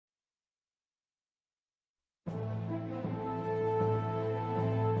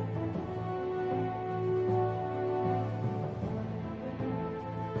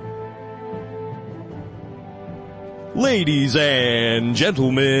Ladies and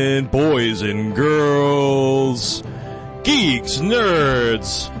gentlemen, boys and girls, geeks,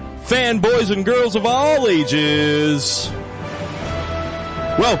 nerds, fanboys and girls of all ages,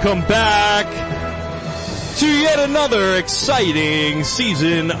 welcome back to yet another exciting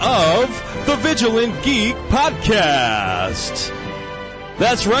season of the Vigilant Geek Podcast.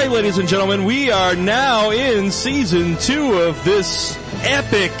 That's right, ladies and gentlemen, we are now in season 2 of this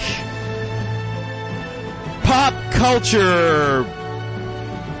epic pop culture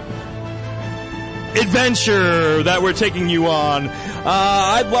adventure that we're taking you on.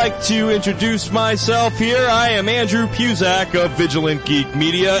 I'd like to introduce myself here. I am Andrew Puzak of Vigilant Geek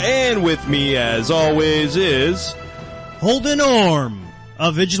Media, and with me, as always, is Holden Orm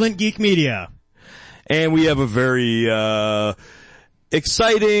of Vigilant Geek Media. And we have a very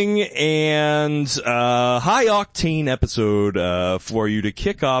exciting and high-octane episode for you to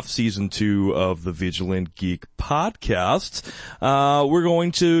kick off Season 2 of the Vigilant Geek Podcast. We're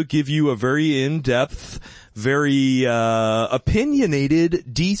going to give you a very in-depth, very opinionated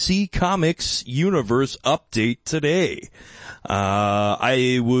DC Comics universe update today.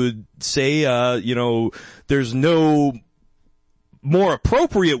 I would say, there's no more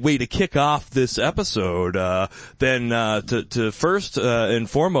appropriate way to kick off this episode than to first and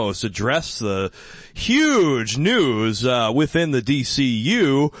foremost address the huge news within the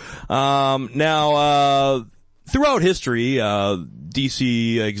DCU. Now, throughout history,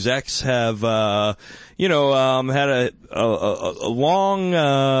 DC execs have had a long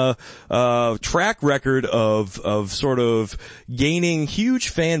track record of sort of gaining huge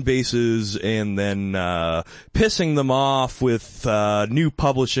fan bases and then pissing them off with new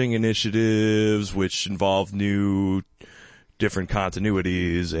publishing initiatives which involve new different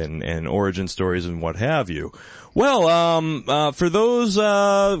continuities and origin stories and what have you. Well, for those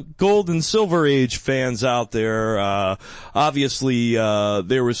Gold and Silver Age fans out there, obviously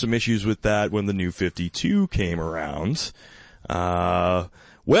there were some issues with that when the New 52 came around.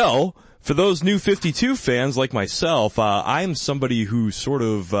 Well, for those New 52 fans like myself, I'm somebody who sort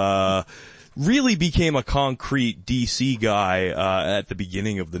of really became a concrete DC guy at the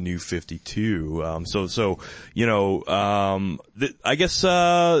beginning of the New 52. I guess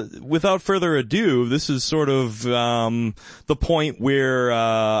without further ado, this is sort of the point where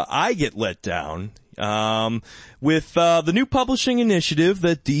I get let down with the new publishing initiative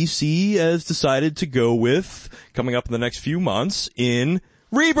that DC has decided to go with coming up in the next few months in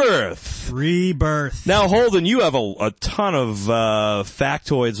REBIRTH. Now, Holden, you have a ton of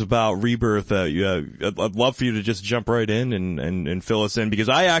factoids about REBIRTH. I'd love for you to just jump right in and fill us in, because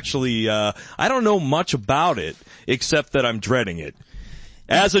I actually I don't know much about it except that I'm dreading it.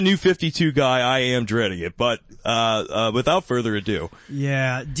 As a New 52 guy, I am dreading it. But without further ado,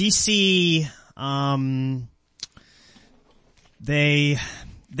 yeah, DC they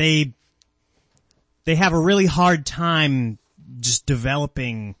have a really hard time just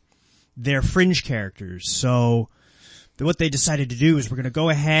developing their fringe characters. So what they decided to do is we're going to go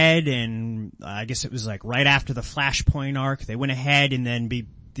ahead and I guess it was like right after the Flashpoint arc, they went ahead and then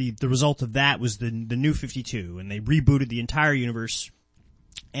the result of that was the New 52, and they rebooted the entire universe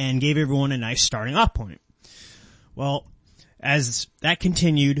and gave everyone a nice starting off point. Well, as that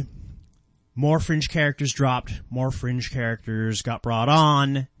continued, more fringe characters dropped, more fringe characters got brought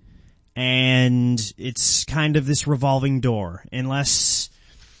on, and it's kind of this revolving door. Unless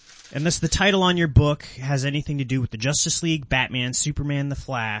the title on your book has anything to do with the Justice League, Batman, Superman, The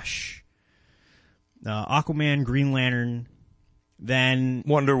Flash, Aquaman, Green Lantern, then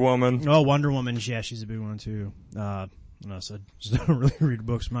Wonder Woman. Oh, Wonder Woman, yeah, she's a big one too. So I just don't really read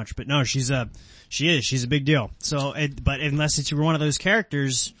books much, but no, she's a big deal. So, but unless it's one of those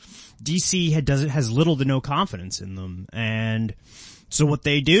characters, DC has little to no confidence in them. And so what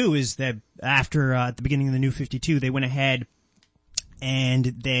they do is that after, at the beginning of the New 52, they went ahead and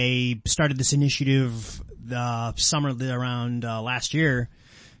they started this initiative summer around last year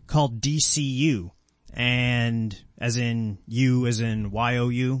called DCU, and as in you as in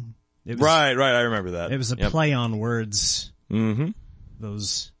YOU. Right, I remember that. It was a play on words. Mm-hmm.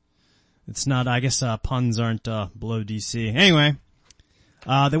 It's not, I guess, puns aren't below DC. Anyway,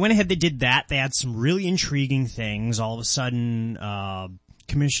 they went ahead, they did that. They had some really intriguing things. All of a sudden,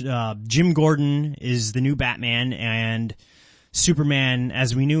 Jim Gordon is the new Batman, and Superman,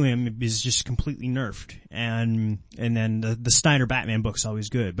 as we knew him, is just completely nerfed. And then the Snyder Batman book's always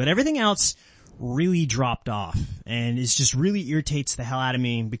good. But everything else really dropped off, and it just really irritates the hell out of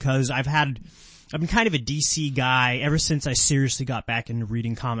me, because I've been kind of a DC guy ever since I seriously got back into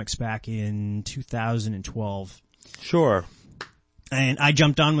reading comics back in 2012. Sure. And I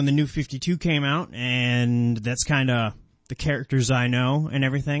jumped on when the New 52 came out, and that's kind of the characters I know and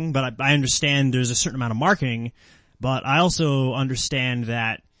everything. But I understand there's a certain amount of marketing, but I also understand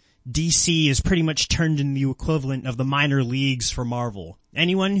that DC is pretty much turned into the equivalent of the minor leagues for Marvel.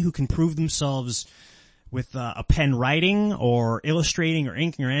 Anyone who can prove themselves with a pen writing or illustrating or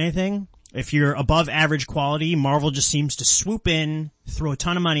inking or anything, if you're above average quality, Marvel just seems to swoop in, throw a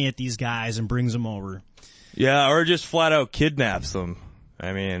ton of money at these guys, and brings them over. Yeah, or just flat out kidnaps them.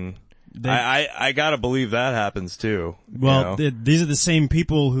 I mean, I gotta believe that happens too. Well, these are the same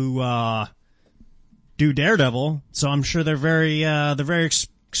people who do Daredevil, so I'm sure they're very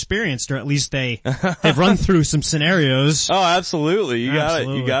experienced, or at least they've run through some scenarios. Oh, absolutely. You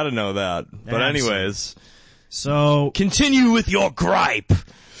gotta know that. But anyways. So. Continue with your gripe.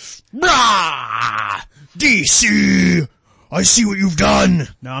 Brah! DC! I see what you've done!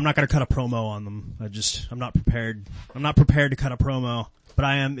 No, I'm not gonna cut a promo on them. I'm not prepared. I'm not prepared to cut a promo. But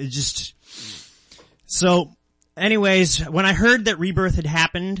I am, So, anyways, when I heard that Rebirth had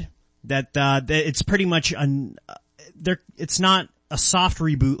happened, that it's pretty much it's not a soft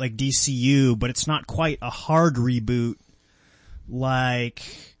reboot like DCU, but it's not quite a hard reboot like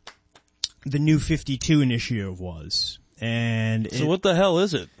the New 52 initiative was. And so what the hell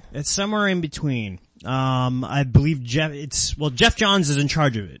is it? It's somewhere in between. I believe Jeff Johns is in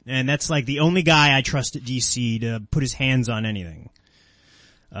charge of it, and that's like the only guy I trust at DC to put his hands on anything.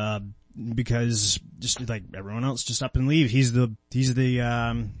 Because just like everyone else, just up and leave. He's got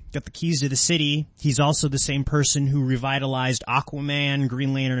the keys to the city. He's also the same person who revitalized Aquaman,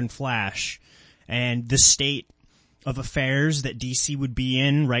 Green Lantern, and Flash. And the state of affairs that DC would be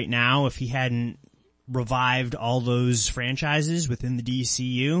in right now if he hadn't revived all those franchises within the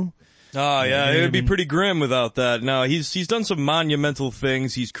DCU. Oh yeah, it would be pretty grim without that. No, he's done some monumental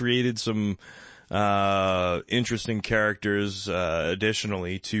things. He's created some interesting characters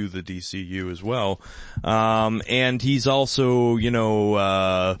additionally to the DCU as well. And he's also,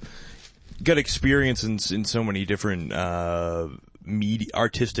 got experience in so many different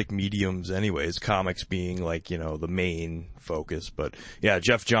artistic mediums anyways, comics being like, the main focus. But yeah,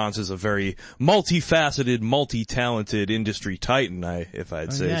 Jeff Johns is a very multifaceted, multi-talented industry titan, if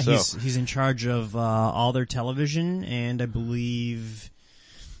I'd say so. He's in charge of all their television, and I believe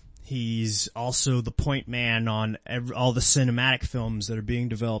he's also the point man on all the cinematic films that are being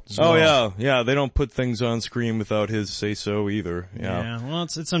developed as well. Oh yeah, they don't put things on screen without his say-so either. Yeah, well,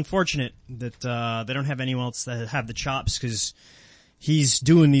 it's unfortunate that they don't have anyone else that have the chops, because he's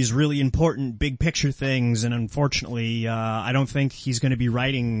doing these really important big picture things, and unfortunately, I don't think he's going to be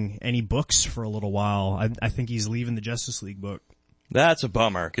writing any books for a little while. I think he's leaving the Justice League book. That's a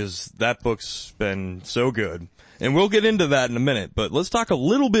bummer, because that book's been so good. And we'll get into that in a minute, but let's talk a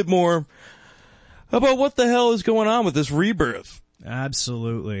little bit more about what the hell is going on with this Rebirth.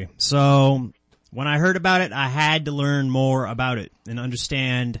 Absolutely. So, when I heard about it, I had to learn more about it and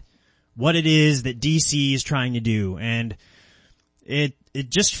understand what it is that DC is trying to do. And it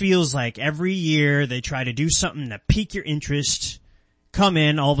just feels like every year they try to do something to pique your interest, come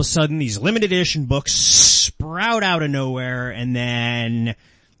in, all of a sudden these limited edition books sprout out of nowhere, and then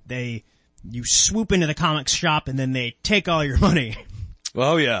you swoop into the comics shop, and then they take all your money.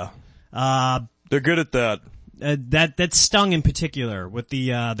 Oh yeah. They're good at that. That stung in particular with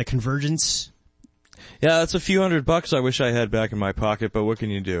the Convergence. Yeah, that's a few $100 I wish I had back in my pocket, but what can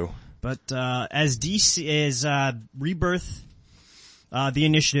you do? But, as Rebirth, the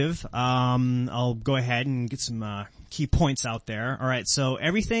initiative, I'll go ahead and get some, key points out there. Alright, so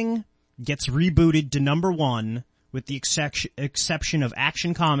everything gets rebooted to number 1, with the exception of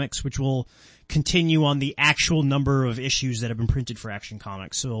Action Comics, which will continue on the actual number of issues that have been printed for Action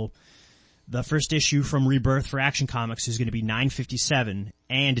Comics. So the first issue from Rebirth for Action Comics is going to be 957,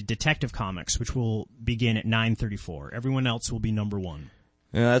 and Detective Comics, which will begin at 934. Everyone else will be number 1.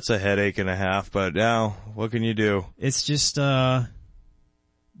 Yeah, that's a headache and a half, but now, what can you do? It's just, that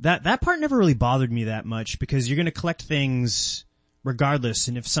part never really bothered me that much, because you're going to collect things regardless,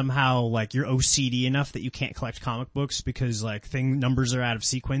 and if somehow, like, you're OCD enough that you can't collect comic books because, like, numbers are out of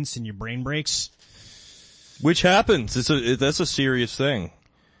sequence and your brain breaks. Which happens. That's a serious thing.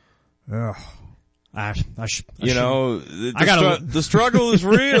 Ugh. The struggle is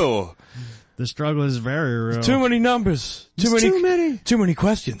real. The struggle is very real. Too many numbers. Too many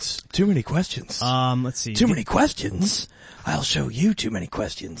questions. Too many questions. Let's see. Too many questions. I'll show you too many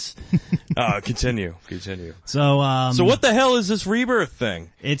questions. Continue. So what the hell is this Rebirth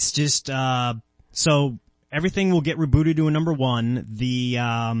thing? It's just, so everything will get rebooted to a number 1.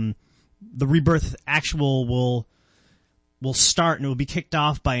 The Rebirth actual will start, and it will be kicked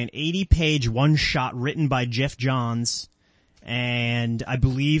off by an 80-page one-shot written by Jeff Johns. And I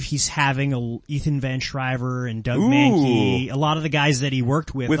believe he's having Ethan Van Shriver and Doug Mankey, a lot of the guys that he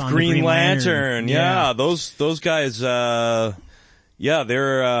worked with on Green the Green Lantern. Yeah, those guys, they're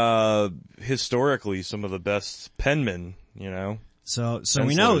historically some of the best penmen, you know. So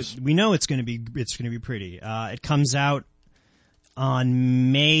we know it's going to be pretty. It comes out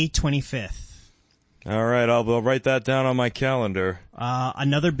on May 25th. All right, I'll write that down on my calendar.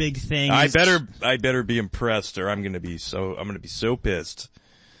 Another big thing. I better be impressed, or I'm gonna be so pissed.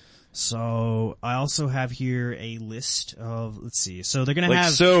 So I also have here a list of, let's see. So they're gonna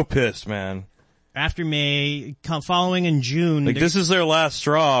have so pissed, man. After May, following in June. This is their last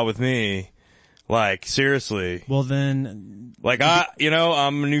straw with me. Seriously. Well then.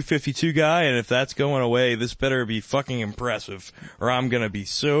 I'm a New 52 guy, and if that's going away, this better be fucking impressive, or I'm gonna be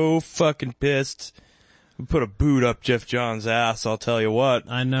so fucking pissed. Put a boot up Jeff John's ass, I'll tell you what.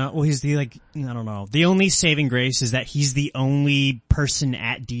 I know. Well, he's I don't know. The only saving grace is that he's the only person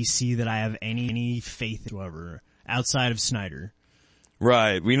at DC that I have any faith whatsoever, outside of Snyder.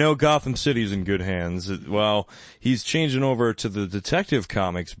 Right. We know Gotham City's in good hands. Well, he's changing over to the Detective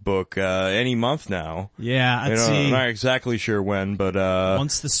Comics book, any month now. Yeah, I'm not exactly sure when, but,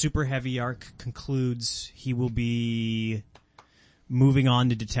 once the Super Heavy arc concludes, he will be moving on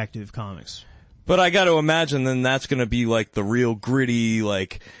to Detective Comics. But I gotta imagine then that's gonna be the real gritty,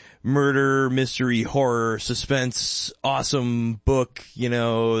 murder, mystery, horror, suspense, awesome book,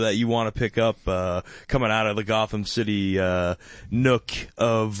 that you want to pick up, coming out of the Gotham City, nook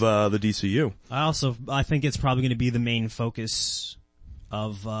of, the DCU. I think it's probably gonna be the main focus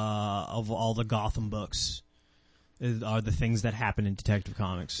of all the Gotham books. Are the things that happen in Detective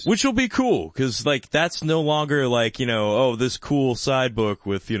Comics. Which will be cool, cause that's no longer this cool side book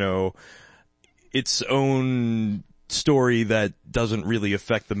with, its own story that doesn't really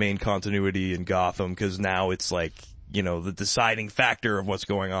affect the main continuity in Gotham, because now it's the deciding factor of what's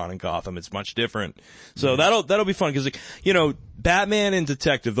going on in Gotham. It's much different. So that'll be fun, because Batman and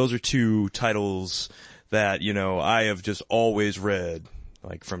Detective, those are two titles that, I have just always read,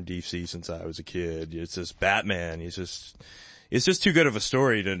 from DC since I was a kid. It's just Batman. It's just too good of a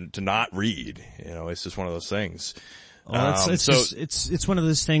story to not read. It's just one of those things. Well, it's one of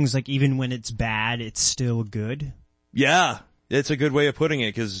those things, even when it's bad, it's still good. Yeah, it's a good way of putting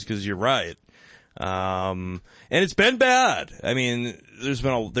it, cause you're right. And it's been bad. I mean, there's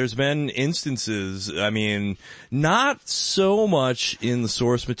been instances, not so much in the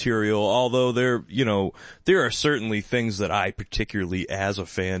source material, although there are certainly things that I particularly as a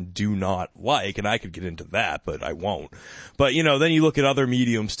fan do not like, and I could get into that, but I won't. But, then you look at other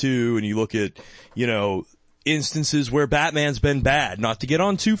mediums too, and you look at, instances where Batman's been bad. Not to get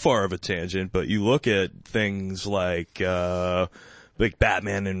on too far of a tangent, but you look at things like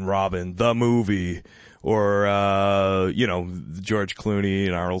Batman and Robin, the movie, or, George Clooney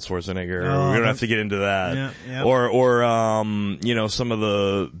and Arnold Schwarzenegger. We don't have to get into that. Yeah. Or, some of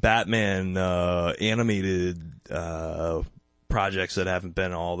the Batman, animated, projects that haven't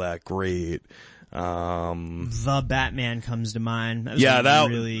been all that great. The Batman comes to mind.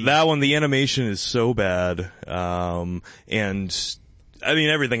 That one, the animation is so bad. And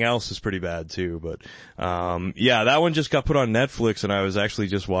everything else is pretty bad too, but, that one just got put on Netflix, and I was actually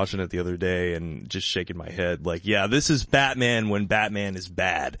just watching it the other day and just shaking my head. This is Batman when Batman is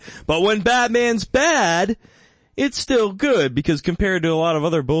bad. But when Batman's bad, it's still good, because compared to a lot of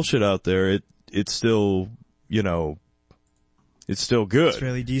other bullshit out there, it's still, it's still good. It's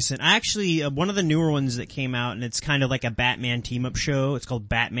really decent. Actually, one of the newer ones that came out, and it's kind of like a Batman team-up show. It's called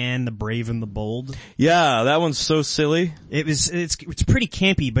Batman, the Brave and the Bold. Yeah, that one's so silly. It's pretty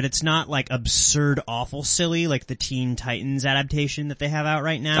campy, but it's not absurd, awful silly like the Teen Titans adaptation that they have out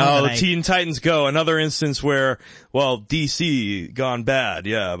right now. Teen Titans Go, another instance where, DC gone bad,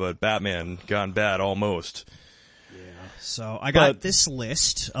 yeah, but Batman gone bad almost. So I got this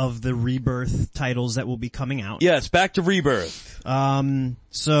list of the Rebirth titles that will be coming out. Yes, back to Rebirth.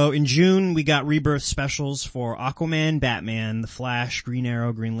 So in June we got Rebirth specials for Aquaman, Batman, The Flash, Green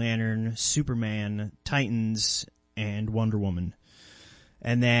Arrow, Green Lantern, Superman, Titans, and Wonder Woman.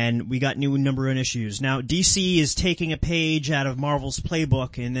 And then we got new number one issues. Now DC is taking a page out of Marvel's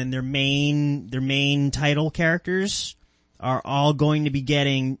playbook, and then their main title characters are all going to be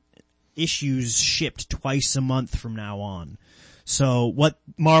getting issues shipped twice a month from now on. So what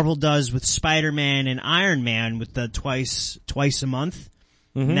Marvel does with Spider-Man and Iron Man with the twice a month,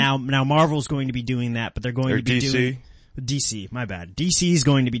 now Marvel's going to be doing that, but they're going to be doing DC, my bad. DC is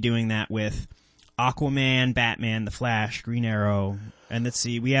going to be doing that with Aquaman, Batman, The Flash, Green Arrow, and let's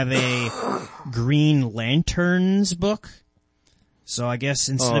see, we have a Green Lanterns book. So I guess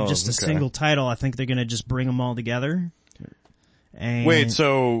instead of just a single title, I think they're going to just bring them all together. And Wait,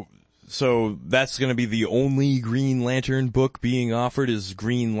 so that's going to be the only Green Lantern book being offered is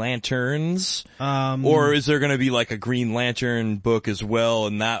Green Lanterns? Or is there going to be like a Green Lantern book as well,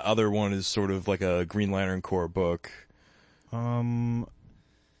 and that other one is sort of like a Green Lantern Corps book?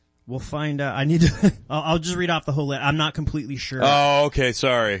 We'll find out. I need to, I'll just read off the whole list. I'm not completely sure. Oh, okay,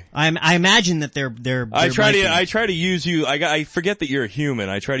 sorry. I imagine that they're I try to use you, I forget that you're a human.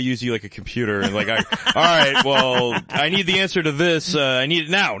 I try to use you like a computer and like, alright, well, I need the answer to this, I need it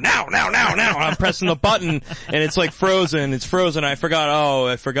now. I'm pressing the button and it's like frozen. It's frozen. I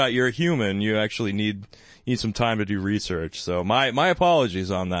forgot you're a human. You actually need some time to do research. So my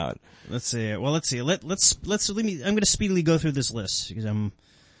apologies on that. Let's see. Well, let's see. I'm going to speedily go through this list because I'm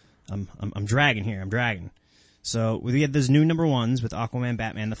dragging here. I'm dragging. So we had those new number ones with Aquaman,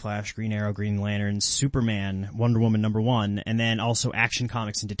 Batman, The Flash, Green Arrow, Green Lantern, Superman, Wonder Woman number 1, and then also Action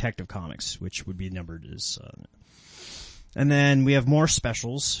Comics and Detective Comics, which would be numbered as, and then we have more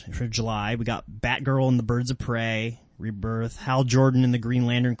specials for July. We got Batgirl and the Birds of Prey, Rebirth, Hal Jordan and the Green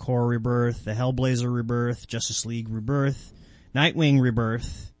Lantern Corps Rebirth, the Hellblazer Rebirth, Justice League Rebirth, Nightwing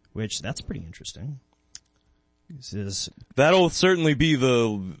Rebirth, which that's pretty interesting. That'll certainly be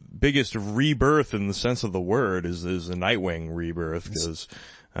the biggest rebirth in the sense of the word is a Nightwing rebirth because,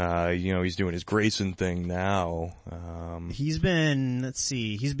 he's doing his Grayson thing now. He's been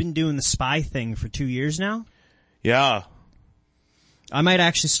doing the spy thing for 2 years now. Yeah. I might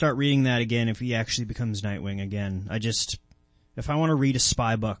actually start reading that again if he actually becomes Nightwing again. If I want to read a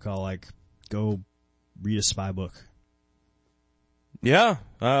spy book, I'll go read a spy book. Yeah.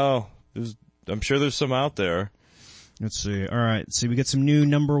 I'm sure there's some out there. Let's see. All right. So we get some new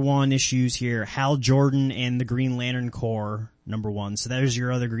number 1 issues here. Hal Jordan and the Green Lantern Corps, number 1. So there's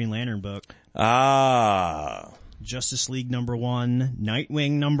your other Green Lantern book. Justice League number 1.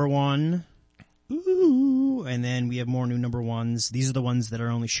 Nightwing number 1. Ooh. And then we have more new number 1s. These are the ones that are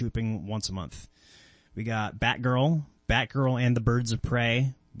only shipping once a month. We got Batgirl and the Birds of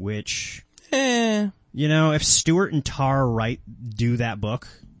Prey, which, if Stewart and Tar do that book,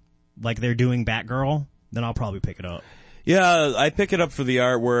 like they're doing Batgirl, then I'll probably pick it up. Yeah, I pick it up for the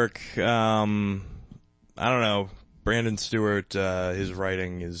artwork. I don't know. Brandon Stewart, his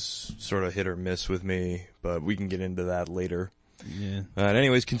writing is sort of hit or miss with me, but we can get into that later. Yeah.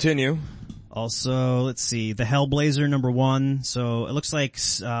 Anyways, continue. Also, let's see, the Hellblazer number 1. So it looks like,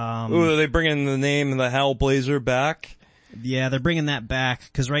 are they bringing the name of the Hellblazer back? Yeah, they're bringing that back,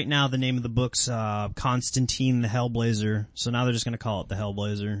 because right now the name of the book's, Constantine the Hellblazer. So now they're just gonna call it the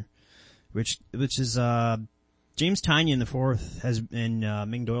Hellblazer. Which is, James Tynion IV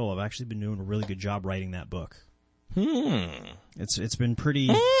and Ming Doyle have actually been doing a really good job writing that book. It's been pretty,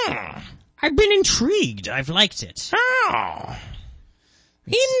 I've been intrigued. I've liked it. Oh.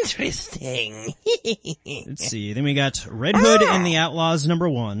 Interesting. Let's see. Then we got Red Hood and the Outlaws number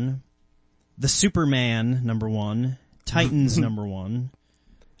 1, The Superman number 1, Titans number 1.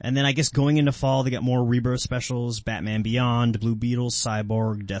 And then I guess going into fall, they got more Rebirth specials, Batman Beyond, Blue Beetle,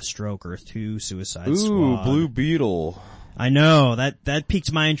 Cyborg, Deathstroke, Earth 2, Suicide Squad. Ooh, Blue Beetle. I know, that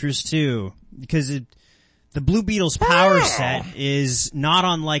piqued my interest too. Because the Blue Beetle's power set is not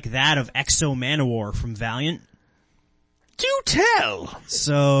unlike that of Exo Manowar from Valiant. Do tell!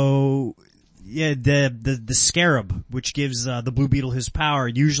 So, yeah, the Scarab, which gives, the Blue Beetle his power,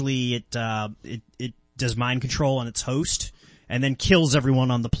 usually it does mind control on its host. And then kills everyone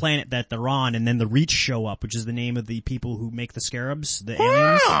on the planet that they're on, and then the Reach show up, which is the name of the people who make the Scarabs, the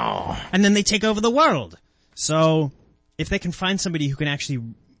aliens. And then they take over the world. So, if they can find somebody who can actually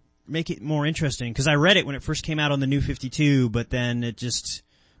make it more interesting, because I read it when it first came out on the New 52, but then it just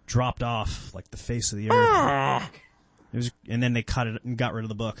dropped off like the face of the earth. And then they cut it and got rid of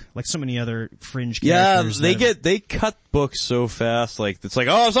the book, like so many other fringe characters. Yeah, they cut books so fast, it's like,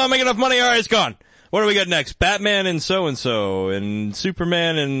 oh, it's not making enough money, alright, it's gone. What do we got next? Batman and so-and-so, and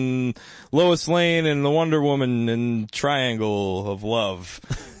Superman and Lois Lane and the Wonder Woman and Triangle of Love.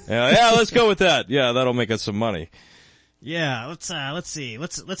 Yeah, let's go with that. Yeah, that'll make us some money. Yeah, let's see.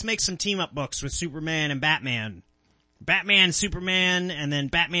 Let's make some team-up books with Superman and Batman. Batman, Superman, and then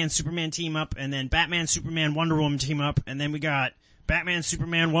Batman, Superman team up, and then Batman, Superman, Wonder Woman team up, and then we got Batman,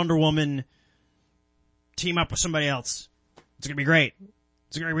 Superman, Wonder Woman team up with somebody else. It's gonna be great.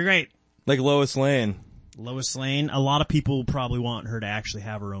 Like Lois Lane. Lois Lane. A lot of people probably want her to actually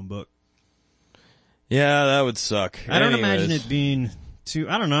have her own book. Yeah, that would suck. I don't imagine it being too,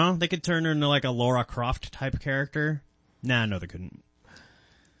 I don't know, they could turn her into like a Laura Croft type character. No, they couldn't.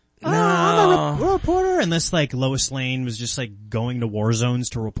 No. I'm a reporter, unless like Lois Lane was just like going to war zones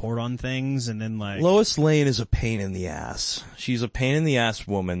to report on things, and then like... Lois Lane is a pain in the ass. She's a pain in the ass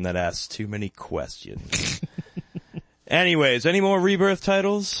woman that asks too many questions. Anyways, any more Rebirth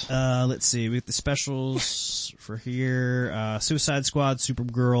titles? Let's see. We have the specials for here. Suicide Squad,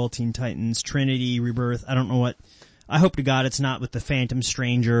 Supergirl, Teen Titans, Trinity, Rebirth. I don't know what. I hope to God it's not with the Phantom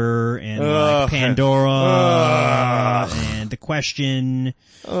Stranger and like Pandora and The Question.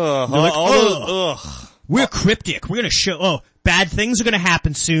 We're cryptic. We're gonna show. Bad things are gonna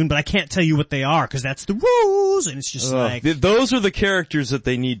happen soon, but I can't tell you what they are because that's the rules. And it's just like those are the characters that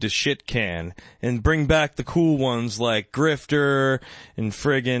they need to shit can and bring back the cool ones like Grifter and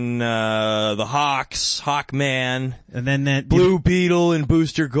friggin' the Hawkman, and then that Blue Beetle and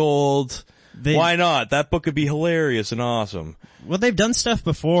Booster Gold. Why not? That book could be hilarious and awesome. Well, they've done stuff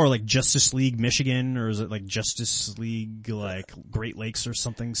before, like Justice League Michigan, or is it like Justice League like Great Lakes or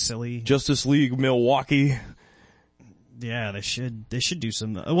something silly? Justice League Milwaukee. Yeah, they should do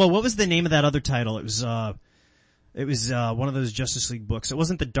some. Well, what was the name of that other title? It was one of those Justice League books. It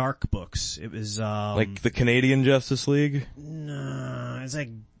wasn't the Dark books. It was like the Canadian Justice League. No, it's like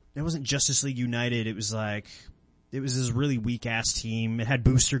it wasn't Justice League United. It was like. It was this really weak-ass team. It had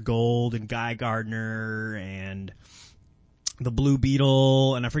Booster Gold and Guy Gardner and the Blue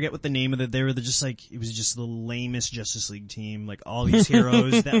Beetle, and I forget what the name of it. They were just like, it was just the lamest Justice League team. Like all these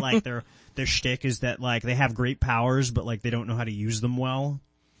heroes that like their shtick is that like they have great powers, but like they don't know how to use them well.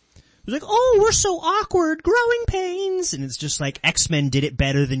 It was like, oh, we're so awkward, growing pains, and it's just like X-Men did it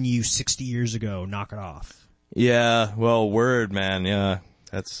better than you 60 years ago. Knock it off. Yeah, well, word, man. Yeah.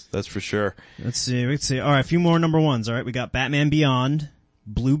 That's for sure. Let's see. All right, a few more number ones. All right, we got Batman Beyond,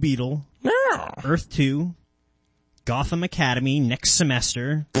 Blue Beetle, Earth 2, Gotham Academy next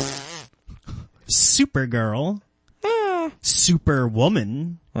semester, Supergirl,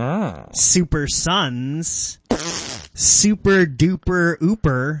 Superwoman, Super Sons, Super Duper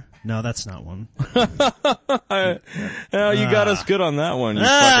Ooper. No, that's not one. You got us good on that one, you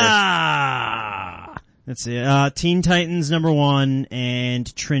fucker. Let's see, Teen Titans number 1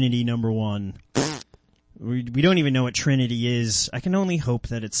 and Trinity number 1. We don't even know what Trinity is. I can only hope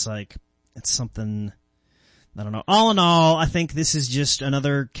that it's something, I don't know. All in all, I think this is just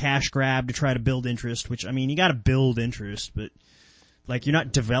another cash grab to try to build interest, which, I mean, you gotta build interest, but, like, you're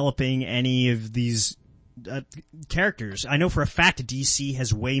not developing any of these characters. I know for a fact DC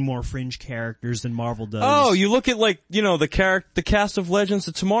has way more fringe characters than Marvel does. Oh, you look at the cast of Legends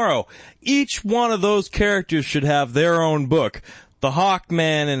of Tomorrow. Each one of those characters should have their own book. The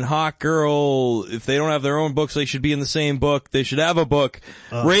Hawkman and Hawkgirl, if they don't have their own books, they should be in the same book. They should have a book.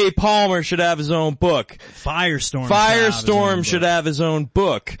 Ray Palmer should have his own book. Firestorm should have his own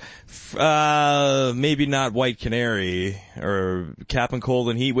book. Maybe not White Canary or Cap and Cold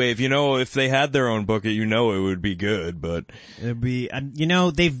and Heatwave. If they had their own book, it would be good, but it'd be,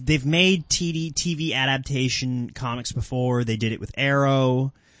 they've made TV adaptation comics before. They did it with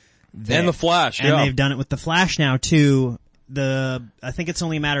Arrow. And the Flash, and they've done it with the Flash now too. I think it's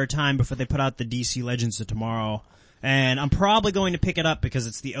only a matter of time before they put out the DC Legends of Tomorrow. And I'm probably going to pick it up because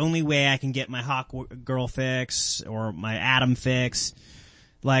it's the only way I can get my Hawkgirl fix or my Atom fix.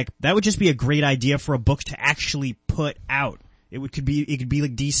 Like, that would just be a great idea for a book to actually put out. It could be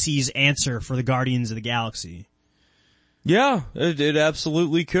like DC's answer for the Guardians of the Galaxy. Yeah, it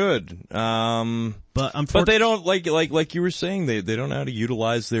absolutely could. But they don't, like you were saying, they don't know how to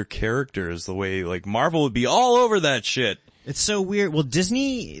utilize their characters the way, like, Marvel would be all over that shit. It's so weird. Well,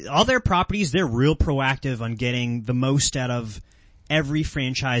 Disney, all their properties, they're real proactive on getting the most out of every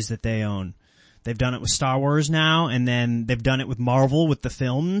franchise that they own. They've done it with Star Wars now, and then they've done it with Marvel with the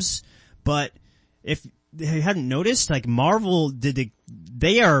films. But if you hadn't noticed, like, Marvel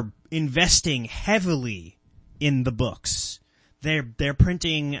they are investing heavily in the books. They're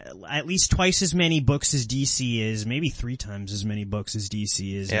printing at least twice as many books as DC is, maybe 3 times as many books as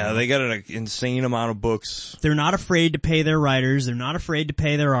DC is. Yeah, they got an insane amount of books. They're not afraid to pay their writers. They're not afraid to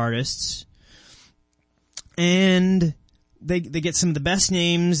pay their artists. And they get some of the best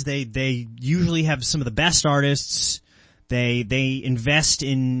names. They usually have some of the best artists. They invest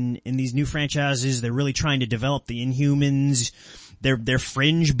in these new franchises. They're really trying to develop the Inhumans. Their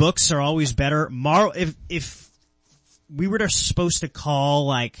fringe books are always better. If we were supposed to call,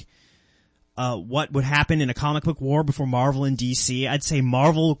 like, what would happen in a comic book war before Marvel and DC, I'd say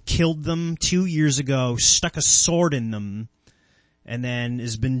Marvel killed them 2 years ago, stuck a sword in them, and then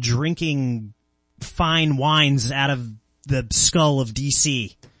has been drinking fine wines out of the skull of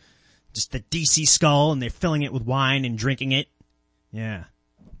DC. Just the DC skull, and they're filling it with wine and drinking it. Yeah.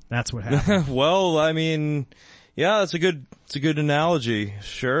 That's what happened. Well, I mean, yeah, that's a good analogy.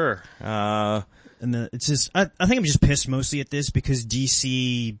 Sure. It's just, I think I'm just pissed mostly at this because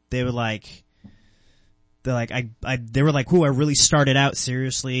DC, they were like, they're like, they were like, "Ooh, I really started out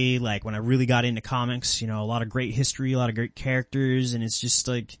seriously, like when I really got into comics, you know, a lot of great history, a lot of great characters, and it's just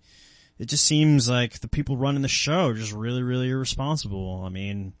like, it just seems like the people running the show are just really, really irresponsible." I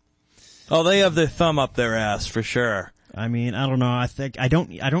mean, oh, they have their thumb up their ass for sure. I mean, I don't know. I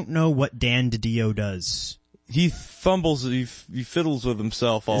don't know what Dan DiDio does. He fumbles, he fiddles with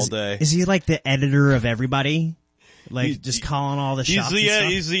himself all day. Is he like the editor of everybody? Like, just calling all the shots and stuff?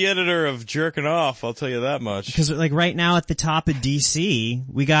 He's the editor of Jerking Off, I'll tell you that much. Because, like, right now at the top of DC,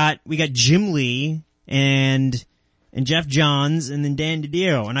 we got Jim Lee and Jeff Johns and then Dan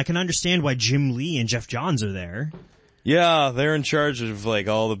DiDio. And I can understand why Jim Lee and Jeff Johns are there. Yeah, they're in charge of, like,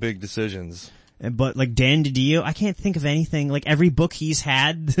 all the big decisions. But, like, Dan DiDio, I can't think of anything. Like, every book he's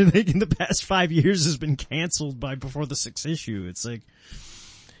had like, in the past 5 years has been canceled before the 6th issue. It's like,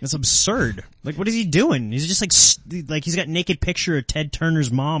 it's absurd. Like, what is he doing? He's just like he's got naked picture of Ted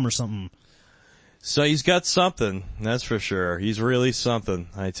Turner's mom or something. So he's got something, that's for sure. He's really something,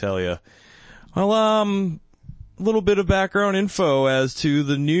 I tell you. Well, a little bit of background info as to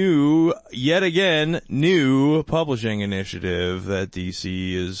the yet again new publishing initiative that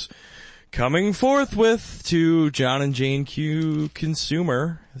DC is coming forth with to John and Jane Q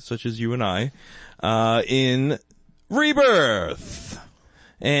consumer, such as you and I, in Rebirth.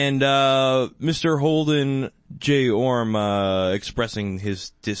 And, Mr. Holden J. Orm, expressing his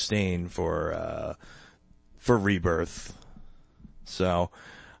disdain for Rebirth. So,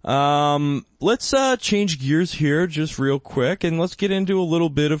 let's, change gears here just real quick and let's get into a little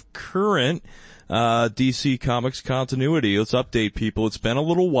bit of current, DC Comics continuity. Let's update people. It's been a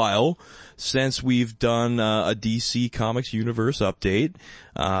little while since we've done, a DC Comics universe update.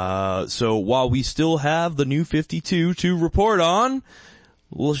 So while we still have the New 52 to report on,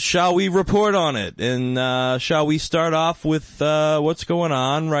 well, shall we report on it? And, shall we start off with, what's going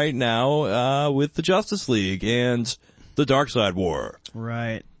on right now, with the Justice League and the Darkseid War?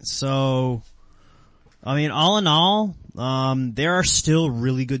 Right. So, I mean, all in all, there are still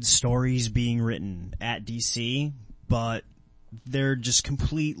really good stories being written at DC, but their just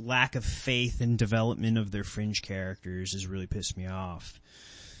complete lack of faith and development of their fringe characters has really pissed me off.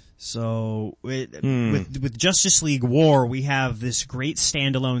 So, with Justice League War, we have this great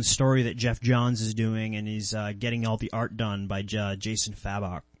standalone story that Jeff Johns is doing, and he's getting all the art done by Jason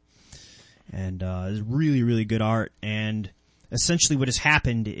Fabok. And it's really, really good art. And essentially what has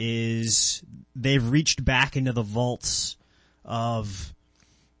happened is they've reached back into the vaults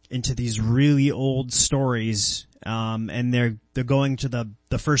into these really old stories, and they're going to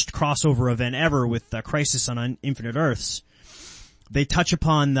the first crossover event ever with Crisis on Infinite Earths. They touch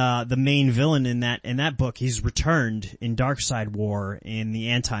upon the main villain in that book. He's returned in Darkseid War in the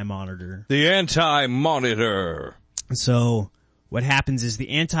Anti-Monitor. The Anti-Monitor. So what happens is the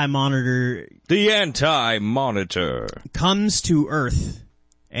Anti-Monitor comes to Earth,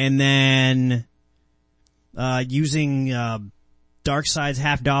 and then using Darkseid's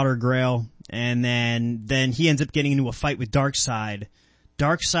half-daughter Grail, and then he ends up getting into a fight with Darkseid.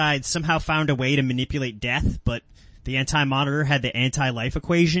 Darkseid somehow found a way to manipulate death, but the Anti-Monitor had the anti-life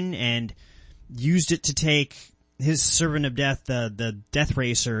equation and used it to take his servant of death, the Death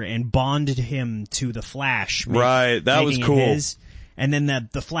Racer, and bonded him to the Flash. Right, that was cool. And then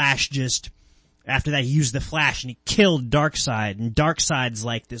the Flash just, after that he used the Flash and he killed Darkseid, and Darkseid's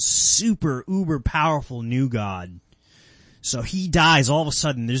like this super uber powerful new god. So he dies, all of a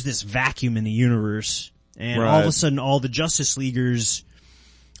sudden there's this vacuum in the universe, and all of a sudden all the Justice Leaguers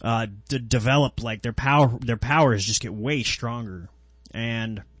develop, like their powers just get way stronger,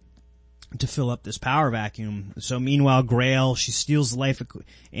 and to fill up this power vacuum. So meanwhile, Grail, she steals the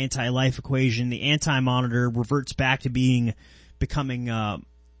anti-life equation. The Anti-Monitor reverts back to becoming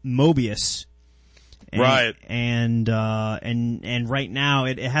Mobius. And right now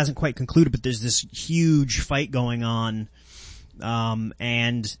it hasn't quite concluded, but there's this huge fight going on,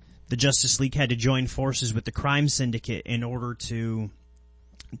 and the Justice League had to join forces with the Crime Syndicate in order to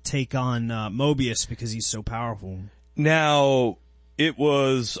take on Mobius because he's so powerful. Now,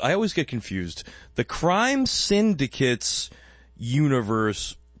 I always get confused. The Crime Syndicate's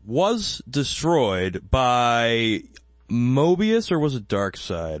universe was destroyed by Mobius, or was it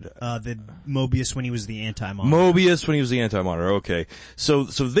Darkseid? The Mobius when he was the Anti-Monitor. Mobius when he was the Anti-Monitor, okay. So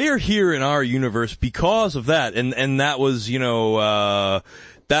they're here in our universe because of that, and that was, that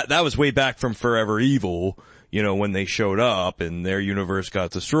was way back from Forever Evil, when they showed up and their universe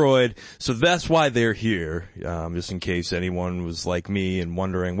got destroyed. So that's why they're here, just in case anyone was like me and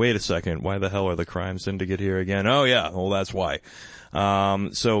wondering, wait a second, why the hell are the Crime Syndicate here again? Oh yeah, well that's why.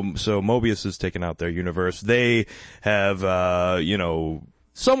 So Mobius has taken out their universe. They have,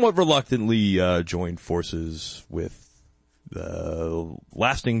 somewhat reluctantly joined forces with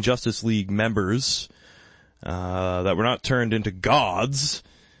lasting Justice League members that were not turned into gods,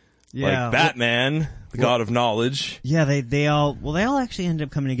 like Batman, the god of knowledge. Yeah, they all actually ended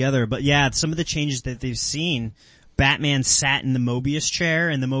up coming together. But yeah, some of the changes that they've seen, Batman sat in the Mobius chair,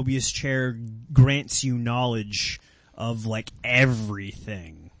 and the Mobius chair grants you knowledge of like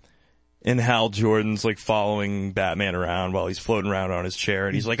everything. And Hal Jordan's like following Batman around while he's floating around on his chair,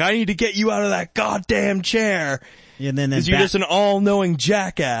 and he's like, I need to get you out of that goddamn chair. Yeah, and then you're just an all-knowing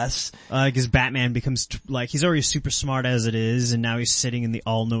jackass. Because Batman becomes, he's already super smart as it is, and now he's sitting in the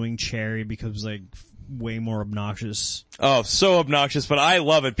all-knowing chair. He becomes, way more obnoxious. Oh, so obnoxious, but I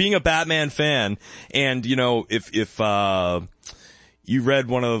love it. Being a Batman fan, and, if you read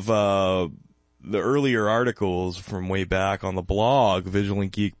one of, the earlier articles from way back on the blog,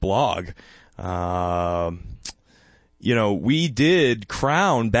 Vigilant Geek blog, we did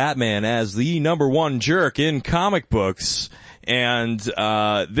crown Batman as the #1 jerk in comic books. And,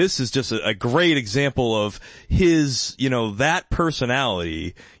 this is just a great example of his, that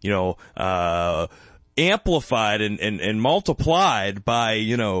personality, amplified and multiplied by,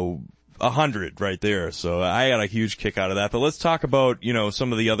 100 right there. So I got a huge kick out of that. But let's talk about,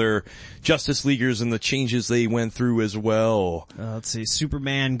 some of the other Justice Leaguers and the changes they went through as well. Let's see.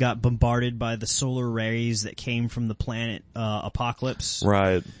 Superman got bombarded by the solar rays that came from the planet, Apocalypse.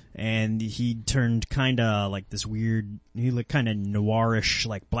 Right. And he turned kinda like this weird, he looked kinda noirish,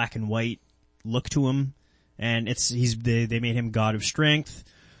 like black and white look to him. And they made him God of Strength.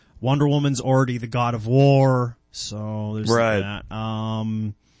 Wonder Woman's already the God of War. So there's that.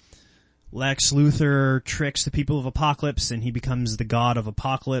 Lex Luthor tricks the people of Apocalypse, and he becomes the god of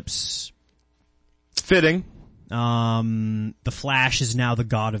Apocalypse. Fitting. The Flash is now the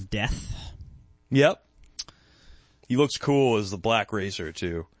god of Death. Yep. He looks cool as the Black Racer,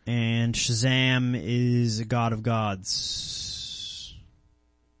 too. And Shazam is a god of gods.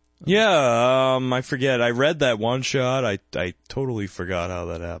 Yeah, I forget. I read that one shot. I totally forgot how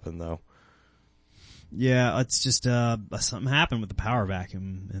that happened, though. Yeah, it's just, something happened with the power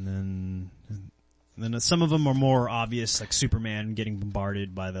vacuum, and then some of them are more obvious, like Superman getting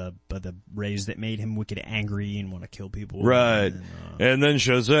bombarded by the rays that made him wicked angry and want to kill people. Right. And then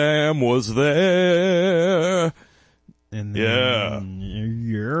Shazam was there. And then,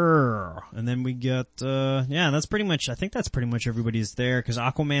 yeah. And then we got, that's pretty much, I think that's pretty much everybody's there, cause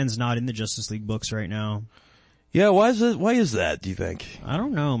Aquaman's not in the Justice League books right now. Yeah, why is that, do you think? I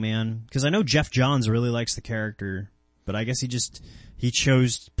don't know, man. Cause I know Jeff Johns really likes the character, but I guess he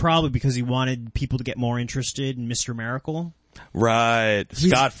chose, probably because he wanted people to get more interested in Mr. Miracle. Right.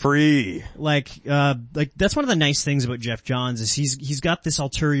 Scot-free. Like that's one of the nice things about Jeff Johns is he's got this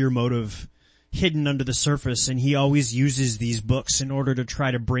ulterior motive hidden under the surface, and he always uses these books in order to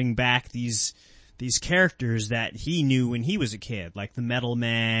try to bring back these characters that he knew when he was a kid, like the Metal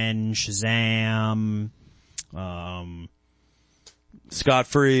Man, Shazam,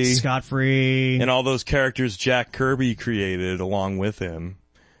 Scot-free. And all those characters Jack Kirby created along with him.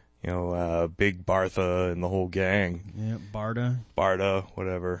 Big Bartha and the whole gang. Yeah, Barda,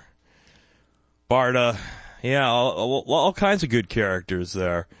 whatever. Barda. Yeah, all kinds of good characters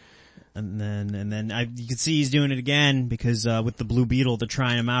there. And then you can see he's doing it again because, with the Blue Beetle, they're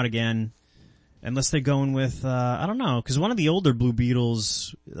trying him out again. Unless they're going with, I don't know, cause one of the older Blue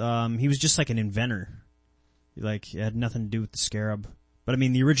Beetles, he was just like an inventor. Like, it had nothing to do with the Scarab. But I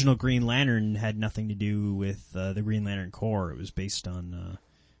mean, the original Green Lantern had nothing to do with, the Green Lantern Corps. It was based on,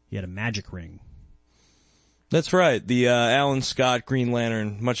 he had a magic ring. That's right. The, Alan Scott Green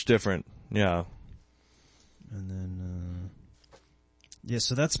Lantern, much different. Yeah. And then, yeah,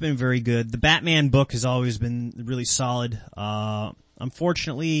 so that's been very good. The Batman book has always been really solid.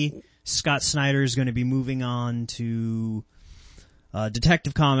 Unfortunately, Scott Snyder is going to be moving on to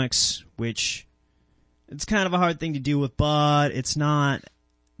Detective Comics, which it's kind of a hard thing to deal with, but it's not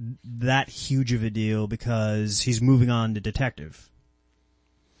that huge of a deal because he's moving on to Detective.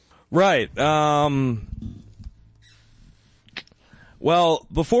 Right. Well,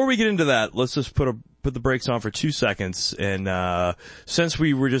 before we get into that, let's just put the brakes on for 2 seconds. And since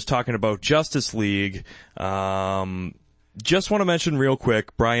we were just talking about Justice League, just want to mention real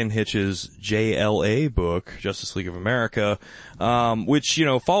quick Brian Hitch's JLA book, Justice League of America, which,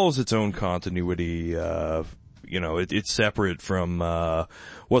 follows its own continuity. It's separate from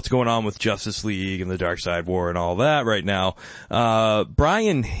what's going on with Justice League and the Darkseid War and all that right now.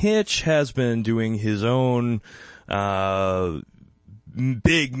 Brian Hitch has been doing his own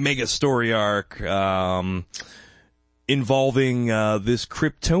big mega story arc involving this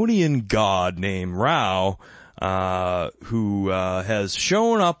Kryptonian god named Rao. who has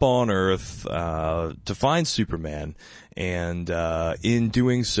shown up on Earth to find Superman, and in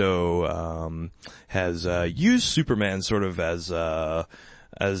doing so has used Superman sort of as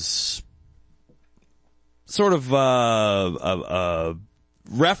sort of a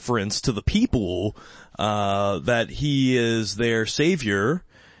reference to the people, that he is their savior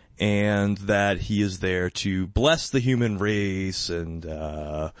and that he is there to bless the human race and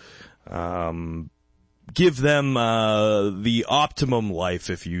give them the optimum life,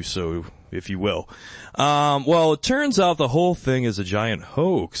 if you will. Well, it turns out the whole thing is a giant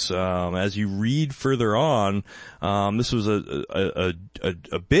hoax. As you read further on, this was a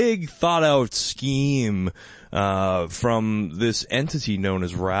big thought out scheme from this entity known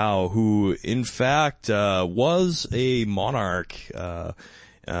as Rao, who in fact was a monarch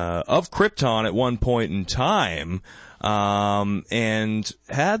of Krypton at one point in time, and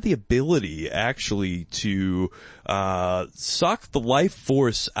had the ability actually to suck the life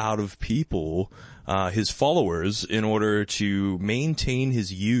force out of people, his followers, in order to maintain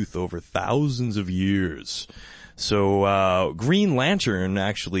his youth over thousands of years. So Green Lantern,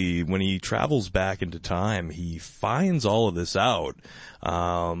 actually, when he travels back into time, he finds all of this out.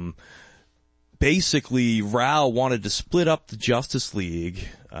 Basically, Rao wanted to split up the Justice League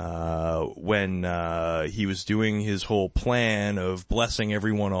when he was doing his whole plan of blessing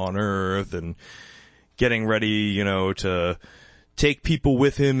everyone on Earth and getting ready, to take people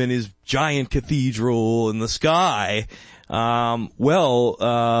with him in his giant cathedral in the sky.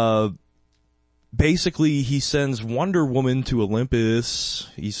 Basically, he sends Wonder Woman to Olympus.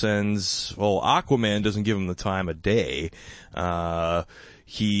 He sends, Aquaman doesn't give him the time of day. They're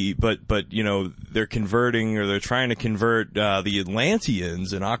converting, or they're trying to convert, the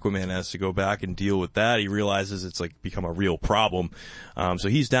Atlanteans, and Aquaman has to go back and deal with that. He realizes it's become a real problem. So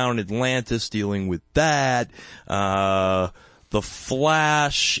he's down in Atlantis dealing with that. The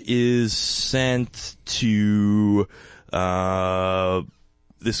Flash is sent to,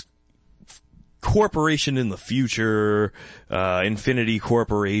 this corporation in the future, Infinity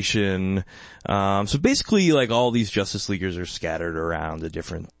Corporation. So basically, all these Justice Leaguers are scattered around to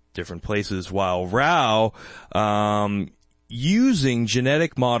different places, while Rao, using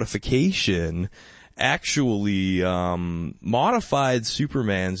genetic modification, actually, modified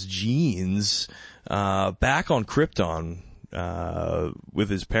Superman's genes, back on Krypton, with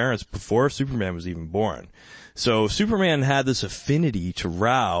his parents before Superman was even born. So Superman had this affinity to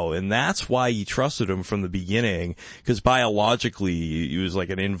Rao, and that's why he trusted him from the beginning, because biologically it was like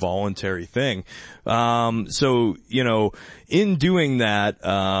an involuntary thing. In doing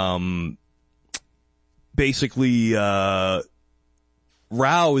that, basically,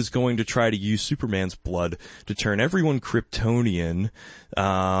 Rao is going to try to use Superman's blood to turn everyone Kryptonian,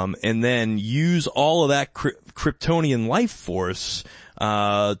 and then use all of that Kryptonian life force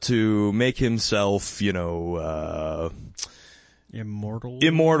to make himself,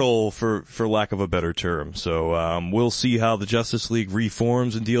 immortal for lack of a better term. So we'll see how the Justice League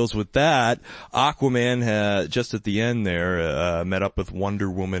reforms and deals with that. Aquaman just at the end there met up with Wonder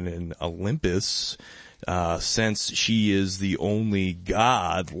Woman in Olympus. Since she is the only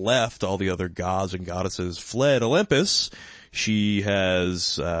god left, all the other gods and goddesses fled Olympus. She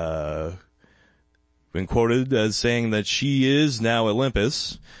has been quoted as saying that she is now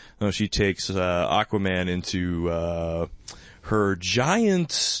Olympus. She takes Aquaman into her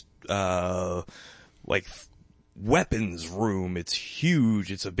giant weapons room. It's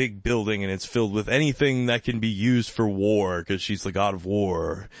huge. It's a big building, and it's filled with anything that can be used for war, because she's the god of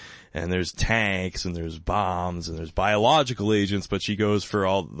war. And there's tanks, and there's bombs, and there's biological agents, but she goes for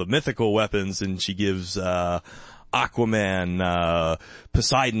all the mythical weapons, and she gives Aquaman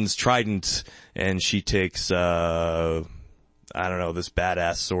Poseidon's trident, and she takes this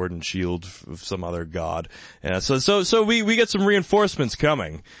badass sword and shield of some other god. And so we get some reinforcements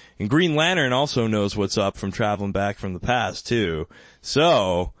coming. And Green Lantern also knows what's up from traveling back from the past too.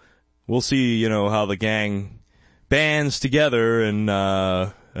 So we'll see, how the gang bands together and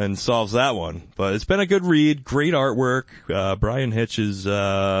solves that one. But it's been a good read, great artwork. Brian Hitch has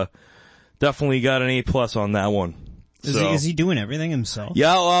definitely got an A+ on that one. Is he doing everything himself?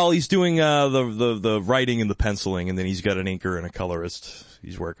 Yeah, well, he's doing the writing and the penciling, and then he's got an inker and a colorist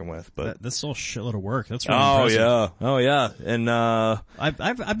he's working with. But that's still a shitload of work. That's really impressive. Oh yeah, and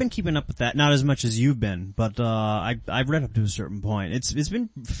I've been keeping up with that, not as much as you've been, but I've read up to a certain point. It's been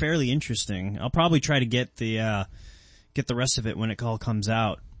fairly interesting. I'll probably try to get the rest of it when it all comes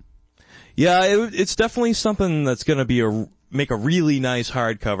out. Yeah, it's definitely something that's going to make a really nice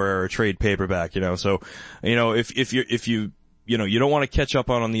hardcover or a trade paperback, So, if you you know, you don't want to catch up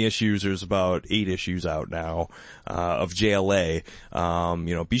on the issues. There's about 8 issues out now, of JLA.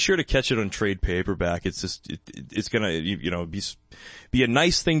 You know, be sure to catch it on trade paperback. It's just, it's gonna, you know, be a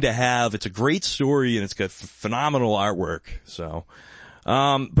nice thing to have. It's a great story and it's got phenomenal artwork. So,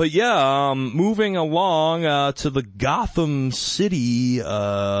 but yeah, moving along, to the Gotham City,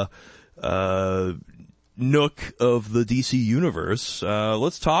 nook of the DC universe.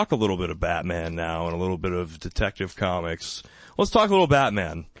 Let's talk a little bit of Batman now and a little bit of Detective Comics. Let's talk a little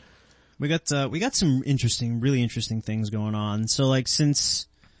Batman. We got some really interesting things going on. So like since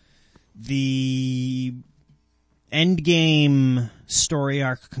the Endgame story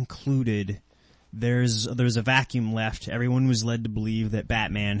arc concluded, there's a vacuum left. Everyone was led to believe that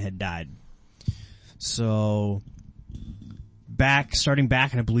Batman had died. So starting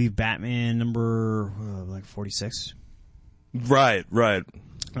back, and I believe Batman number, 46. Right.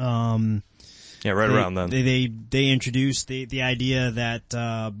 Yeah, around then. They introduced the idea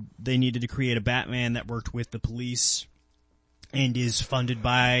that, they needed to create a Batman that worked with the police and is funded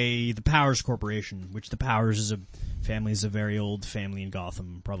by the Powers Corporation, which the Powers is a very old family in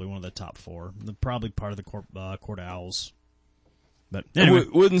Gotham, probably one of the top 4. Probably part of the Court of Owls. But anyway.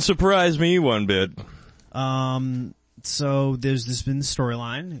 Wouldn't surprise me one bit. So there's been the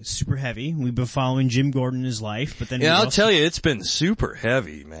storyline. It's super heavy. We've been following Jim Gordon in his life, but then I'll tell you, it's been super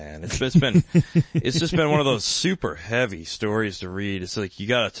heavy, man. It's just been one of those super heavy stories to read. It's like you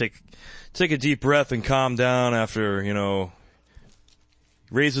gotta take a deep breath and calm down after, you know,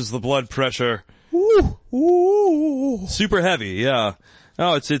 raises the blood pressure. Ooh. Super heavy, yeah.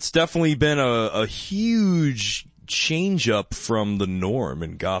 No, it's definitely been a huge change up from the norm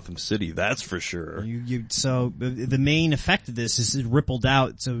in Gotham City, that's for sure. So the main effect of this is it rippled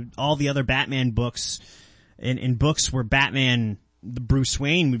out. So all the other Batman books, in books where Batman, the Bruce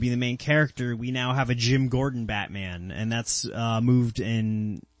Wayne would be the main character, we now have a Jim Gordon Batman, and that's moved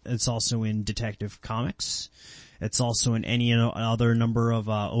in. It's also in Detective Comics. It's also in any other number of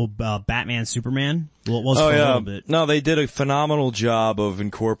Batman, Superman. Well, it was for a little bit. No, they did a phenomenal job of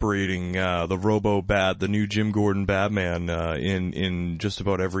incorporating the new Jim Gordon Batman in just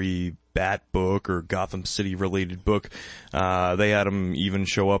about every Bat book or Gotham City related book. They had him even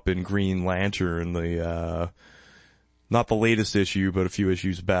show up in Green Lantern, not the latest issue, but a few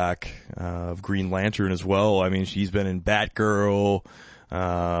issues back of Green Lantern as well. I mean, she's been in Batgirl.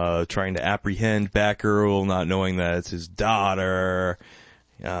 Trying to apprehend Batgirl, not knowing that it's his daughter.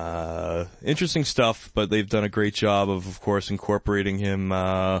 Interesting stuff, but they've done a great job of course, incorporating him,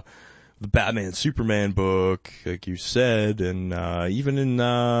 the Batman Superman book, like you said, and, even in,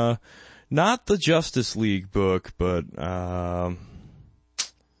 not the Justice League book, but, now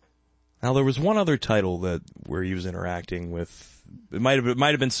there was one other title where he was interacting with, it might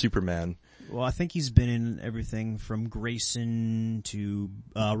have been Superman. Well, I think he's been in everything from Grayson to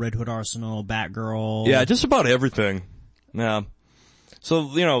Red Hood Arsenal, Batgirl. Yeah, just about everything. Yeah.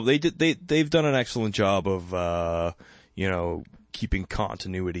 So, you know, they've done an excellent job of you know, keeping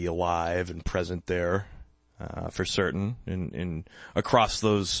continuity alive and present there for certain in across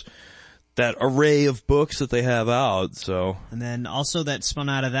that array of books that they have out. So, and then also that spun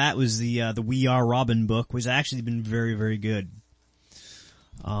out of that was the We Are Robin book, which actually been very, very good.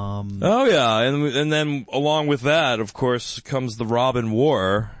 Oh yeah, and then along with that, of course, comes the Robin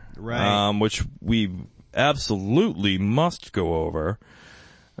War, right? Which we absolutely must go over.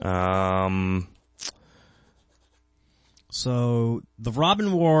 So the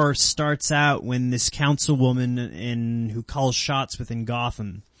Robin War starts out when this councilwoman who calls shots within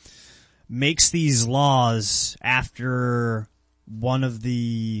Gotham makes these laws after one of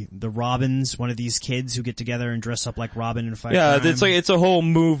the Robins, one of these kids who get together and dress up like Robin and fight crime. It's a whole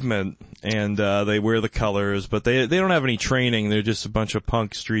movement, and they wear the colors, but they don't have any training. They're just a bunch of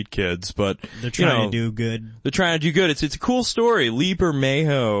punk street kids, but they're trying to do good. They're trying to do good. It's a cool story. Lee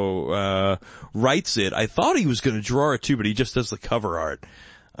Bermejo writes it. I thought he was going to draw it too, but he just does the cover art.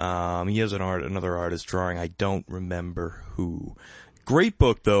 He has another artist drawing. I don't remember who. Great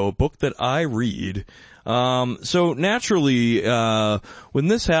book though, book that I read. So naturally, when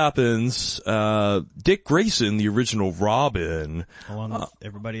this happens, Dick Grayson, the original Robin, along with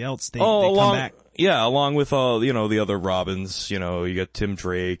everybody else, they come back. Yeah, along with all, you know, the other Robins, you know, you got Tim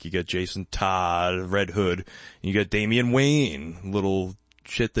Drake, you got Jason Todd, Red Hood, you got Damian Wayne, little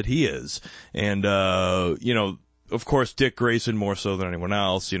shit that he is. And, you know, of course, Dick Grayson more so than anyone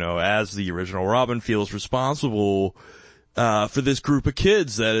else, you know, as the original Robin feels responsible for this group of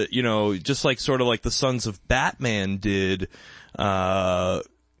kids that, you know, just like sort of like the Sons of Batman did,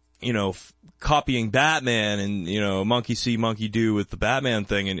 copying Batman and, monkey see, monkey do with the Batman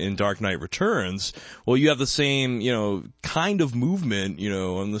thing in Dark Knight Returns. Well, you have the same, kind of movement,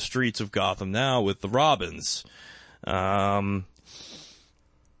 on the streets of Gotham now with the Robins.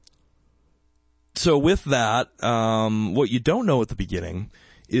 So with that, what you don't know at the beginning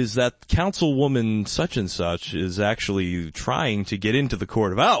is that Councilwoman such and such is actually trying to get into the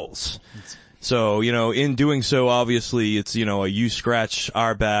Court of Owls. So, in doing so, obviously, it's, a you scratch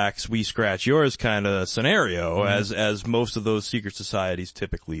our backs, we scratch yours kind of scenario, as most of those secret societies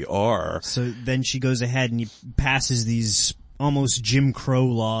typically are. So then she goes ahead and passes these almost Jim Crow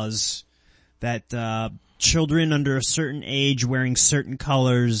laws that, children under a certain age wearing certain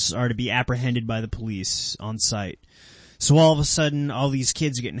colors are to be apprehended by the police on sight. So all of a sudden, all these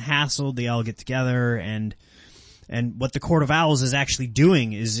kids are getting hassled, they all get together, and what the Court of Owls is actually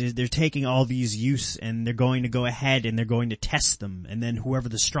doing is they're taking all these youths and they're going to go ahead and they're going to test them. And then whoever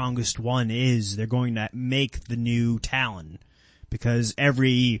the strongest one is, they're going to make the new Talon. Because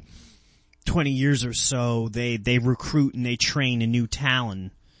every 20 years or so, they recruit and they train a new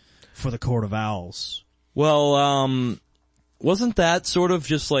Talon for the Court of Owls. Well, wasn't that sort of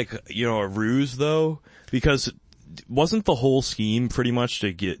just like, a ruse though? Because wasn't the whole scheme pretty much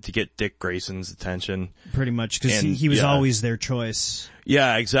to get Dick Grayson's attention? Pretty much, because he was always their choice.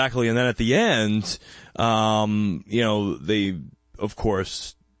 Yeah, exactly. And then at the end, they, of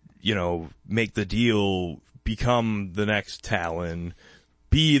course, make the deal, become the next Talon,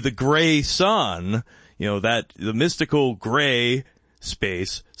 be the Gray Sun, the mystical gray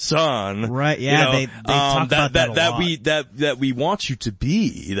space sun. Right, yeah, they talk about that a lot. That we want you to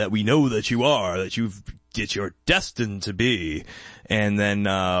be, that we know that you are, that you're destined to be, and then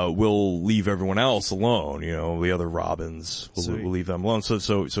we'll leave everyone else alone. The other Robins, we'll leave them alone.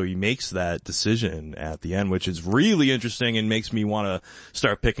 So he makes that decision at the end, which is really interesting and makes me want to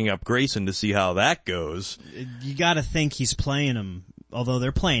start picking up Grayson to see how that goes. You got to think he's playing him, although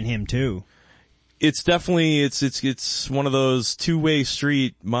they're playing him too. It's definitely it's one of those two-way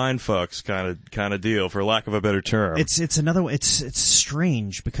street mindfucks kind of deal, for lack of a better term. It's another. It's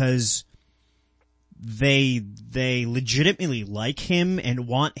strange because they legitimately like him and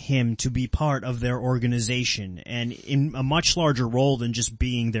want him to be part of their organization, and in a much larger role than just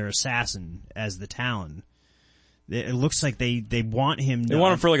being their assassin as the Talon. It looks like they want him. They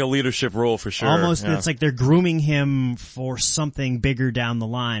want him for like a leadership role for sure. Almost, yeah. It's like they're grooming him for something bigger down the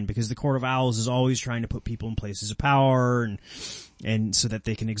line, because the Court of Owls is always trying to put people in places of power and so that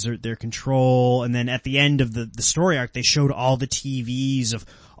they can exert their control. And then at the end of the story arc, they showed all the TVs of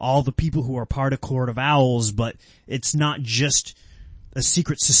all the people who are part of Court of Owls, but it's not just a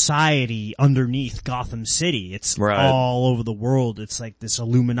secret society underneath Gotham City. It's all over the world. It's like this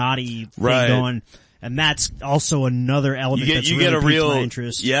Illuminati thing going. And that's also another element that's really piqued my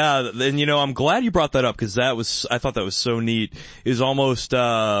interest. Yeah, and I'm glad you brought that up, because I thought that was so neat. Is almost, you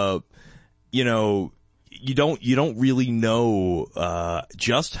don't really know,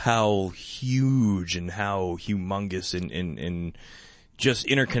 just how huge and how humongous and just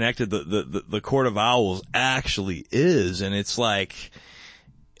interconnected the Court of Owls actually is. And it's like,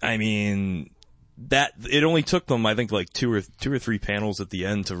 that it only took them, I think, like two or three panels at the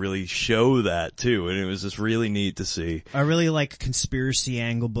end to really show that too, and it was just really neat to see. I really like conspiracy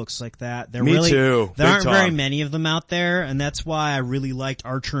angle books like that. Me too. There aren't very many of them out there, and that's why I really liked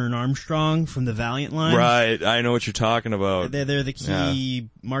Archer and Armstrong from the Valiant line. Right, I know what you're talking about. They're the key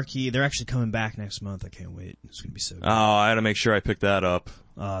marquee. They're actually coming back next month. I can't wait. It's gonna be so good. Oh, I had to make sure I picked that up.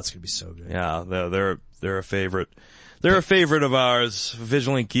 Oh, it's gonna be so good. Yeah, they're a favorite. They're a favorite of ours,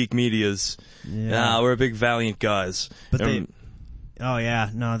 Vigilant Geek Media's. Yeah, we're big Valiant guys. But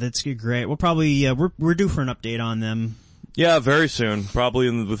that's great. We'll probably, we're due for an update on them. Yeah, very soon. Probably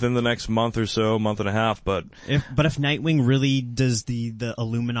within the next month or so, month and a half, but if Nightwing really does the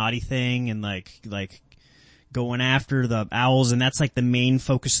Illuminati thing and like going after the owls, and that's like the main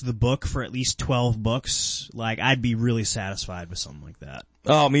focus of the book for at least 12 books, like I'd be really satisfied with something like that.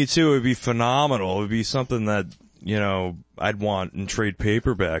 Oh, me too. It would be phenomenal. It would be something that, I'd want in trade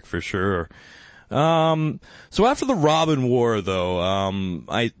paperback for sure. So after the Robin War though,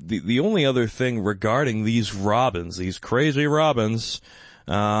 the only other thing regarding these Robins, these crazy Robins,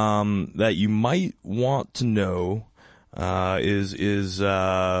 that you might want to know, is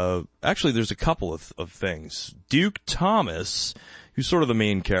actually there's a couple of things. Duke Thomas, who's sort of the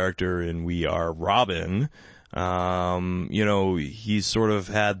main character in We Are Robin, he's sort of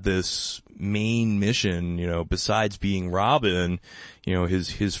had this main mission, besides being Robin,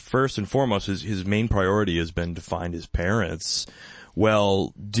 his first and foremost, his main priority has been to find his parents.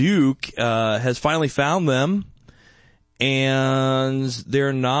 Well, Duke, has finally found them, and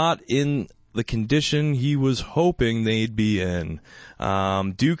they're not in the condition he was hoping they'd be in.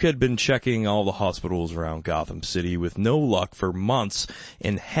 Duke had been checking all the hospitals around Gotham City with no luck for months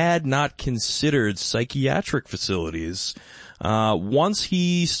and had not considered psychiatric facilities. Once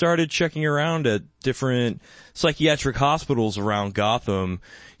he started checking around at different psychiatric hospitals around Gotham,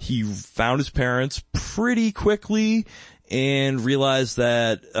 he found his parents pretty quickly and realized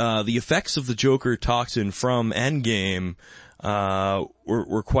that the effects of the Joker toxin from Endgame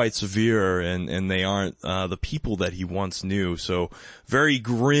were quite severe, and they aren't the people that he once knew. So very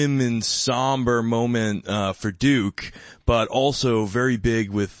grim and somber moment for Duke, but also very big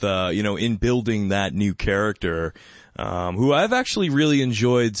with in building that new character, who I've actually really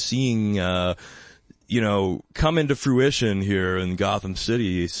enjoyed seeing come into fruition here in Gotham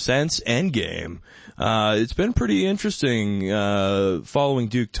City since Endgame. It's been pretty interesting, following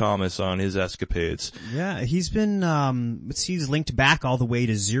Duke Thomas on his escapades. Yeah, he's been, he's linked back all the way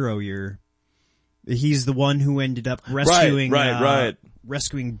to Zero Year. He's the one who ended up rescuing,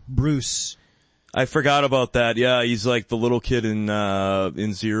 rescuing Bruce. I forgot about that. Yeah, he's like the little kid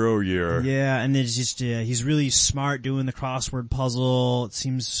in Zero Year. Yeah, and it's just, he's really smart doing the crossword puzzle. It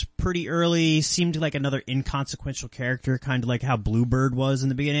seems pretty early. Seemed like another inconsequential character, kind of like how Bluebird was in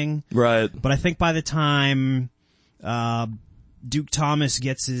the beginning. Right. But I think by the time, Duke Thomas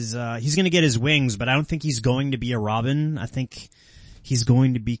gets his, he's gonna get his wings, but I don't think he's going to be a Robin. I think he's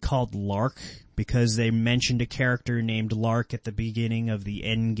going to be called Lark, because they mentioned a character named Lark at the beginning of the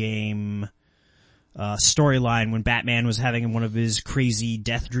Endgame storyline when Batman was having one of his crazy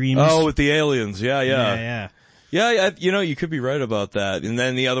death dreams. Oh, with the aliens. Yeah. Yeah. You could be right about that. And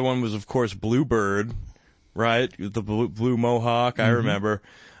then the other one was, of course, Bluebird, right? The blue mohawk, I remember.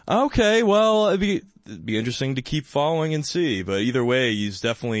 Okay, well, it'd be interesting to keep following and see. But either way, he's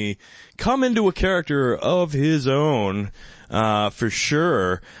definitely come into a character of his own, for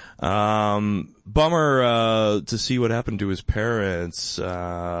sure. Bummer, to see what happened to his parents.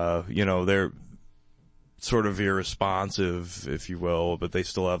 They're sort of irresponsive, if you will, but they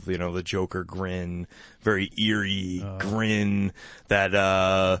still have, the Joker grin, very eerie grin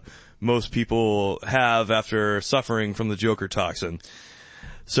that, most people have after suffering from the Joker toxin.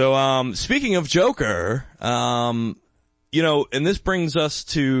 So, speaking of Joker, and this brings us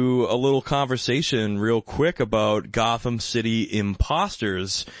to a little conversation real quick about Gotham City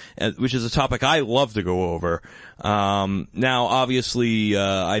imposters, which is a topic I love to go over. Now, obviously,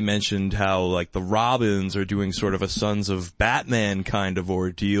 I mentioned how, like, the Robins are doing sort of a Sons of Batman kind of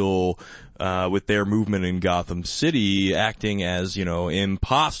ordeal, with their movement in Gotham City, acting as,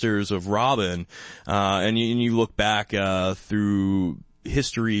 imposters of Robin. And you look back, through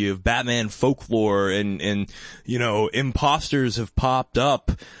history of Batman folklore and imposters have popped up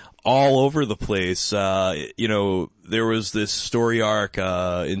all over the place. There was this story arc,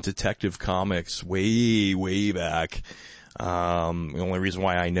 in Detective Comics way back. The only reason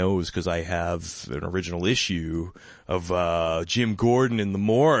why I know is because I have an original issue of Jim Gordon in the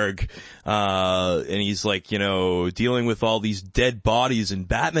morgue, and he's like, dealing with all these dead bodies in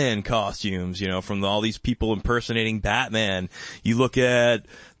Batman costumes, from all these people impersonating Batman. You look at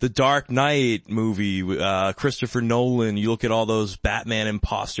the Dark Knight movie, Christopher Nolan, you look at all those Batman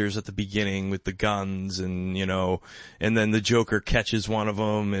imposters at the beginning with the guns and then the Joker catches one of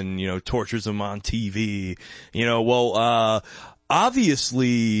them and, tortures him on TV.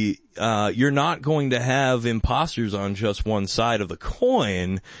 Obviously, you're not going to have imposters on just one side of the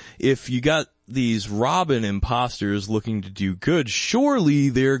coin. If you got these Robin imposters looking to do good, surely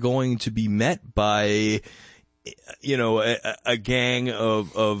they're going to be met by, a gang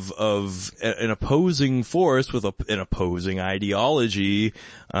of an opposing force with an opposing ideology,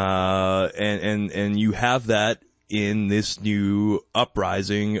 and you have that in this new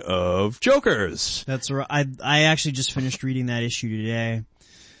uprising of Jokers. That's right. I actually just finished reading that issue today.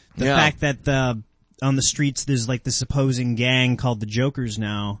 The fact that on the streets there's like this opposing gang called the Jokers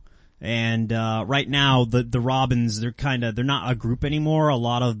now. And right now the Robins, they're not a group anymore. A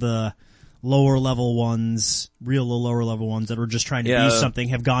lot of the lower level ones that were just trying to be something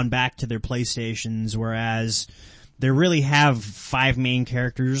have gone back to their PlayStations, whereas they really have 5 main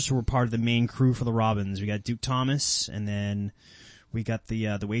characters who were part of the main crew for the Robins. We got Duke Thomas, and then we got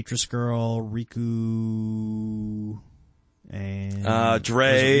the waitress girl, Riku, and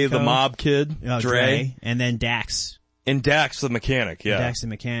Dre, the mob kid, Dre, and then Dax. And Dax the mechanic, yeah. Dax the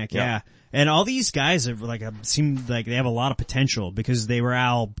mechanic, yeah. And all these guys have seem like they have a lot of potential because they were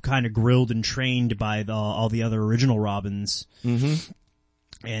all kind of grilled and trained by all the other original Robins. Mm-hmm.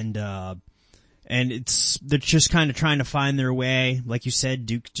 And they're just kind of trying to find their way. Like you said,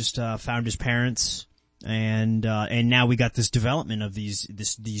 Duke just found his parents. And now we got this development of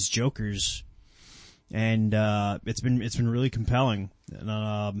these Jokers. And, it's been really compelling. And,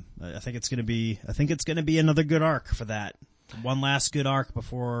 I think it's gonna be another good arc for that. One last good arc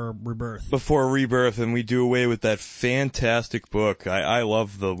before Rebirth. Before Rebirth, and we do away with that fantastic book. I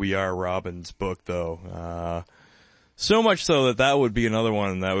love the We Are Robins book, though. So much so that would be another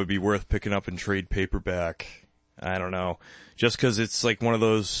one that would be worth picking up in trade paperback. I don't know. Just cause it's like one of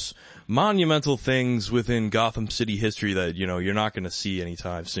those monumental things within Gotham City history that, you're not gonna see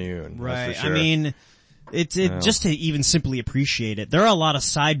anytime soon. Right. That's for sure. I mean, just to even simply appreciate it, there are a lot of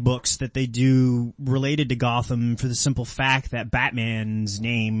side books that they do related to Gotham for the simple fact that Batman's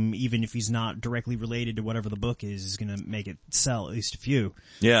name, even if he's not directly related to whatever the book is gonna make it sell at least a few.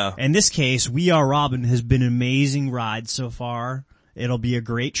 Yeah. In this case, We Are Robin has been an amazing ride so far. It'll be a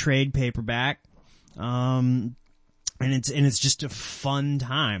great trade paperback. And it's just a fun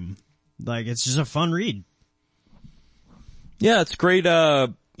time. Like, it's just a fun read. Yeah, it's great,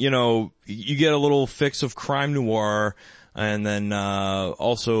 you get a little fix of crime noir, and then,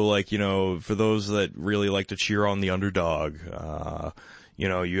 also for those that really like to cheer on the underdog,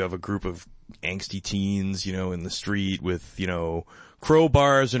 you have a group of angsty teens, in the street with,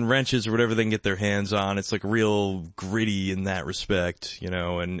 crowbars and wrenches or whatever they can get their hands on. It's like real gritty in that respect,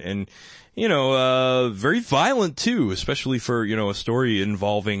 and very violent too, especially for, a story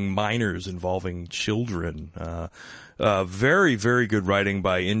involving minors, involving children. Very, very good writing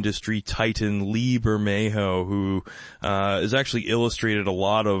by industry titan Lee Bermejo, who has actually illustrated a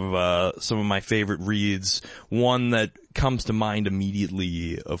lot of some of my favorite reads. One that comes to mind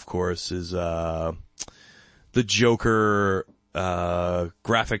immediately, of course, is the Joker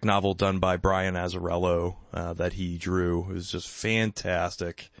graphic novel done by Brian Azzarello that he drew. It was just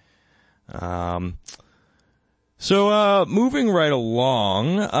fantastic. So moving right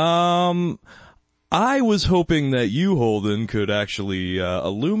along, I was hoping that you, Holden, could actually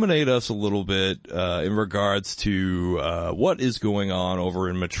illuminate us a little bit in regards to what is going on over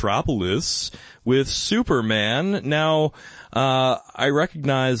in Metropolis with Superman. Now, I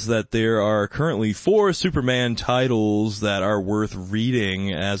recognize that there are currently 4 Superman titles that are worth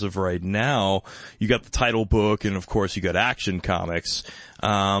reading as of right now. You got the title book, and of course you got Action Comics,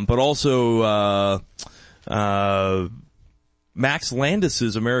 but also Max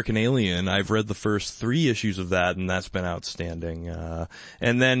Landis's American Alien. I've read the first 3 issues of that, and that's been outstanding.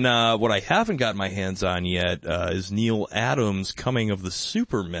 And then what I haven't got my hands on yet is Neil Adams' Coming of the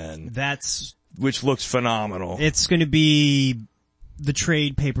Supermen. Which looks phenomenal. It's going to be the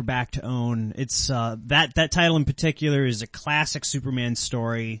trade paperback to own. It's that title in particular is a classic Superman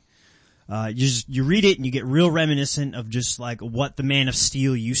story. You read it and you get real reminiscent of just like what the Man of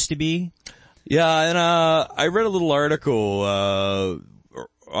Steel used to be. Yeah, and I read a little article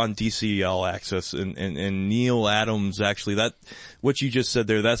on DC All Access, and Neil Adams actually, what you just said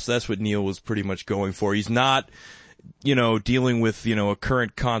there, that's what Neil was pretty much going for. He's not, dealing with, a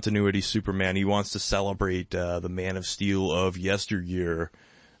current continuity Superman. He wants to celebrate the Man of Steel of yesteryear.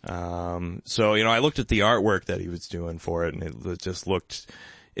 So I looked at the artwork that he was doing for it, and it just looked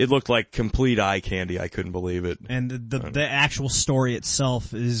like complete eye candy. I couldn't believe it. And the actual story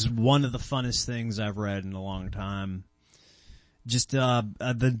itself is one of the funnest things I've read in a long time. Just how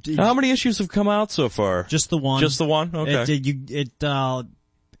many issues have come out so far? Just the one. Just the one? Okay.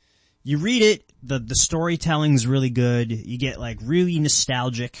 You read it, the storytelling's really good. You get like really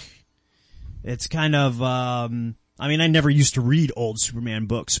nostalgic. It's kind of I never used to read old Superman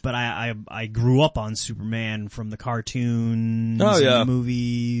books, but I grew up on Superman from the cartoons and the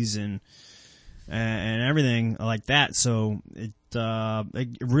movies and everything like that. So it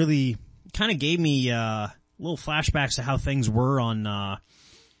really kind of gave me little flashbacks to how things were on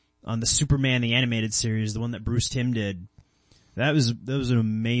the Superman the Animated Series, the one that Bruce Timm did. That was an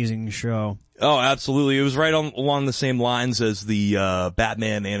amazing show. Oh, absolutely. It was right along the same lines as the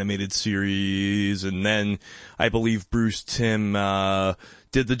Batman Animated Series, and then I believe Bruce Timm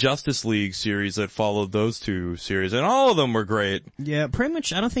did the Justice League series that followed those 2 series, and all of them were great. Yeah, pretty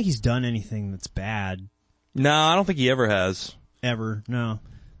much. I don't think he's done anything that's bad. No, I don't think he ever has. Ever, no.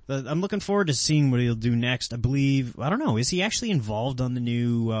 I'm looking forward to seeing what he'll do next. I don't know, is he actually involved on the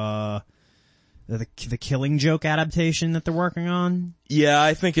new the Killing Joke adaptation that they're working on? Yeah,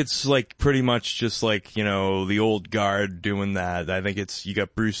 I think it's like pretty much just like, the old guard doing that. I think you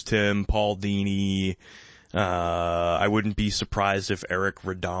got Bruce Timm, Paul Dini. I wouldn't be surprised if Eric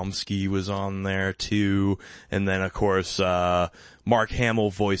Radomski was on there too. And then of course, Mark Hamill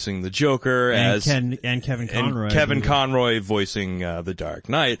voicing the Joker and Kevin Conroy. And Kevin Conroy voicing the Dark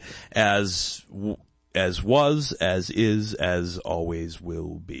Knight as as was, as is, as always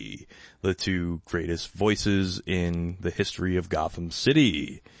will be. The two greatest voices in the history of Gotham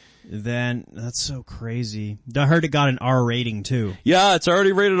City. Then, that's so crazy. I heard it got an R rating too. Yeah, it's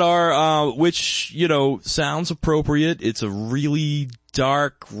already rated R, which, you know, sounds appropriate. It's a really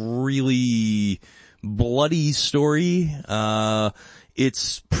dark, really bloody story.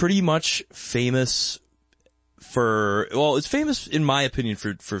 It's pretty much famous it's famous in my opinion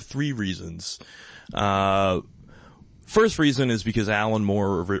for three reasons. First reason is because Alan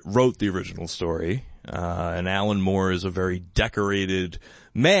Moore wrote the original story, and Alan Moore is a very decorated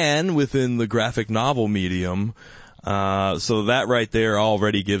man within the graphic novel medium, so that right there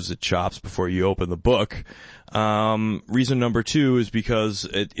already gives it chops before you open the book. Reason number two is because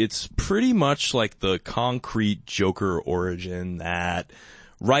it's pretty much like the concrete Joker origin that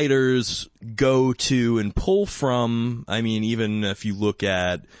writers go to and pull from. I mean, even if you look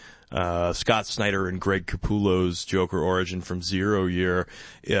at Scott Snyder and Greg Capullo's Joker origin from Zero Year,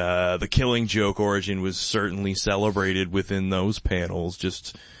 the Killing Joke origin was certainly celebrated within those panels,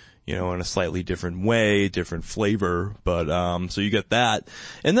 just, you know, in a slightly different way, different flavor, but, so you get that.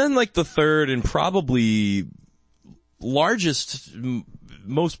 And then like the third and probably largest,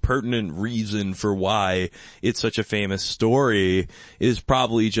 most pertinent reason for why it's such a famous story is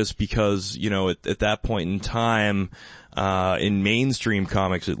probably just because, you know, at that point in time, in mainstream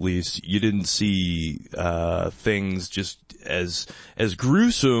comics at least, you didn't see, things just as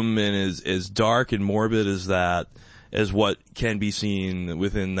gruesome and as dark and morbid as what can be seen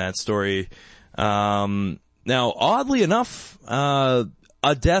within that story. Now, oddly enough, A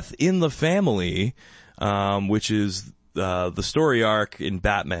Death in the Family, which is the story arc in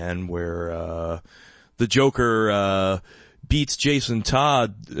Batman where the Joker beats Jason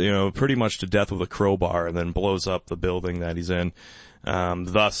Todd, you know, pretty much to death with a crowbar and then blows up the building that he's in,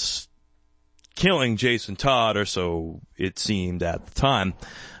 thus killing Jason Todd, or so it seemed at the time.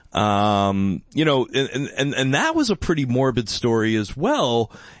 You know, and that was a pretty morbid story as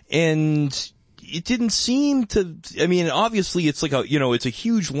well, and it didn't seem to, I mean, obviously it's like it's a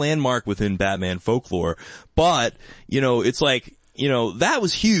huge landmark within Batman folklore, but, you know, it's like, you know, that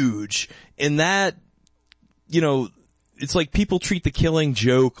was huge, and that, you know, it's like people treat the Killing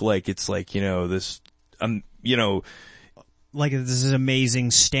Joke like it's like, you know, this, you know, like this is amazing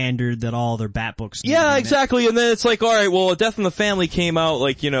standard that all their Bat books need. Yeah, exactly. And then it's like, all right, well, A Death in the Family came out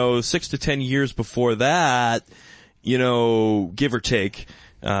like, you know, 6 to 10 years before that, you know, give or take.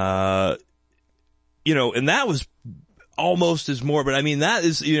 You know, and that was almost as morbid. I mean, that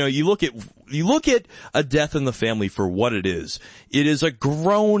is, you know, you look at A Death in the Family for what it is. It is a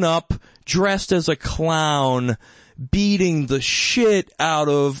grown up, dressed as a clown, beating the shit out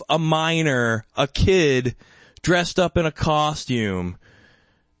of a minor, a kid, dressed up in a costume.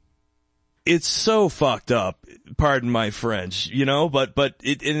 It's so fucked up, pardon my French, you know, but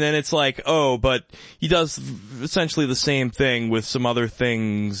and then it's like, oh, but he does essentially the same thing with some other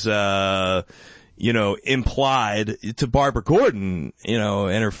things, you know, implied to Barbara Gordon, you know,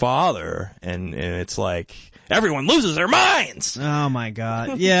 and her father, and it's like, everyone loses their minds! Oh my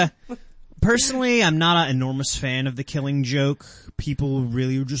god, yeah. Personally, I'm not an enormous fan of The Killing Joke. People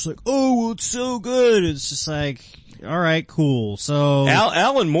really are just like, oh, well, it's so good. It's just like, alright, cool. So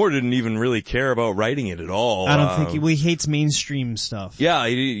Alan Moore didn't even really care about writing it at all. I don't think he hates mainstream stuff. Yeah,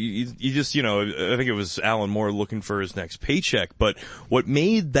 he just, you know, I think it was Alan Moore looking for his next paycheck, but what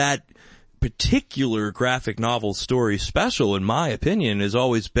made that particular graphic novel story special, in my opinion, has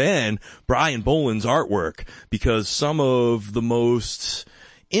always been Brian Boland's artwork, because some of the most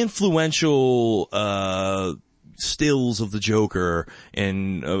influential stills of the Joker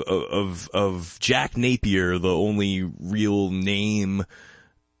and of Jack Napier, the only real name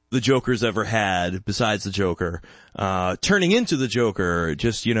the Joker's ever had besides the Joker, turning into the Joker,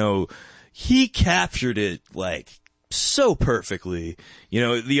 just, you know, he captured it like so perfectly. You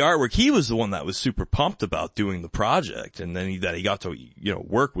know, the artwork, he was the one that was super pumped about doing the project, and then he got to, you know,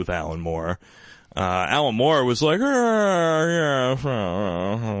 work with Alan Moore. Alan Moore was like, yeah,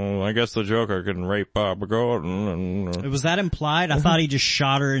 I guess the Joker can rape Barbara Gordon. Was that implied? I thought he just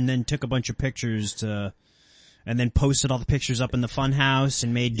shot her and then took a bunch of pictures and then posted all the pictures up in the funhouse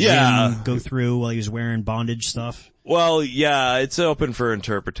and made Jim go through while he was wearing bondage stuff. Well, yeah, it's open for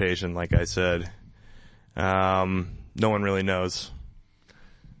interpretation, like I said. No one really knows.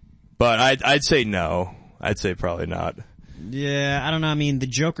 But I'd say no. I'd say probably not. Yeah, I don't know. I mean, the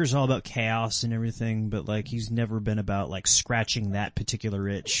Joker's all about chaos and everything, but like he's never been about like scratching that particular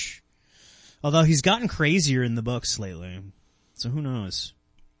itch. Although he's gotten crazier in the books lately. So who knows?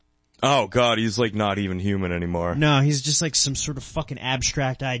 Oh god, he's like not even human anymore. No, he's just like some sort of fucking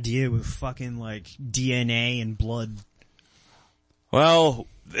abstract idea with fucking like DNA and blood. Well,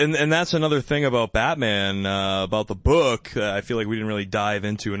 and that's another thing about Batman, about the book, I feel like we didn't really dive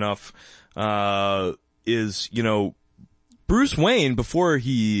into enough, is, you know, Bruce Wayne, before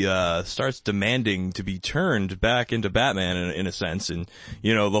he starts demanding to be turned back into Batman in a sense, and,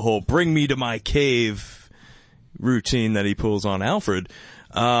 you know, the whole bring me to my cave routine that he pulls on Alfred,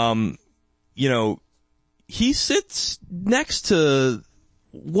 you know, he sits next to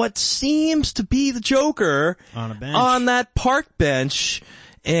what seems to be the Joker On a bench. on that park bench,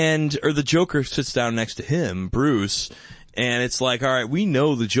 or the Joker sits down next to him, Bruce, and it's like, alright, we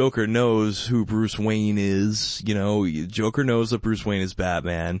know the Joker knows who Bruce Wayne is, you know, Joker knows that Bruce Wayne is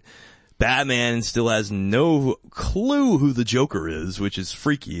Batman. Batman still has no clue who the Joker is, which is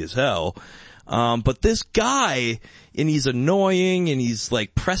freaky as hell. But this guy, and he's annoying, and he's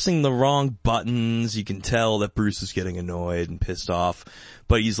like pressing the wrong buttons. You can tell that Bruce is getting annoyed and pissed off,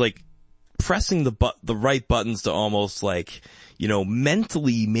 but he's like pressing the right buttons to almost like, you know,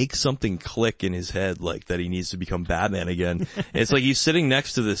 mentally make something click in his head, like that he needs to become Batman again. It's like he's sitting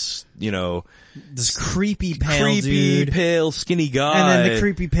next to this, you know, this creepy dude. pale, skinny guy. And then the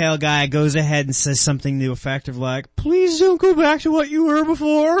creepy pale guy goes ahead and says something to the effect of like, please don't go back to what you were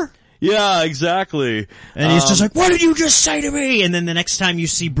before. Yeah, exactly. And he's just like, what did you just say to me? And then the next time you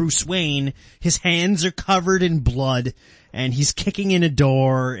see Bruce Wayne, his hands are covered in blood, and he's kicking in a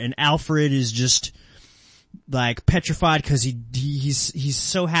door, and Alfred is just like petrified because he's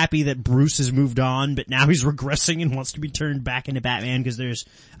so happy that Bruce has moved on, but now he's regressing and wants to be turned back into Batman because there's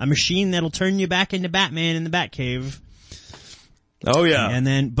a machine that'll turn you back into Batman in the Batcave. Oh yeah. And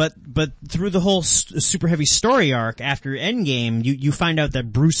then, but through the whole super heavy story arc after Endgame, you find out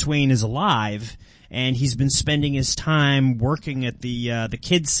that Bruce Wayne is alive, and he's been spending his time working at the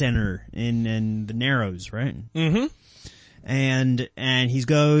kids center in the Narrows, right? Mm-hmm. And he's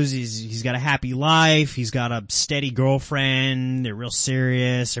got a happy life, he's got a steady girlfriend, they're real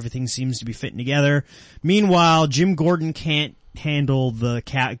serious, everything seems to be fitting together. Meanwhile, Jim Gordon can't handle the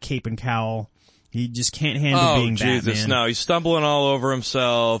cape and cowl. He just can't handle being Batman. Oh, Jesus, no. He's stumbling all over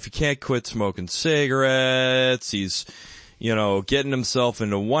himself. He can't quit smoking cigarettes. He's, you know, getting himself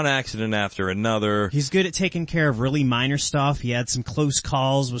into one accident after another. He's good at taking care of really minor stuff. He had some close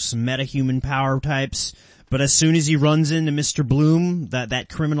calls with some metahuman power types. But as soon as he runs into Mr. Bloom, that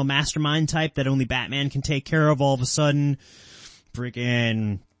criminal mastermind type that only Batman can take care of, all of a sudden,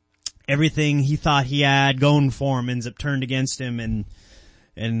 freaking everything he thought he had going for him ends up turned against him, and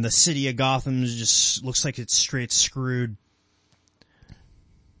the city of Gotham just looks like it's straight screwed.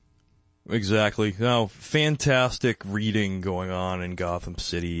 Exactly. No, fantastic reading going on in Gotham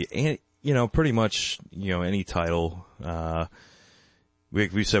City. And, you know, pretty much, you know, any title,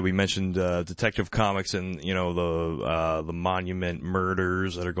 we mentioned, Detective Comics and, you know, the Monument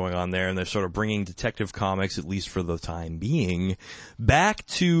murders that are going on there, and they're sort of bringing Detective Comics, at least for the time being, back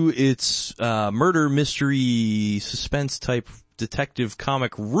to its, murder mystery suspense type detective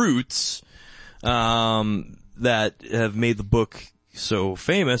comic roots, that have made the book so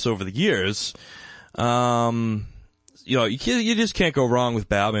famous over the years. You know, you just can't go wrong with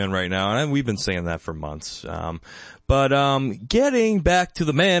Batman right now, and we've been saying that for months. But getting back to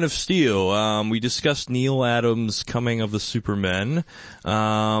the Man of Steel, we discussed Neil Adams' Coming of the Supermen.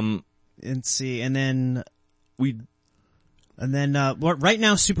 Right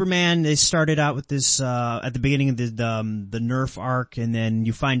now, Superman, they started out with this, at the beginning of the Nerf arc, and then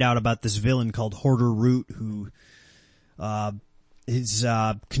you find out about this villain called Hoarder Root, who, is,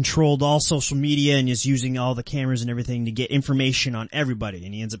 controlled all social media and is using all the cameras and everything to get information on everybody,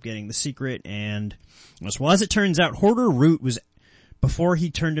 and he ends up getting the secret, and, well, as it turns out, Hoarder Root was, before he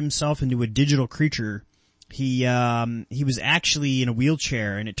turned himself into a digital creature, he was actually in a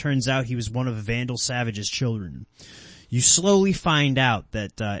wheelchair, and it turns out he was one of Vandal Savage's children. You slowly find out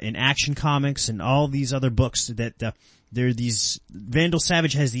that in Action Comics and all these other books that there are these Vandal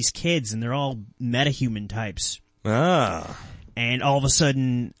Savage has these kids, and they're all metahuman types. Ah. And all of a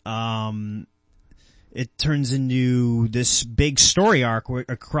sudden, it turns into this big story arc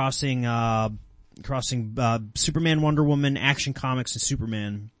crossing Superman, Wonder Woman, Action Comics, and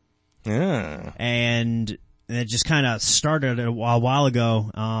Superman. Yeah. And it just kind of started a while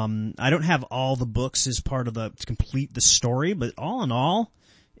ago. I don't have all the books as part of to complete the story, but all in all,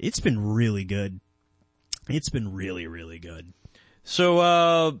 it's been really good. It's been really, really good.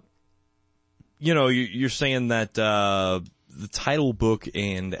 So, you know, you're saying that, the title book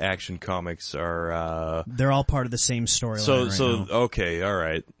and Action Comics are, they're all part of the same storyline. So, now. Okay,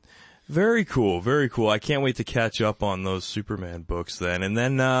 alright. Very cool, very cool. I can't wait to catch up on those Superman books then. And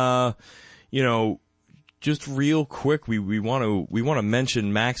then, just real quick, we want to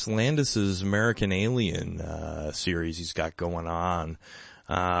mention Max Landis's American Alien, series he's got going on.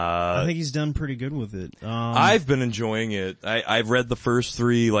 I think he's done pretty good with it. I've been enjoying it. I've read the first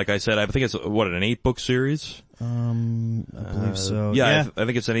 3, like I said. I think it's, an 8-book series? I believe so. Yeah. I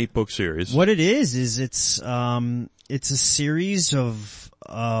think it's an 8-book series. What it is it's a series of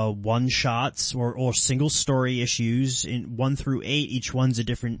one-shots or single story issues in 1 through 8. Each one's a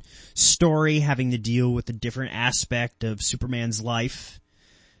different story having to deal with a different aspect of Superman's life.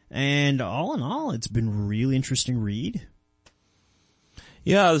 And all in all, it's been a really interesting read.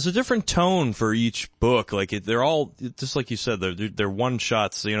 Yeah, there's a different tone for each book. Like they're all, just like you said, they're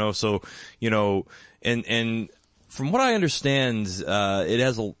one-shots, so, and from what I understand, it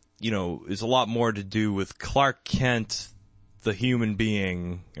has is a lot more to do with Clark Kent, the human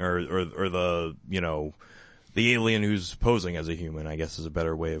being, or the, the alien who's posing as a human, I guess is a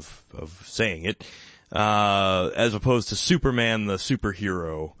better way of saying it, as opposed to Superman, the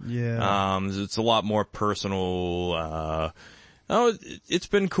superhero. Yeah. It's a lot more personal, it's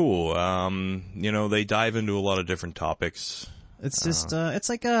been cool. They dive into a lot of different topics. It's just, it's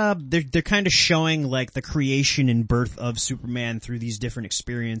like, they're kind of showing like the creation and birth of Superman through these different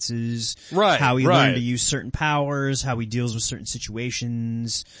experiences. Right. How he learned to use certain powers, how he deals with certain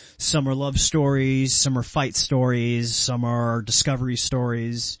situations. Some are love stories, some are fight stories, some are discovery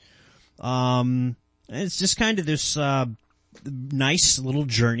stories. And it's just kind of this, nice little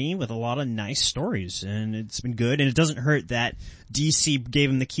journey with a lot of nice stories, and it's been good. And it doesn't hurt that DC gave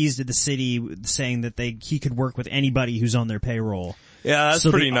him the keys to the city, saying that he could work with anybody who's on their payroll. Yeah, that's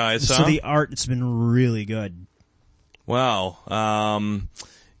pretty nice. So the art's been really good. Wow.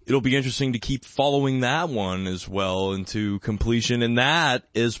 It'll be interesting to keep following that one as well into completion, and that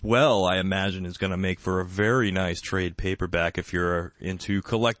as well, I imagine, is going to make for a very nice trade paperback if you're into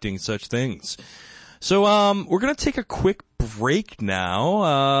collecting such things. So, we're gonna take a quick break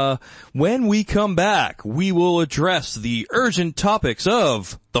now. When we come back, we will address the urgent topics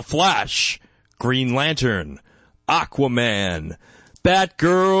of The Flash, Green Lantern, Aquaman,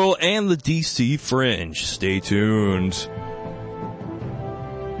 Batgirl, and the DC Fringe. Stay tuned.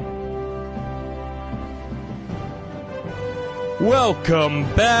 Welcome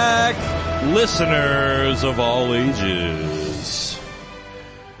back, listeners of all ages.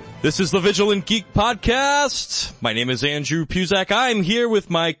 This is the Vigilant Geek Podcast. My name is Andrew Puzak. I'm here with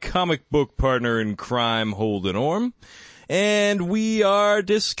my comic book partner in crime, Holden Orm. And we are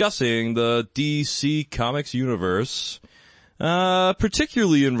discussing the DC Comics universe,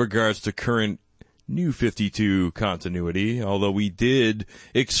 particularly in regards to current New 52 continuity, although we did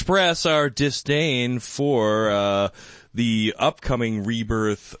express our disdain for the upcoming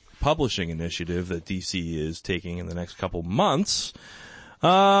Rebirth publishing initiative that DC is taking in the next couple months.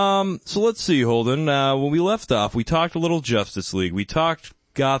 So let's see, Holden. When we left off, we talked a little Justice League. We talked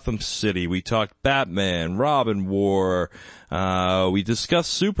Gotham City. We talked Batman, Robin War. We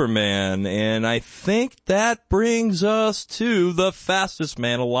discussed Superman, and I think that brings us to the fastest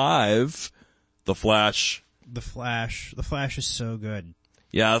man alive, The Flash. The Flash is so good.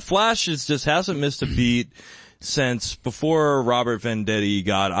 Yeah, The Flash just hasn't missed a beat since before Robert Venditti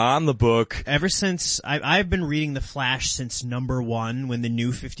got on the book. Ever since, I've been reading The Flash since #1 when the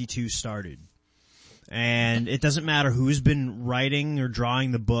New 52 started. And it doesn't matter who's been writing or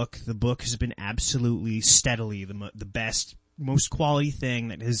drawing the book has been absolutely steadily the best, most quality thing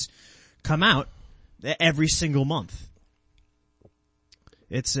that has come out every single month.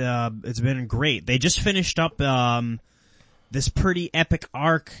 It's been great. They just finished up, this pretty epic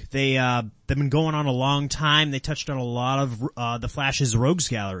arc. They've been going on a long time. They touched on a lot of the Flash's Rogues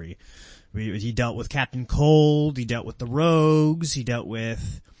Gallery. He dealt with Captain Cold. He dealt with the Rogues. He dealt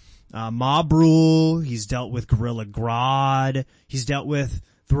with Mob Rule. He's dealt with Gorilla Grodd. He's dealt with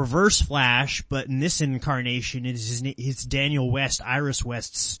the Reverse Flash, but in this incarnation, it's Daniel West, Iris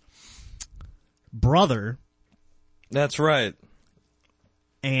West's brother. That's right.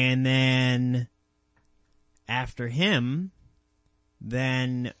 And then after him,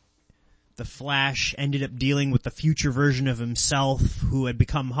 then the Flash ended up dealing with the future version of himself who had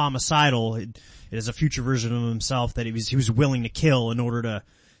become homicidal. It is a future version of himself that he was willing to kill in order to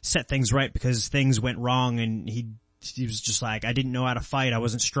set things right because things went wrong, and he was just like, I didn't know how to fight, I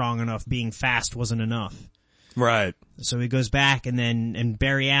wasn't strong enough, being fast wasn't enough. Right. So he goes back, and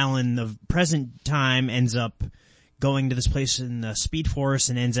Barry Allen, the present time, ends up going to this place in the Speed Force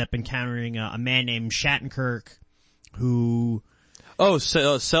and ends up encountering a man named Shattenkirk who... Oh,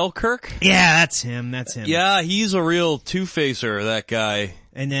 Selkirk? Yeah, that's him. Yeah, he's a real two-facer, that guy.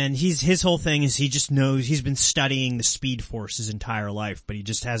 And then his whole thing is he just knows he's been studying the Speed Force his entire life, but he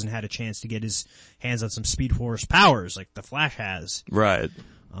just hasn't had a chance to get his hands on some Speed Force powers like the Flash has. Right.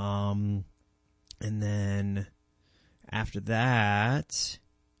 And then after that,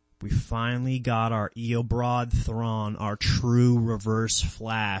 we finally got our Eobard Thrawn, our true Reverse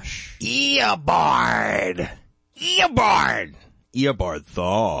Flash. Eobard Thawne. Eobard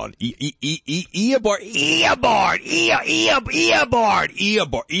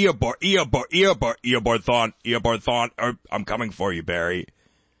Thawne. I'm coming for you, Barry.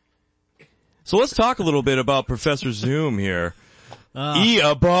 So let's talk a little bit about Professor Zoom here.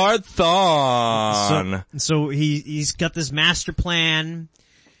 Eobard Thawne. So he's got this master plan.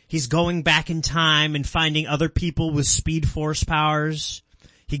 He's going back in time and finding other people with Speed Force powers.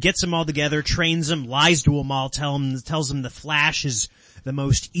 He gets them all together, trains them, lies to them all, tells them the Flash is the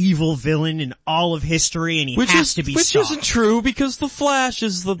most evil villain in all of history, and he has to be stopped. Which isn't true, because the Flash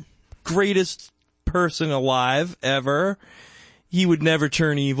is the greatest person alive ever. He would never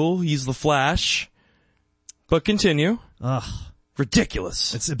turn evil. He's the Flash. But continue. Ugh.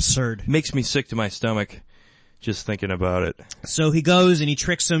 Ridiculous. It's absurd. Makes me sick to my stomach just thinking about it. So he goes and he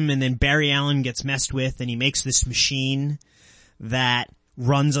tricks him, and then Barry Allen gets messed with, and he makes this machine that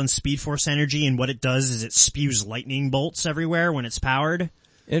runs on Speed Force energy, and what it does is it spews lightning bolts everywhere when it's powered.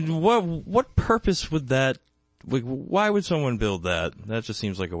 And what purpose would that, like, why would someone build that? That just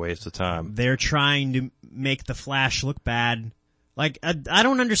seems like a waste of time. They're trying to make the Flash look bad. Like, I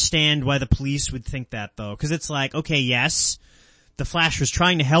don't understand why the police would think that, though, because it's like, okay, yes, the Flash was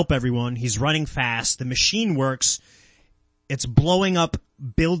trying to help everyone, he's running fast, the machine works, it's blowing up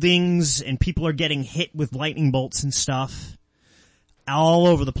buildings, and people are getting hit with lightning bolts and stuff all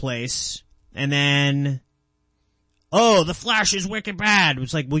over the place, and then, oh, the Flash is wicked bad.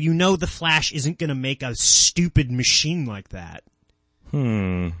 It's like, well, you know the Flash isn't gonna make a stupid machine like that.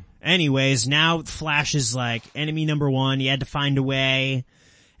 Anyways, now Flash is like enemy number one. He had to find a way,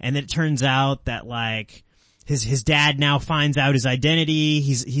 and then it turns out that like his dad now finds out his identity.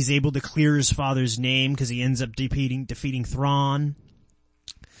 He's able to clear his father's name because he ends up defeating Thrawn.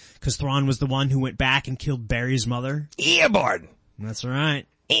 Because Thrawn was the one who went back and killed Barry's mother. Eobard. That's right.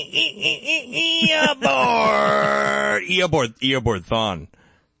 Eobard Thawne.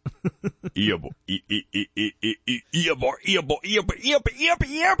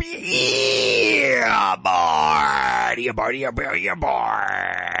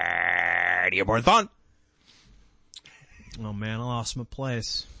 Eobard Thawne. Oh man, I lost my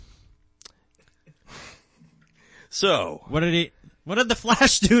place. So, what did the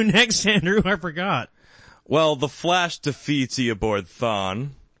Flash do next, Andrew? I forgot. Well, the Flash defeats Eobard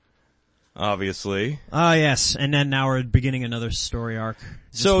Thawne, obviously. Oh yes, and then now we're beginning another story arc.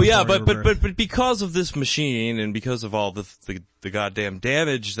 So yeah, but because of this machine and because of all the goddamn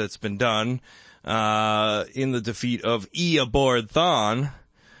damage that's been done in the defeat of Eobard Thawne,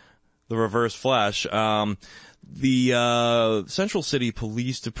 the Reverse Flash, the Central City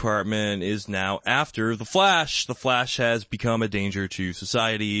Police Department is now after the Flash. The Flash has become a danger to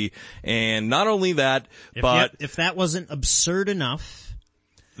society, and not only that, if that wasn't absurd enough,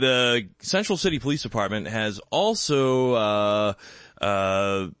 the Central City Police Department has also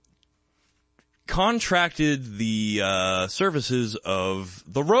contracted the services of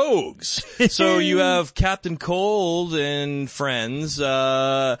the Rogues. So you have Captain Cold and friends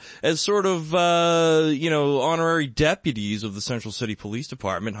as sort of honorary deputies of the Central City Police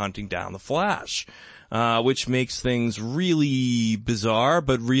Department hunting down the Flash. Which makes things really bizarre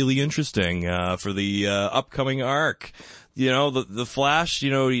but really interesting for the upcoming arc. You know, the Flash,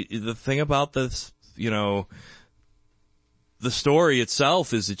 the thing about this, the story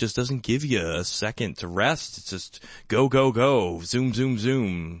itself is it just doesn't give you a second to rest. It's just go, go, go, zoom, zoom,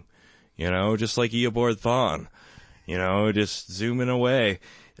 zoom. Just like Eobard Thawne. Just zooming away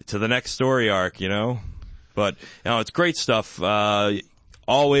to the next story arc, But, it's great stuff.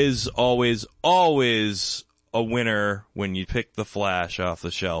 Always, always, always a winner when you pick the Flash off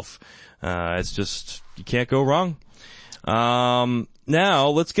the shelf. It's just, you can't go wrong. Now,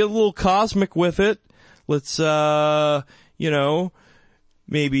 let's get a little cosmic with it. Let's,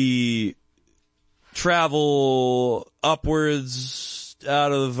 maybe travel upwards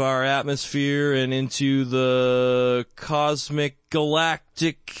out of our atmosphere and into the cosmic,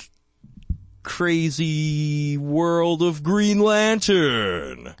 galactic, crazy world of Green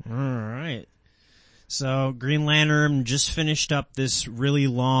Lantern. All right. So Green Lantern just finished up this really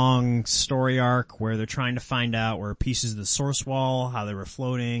long story arc where they're trying to find out where pieces of the source wall, how they were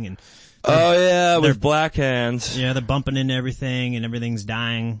floating, and with Black Hands. Yeah, they're bumping into everything and everything's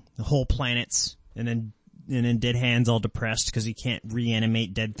dying, the whole planets, and then then Dead Hand's all depressed because he can't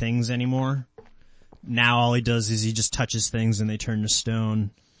reanimate dead things anymore. Now all he does is he just touches things and they turn to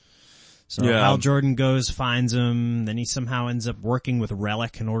stone. So Hal Jordan goes, finds him, then he somehow ends up working with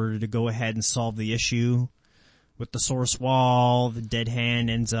Relic in order to go ahead and solve the issue with the source wall. The Dead Hand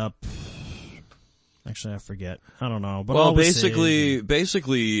ends up... Actually, I forget. I don't know. But well,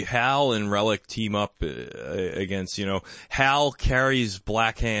 basically, Hal and Relic team up against, Hal carries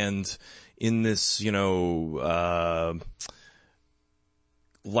Black Hand in this,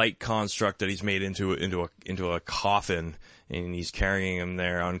 light construct that he's made into a coffin, and he's carrying him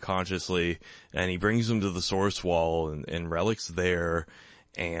there unconsciously, and he brings him to the source wall, and Relic's there.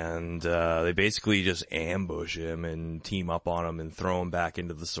 And they basically just ambush him and team up on him and throw him back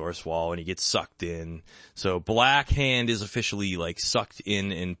into the source wall, and he gets sucked in. So Black Hand is officially sucked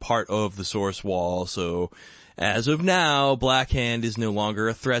in part of the source wall. So as of now, Black Hand is no longer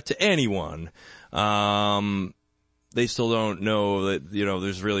a threat to anyone. They still don't know that,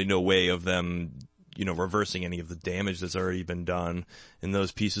 there's really no way of them, reversing any of the damage that's already been done in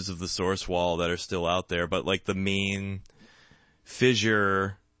those pieces of the source wall that are still out there. But the main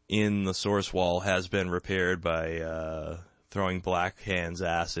fissure in the source wall has been repaired by throwing Black Hand's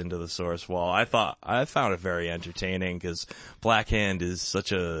ass into the source wall. I found it very entertaining because Black Hand is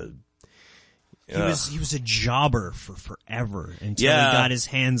such a he was a jobber for forever until he got his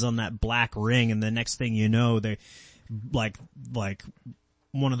hands on that black ring, and the next thing you know, they like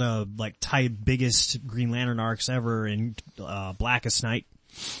one of the biggest Green Lantern arcs ever in Blackest Night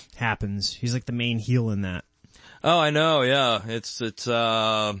happens. He's the main heel in that. Oh, I know, yeah.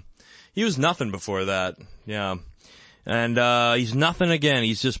 He was nothing before that, yeah. And, he's nothing again.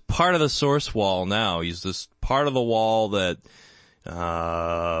 He's just part of the source wall now. He's this part of the wall that,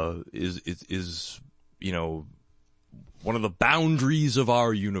 is, one of the boundaries of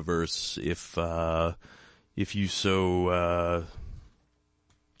our universe, if you so,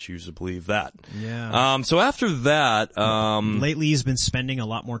 choose to believe that. Yeah. So after that, lately he's been spending a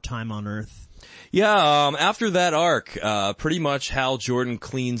lot more time on Earth. Yeah, after that arc, pretty much Hal Jordan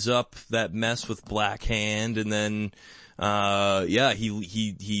cleans up that mess with Black Hand, and then, he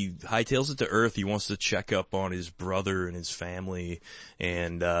hightails it to Earth. He wants to check up on his brother and his family,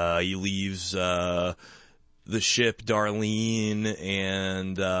 and, he leaves, the ship, Darlene,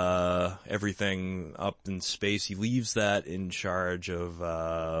 and, everything up in space. He leaves that in charge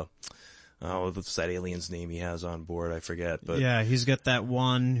of, what's that alien's name he has on board? I forget, but. Yeah, he's got that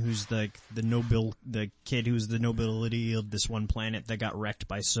one who's the kid who's the nobility of this one planet that got wrecked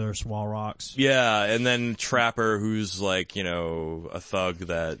by source wall rocks. Yeah, and then Trapper, who's a thug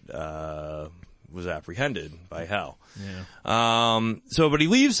that, was apprehended by Hal. Yeah. But he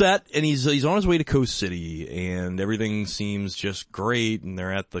leaves that, and he's on his way to Coast City, and everything seems just great, and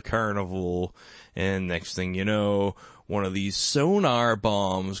they're at the carnival, and next thing you know, one of these sonar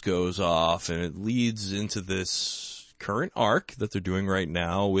bombs goes off, and it leads into this current arc that they're doing right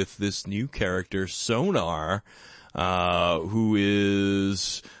now with this new character, Sonar, who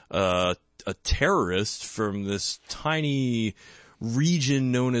is a terrorist from this tiny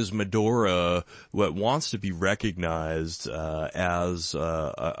region known as Medora, what wants to be recognized as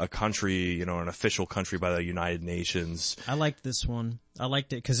a country, an official country by the United Nations. I liked this one. I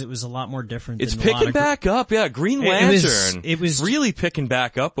liked it because it was a lot more different. It's picking back up, yeah. Green Lantern. It was really picking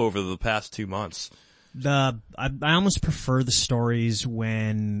back up over the past 2 months. I almost prefer the stories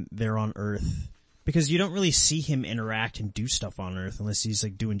when they're on Earth, because you don't really see him interact and do stuff on Earth unless he's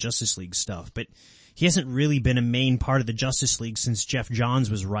doing Justice League stuff. But he hasn't really been a main part of the Justice League since Jeff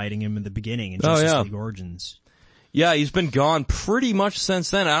Johns was writing him in the beginning in Justice League Origins. Yeah, he's been gone pretty much since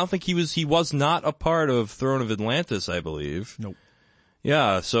then. I don't think he was not a part of Throne of Atlantis, I believe. Nope.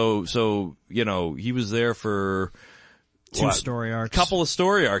 Yeah, so he was there for two story arcs. Couple of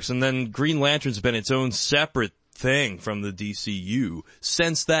story arcs, and then Green Lantern's been its own separate thing from the DCU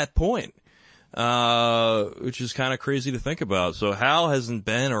since that point. Which is kind of crazy to think about. So Hal hasn't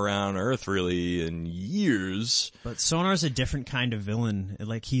been around Earth really in years. But Sonar's a different kind of villain.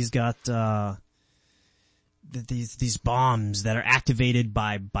 He's got, these bombs that are activated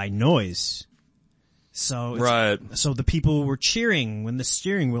by noise. So So the people were cheering when the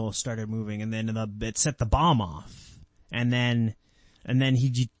steering wheel started moving, and then it set the bomb off. And then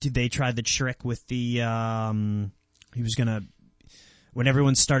they tried the trick with the he was gonna, when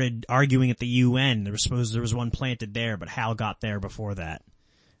everyone started arguing at the UN, there was one planted there, but Hal got there before that.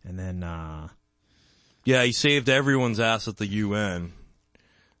 And then yeah, he saved everyone's ass at the UN.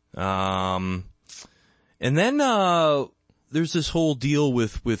 And then there's this whole deal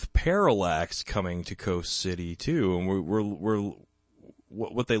with Parallax coming to Coast City too, and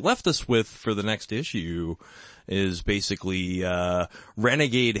what they left us with for the next issue is basically,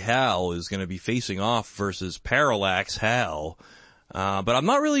 Renegade Hal is going to be facing off versus Parallax Hal. But I'm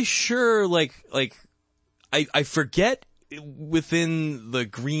not really sure, I forget within the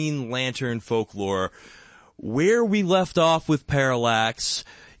Green Lantern folklore where we left off with Parallax,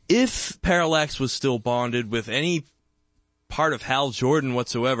 if Parallax was still bonded with any part of Hal Jordan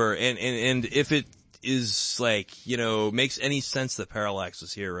whatsoever, and if it is makes any sense that Parallax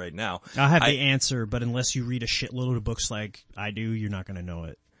is here right now. I have the answer, but unless you read a shitload of books like I do, you're not going to know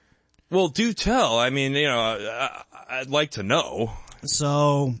it. Well, do tell. I mean, I'd like to know.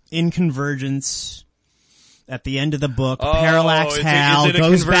 So, in Convergence, at the end of the book, Parallax Hal is it a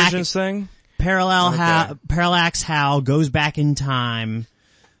goes back. Convergence thing? Parallax Hal goes back in time.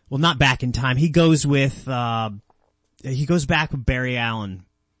 Well, not back in time. He goes back with Barry Allen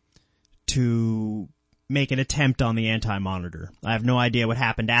to make an attempt on the Anti-Monitor. I have no idea what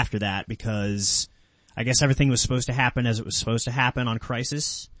happened after that because I guess everything was supposed to happen as it was supposed to happen on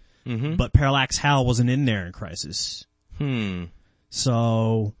Crisis. Mm-hmm. But Parallax Hal wasn't in there in Crisis.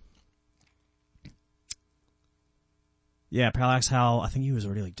 So, yeah, Parallax Hal, I think he was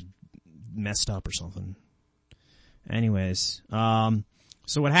already messed up or something. Anyways, so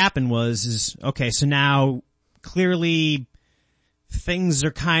what happened so now clearly things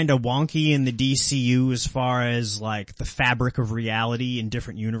are kind of wonky in the DCU as far as the fabric of reality in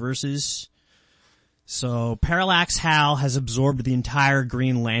different universes. So Parallax Hal has absorbed the entire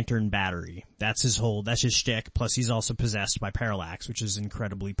Green Lantern battery. That's his shtick. Plus he's also possessed by Parallax, which is an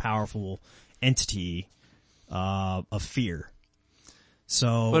incredibly powerful entity, of fear.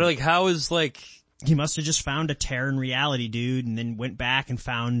 So. But how is he must have just found a tear in reality, dude, and then went back and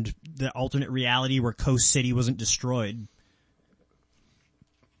found the alternate reality where Coast City wasn't destroyed.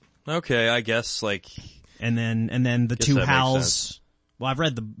 Okay, I guess and then the two Hals. Well, I've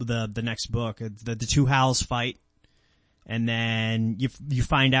read the next book. The two Hals fight, and then you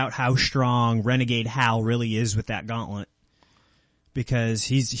find out how strong Renegade Hal really is with that gauntlet, because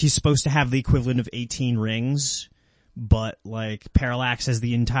he's supposed to have the equivalent of 18 rings, but Parallax has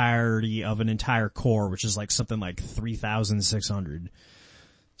the entirety of an entire core, which is something like 3,600.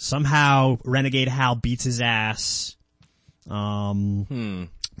 Somehow Renegade Hal beats his ass.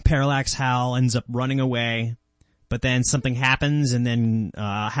 Parallax Hal ends up running away, but then something happens, and then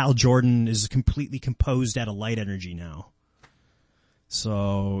Hal Jordan is completely composed out of light energy now.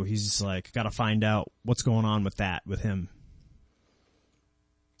 So he's got to find out what's going on with him.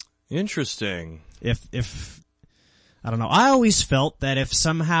 Interesting. If I don't know, I always felt that if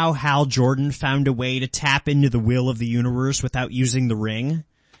somehow Hal Jordan found a way to tap into the will of the universe without using the ring,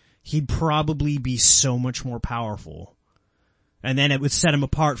 he'd probably be so much more powerful. And then it would set him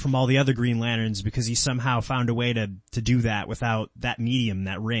apart from all the other Green Lanterns because he somehow found a way to do that without that medium,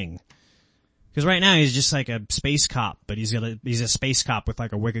 that ring. Because right now he's just a space cop, but he's a space cop with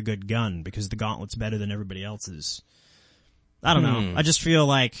a wicked good gun because the gauntlet's better than everybody else's. I don't know. I just feel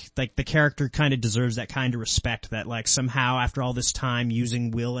like the character kind of deserves that kind of respect that somehow after all this time using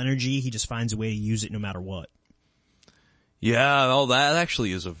will energy, he just finds a way to use it no matter what. Yeah, well, that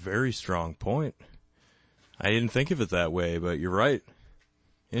actually is a very strong point. I didn't think of it that way, but you're right.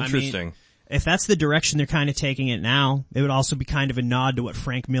 Interesting. I mean, if that's the direction they're kind of taking it now, it would also be kind of a nod to what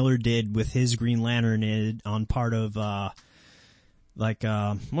Frank Miller did with his Green Lantern on part of, what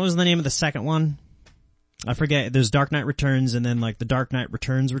was the name of the second one? I forget. There's Dark Knight Returns and then the Dark Knight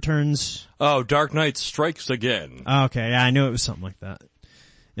Returns. Oh, Dark Knight Strikes Again. Okay, yeah, I knew it was something like that.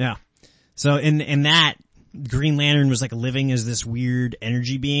 Yeah. So in that, Green Lantern was living as this weird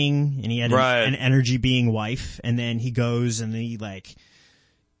energy being, and he had an energy being wife, and then he goes and he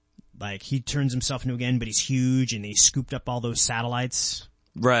he turns himself into again, but he's huge, and he scooped up all those satellites.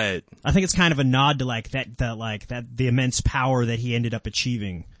 Right. I think it's kind of a nod to the immense power that he ended up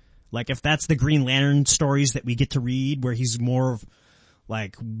achieving. If that's the Green Lantern stories that we get to read, where he's more of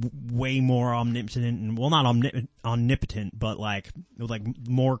way more omnipotent, and well, not omnipotent, but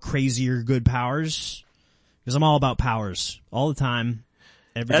more crazier good powers. Because I'm all about powers all the time,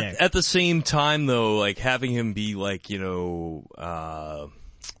 every day. At the same time, though, having him be how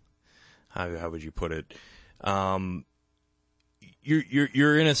would you put it?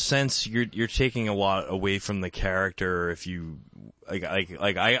 You're in a sense you're taking a lot away from the character if you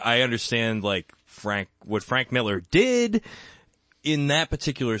I understand what Frank Miller did in that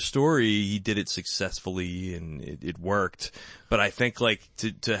particular story. He did it successfully and it worked. But I think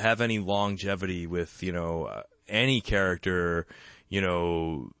to have any longevity with, any character,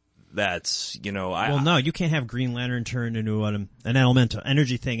 that's, no, you can't have Green Lantern turn into an elemental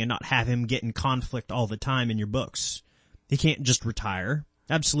energy thing and not have him get in conflict all the time in your books. He can't just retire.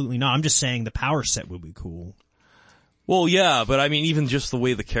 Absolutely not. I'm just saying the power set would be cool. Well, yeah, but I mean, even just the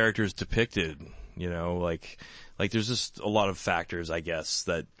way the character is depicted, you know, like there's just a lot of factors, I guess,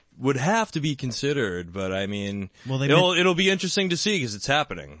 that would have to be considered, but I mean, well, it'll be interesting to see because it's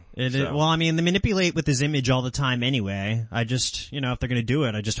happening. Well, I mean, they manipulate with his image all the time anyway. I just, if they're gonna do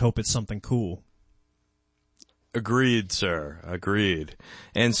it, I just hope it's something cool. Agreed, sir. Agreed.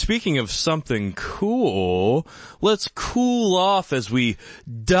 And speaking of something cool, let's cool off as we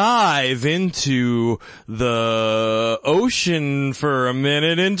dive into the ocean for a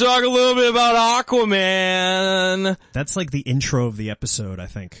minute and talk a little bit about Aquaman. That's like the intro of the episode, I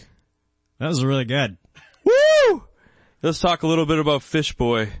think. That was really good. Woo! Let's talk a little bit about Fish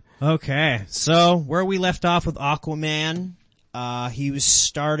Boy. Okay. So, where we left off with Aquaman, he was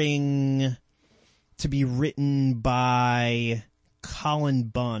starting to be written by Colin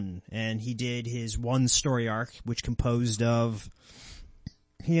Bunn, and he did his one story arc, which composed of,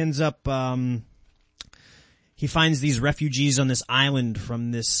 he ends up, he finds these refugees on this island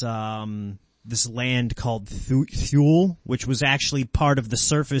from this land called Thule, which was actually part of the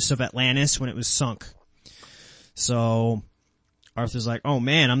surface of Atlantis when it was sunk. So, Arthur's like, oh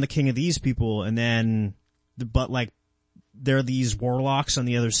man, I'm the king of these people, and then, but like, there are these warlocks on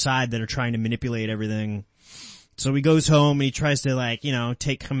the other side that are trying to manipulate everything. So he goes home and he tries to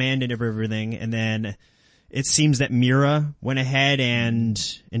take command of everything, and then it seems that Mira went ahead and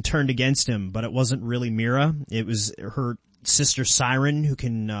turned against him, but it wasn't really Mira. It was her sister Siren who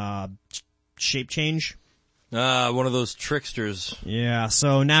can shape change. One of those tricksters. Yeah,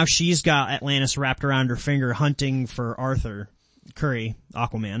 so now she's got Atlantis wrapped around her finger hunting for Arthur Curry,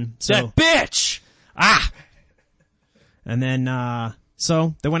 Aquaman. So, that bitch! Ah! And then,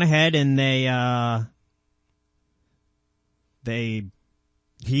 so they went ahead and he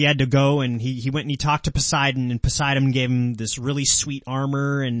had to go and he went and he talked to Poseidon, and Poseidon gave him this really sweet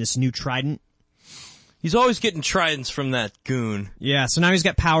armor and this new trident. He's always getting tridents from that goon. Yeah, so now he's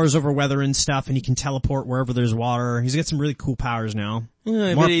got powers over weather and stuff, and he can teleport wherever there's water. He's got some really cool powers now. Yeah,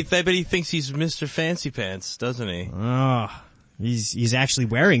 I bet he thinks he's Mr. Fancy Pants, doesn't he? Oh. He's actually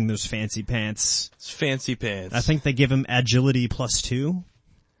wearing those fancy pants. It's fancy pants. I think they give him agility +2.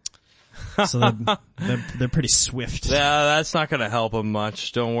 So they're pretty swift. Yeah, that's not gonna help him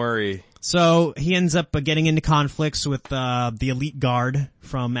much. Don't worry. So he ends up getting into conflicts with the elite guard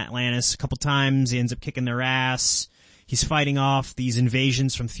from Atlantis a couple times. He ends up kicking their ass. He's fighting off these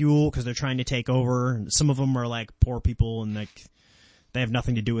invasions from Thule because they're trying to take over. Some of them are like poor people and like they have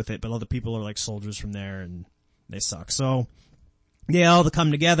nothing to do with it, but other people are like soldiers from there and they suck. So they all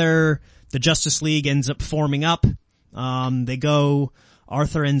come together. The Justice League ends up forming up.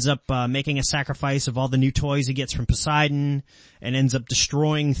 Arthur ends up making a sacrifice of all the new toys he gets from Poseidon and ends up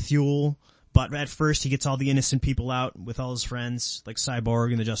destroying Thule. But at first he gets all the innocent people out with all his friends, like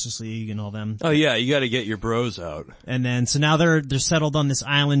Cyborg and the Justice League and all them. Oh yeah, you gotta get your bros out. And then, so now they're settled on this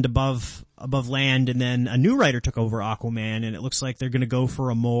island above land, and then a new writer took over Aquaman, and it looks like they're gonna go for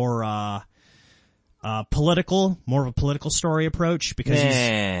a more of a political story approach, because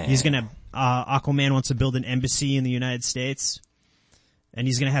he's gonna, Aquaman wants to build an embassy in the United States, and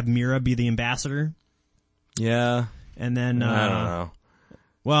he's gonna have Mira be the ambassador. Yeah. And then, I don't know.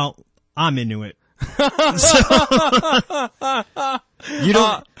 Well, I'm into it. You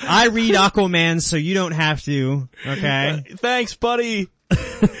don't, I read Aquaman, so you don't have to, okay? Thanks, buddy.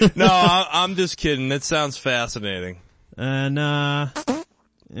 No, I'm just kidding. It sounds fascinating. And,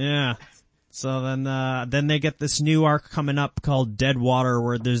 yeah. So then they get this new arc coming up called Dead Water,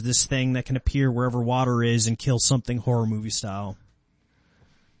 where there's this thing that can appear wherever water is and kill something horror movie style.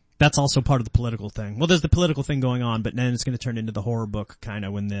 That's also part of the political thing. Well, there's the political thing going on, but then it's going to turn into the horror book kind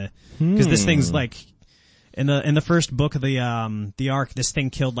of because this thing's like, in the first book of the arc, this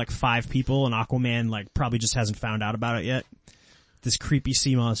thing killed like 5 people, and Aquaman like probably just hasn't found out about it yet. This creepy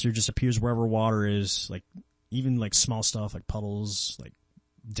sea monster just appears wherever water is, like even like small stuff like puddles, like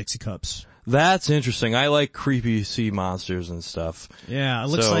Dixie cups. That's interesting. I like creepy sea monsters and stuff. Yeah, it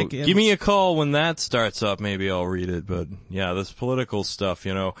looks like... give me a call when that starts up. Maybe I'll read it. But yeah, this political stuff,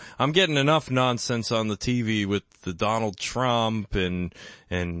 you know, I'm getting enough nonsense on the TV with the Donald Trump and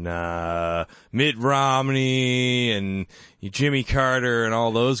Mitt Romney and Jimmy Carter and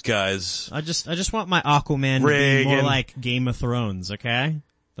all those guys. I just want my Aquaman to be more like Game of Thrones, okay?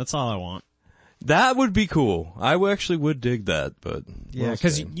 That's all I want. That would be cool. I actually would dig that, but... Yeah,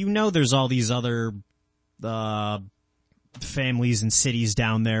 because you know there's all these other families and cities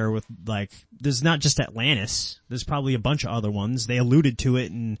down there with, like... There's not just Atlantis. There's probably a bunch of other ones. They alluded to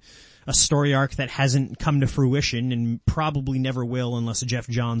it in a story arc that hasn't come to fruition and probably never will unless Jeff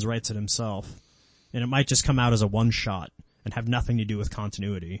Johns writes it himself. And it might just come out as a one-shot. and have nothing to do with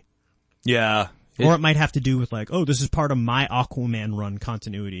continuity. Yeah. Or it might have to do with like, oh, this is part of my Aquaman run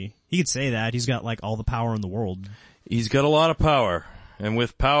continuity. He could say that. He's got like all the power in the world. He's got a lot of power. And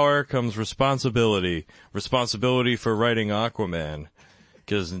with power comes responsibility. Responsibility for writing Aquaman.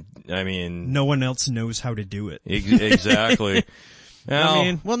 Because, I mean... No one else knows how to do it. Exactly. Now, I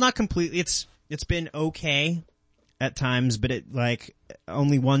mean, well, not completely. It's been okay at times, but it, like,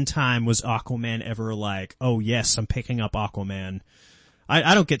 only one time was Aquaman ever like, oh yes, I'm picking up Aquaman.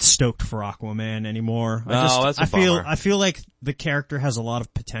 I don't get stoked for Aquaman anymore. That's a bummer. I feel like the character has a lot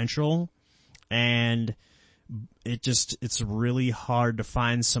of potential, and it's really hard to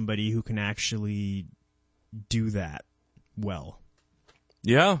find somebody who can actually do that well.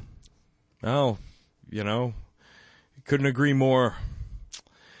 Yeah. Oh, couldn't agree more.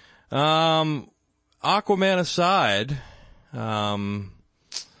 Aquaman aside, I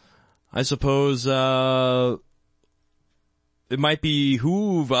suppose, it might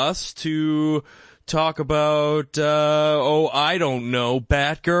behoove us to talk about, I don't know,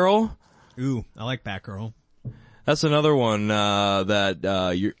 Batgirl. Ooh, I like Batgirl. That's another one, I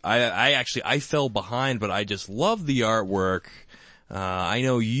fell behind, but I just love the artwork. I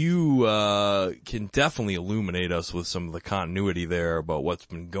know you, can definitely illuminate us with some of the continuity there about what's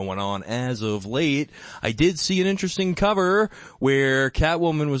been going on as of late. I did see an interesting cover where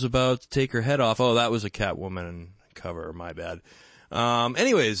Catwoman was about to take her head off. Oh, that was a Catwoman cover, my bad.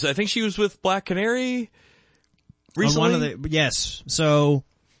 Anyways, I think she was with Black Canary recently. Yes. So,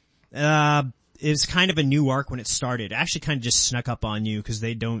 it was kind of a new arc when it started. It actually kind of just snuck up on you because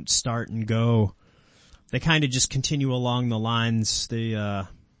they don't start and go. They kind of just continue along the lines. No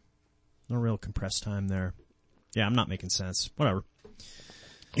real compressed time there. Yeah, I'm not making sense. Whatever.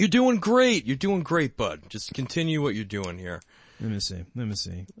 You're doing great. You're doing great, bud. Just continue what you're doing here. Let me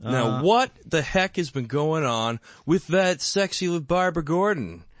see. Now, what the heck has been going on with that sexy Barbara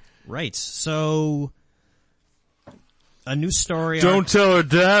Gordon? Right. So, a new story. Don't tell her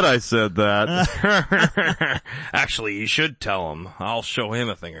dad I said that. Actually, you should tell him. I'll show him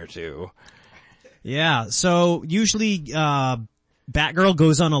a thing or two. Yeah. So, usually, Batgirl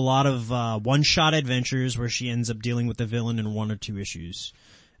goes on a lot of, one-shot adventures where she ends up dealing with the villain in 1 or 2 issues.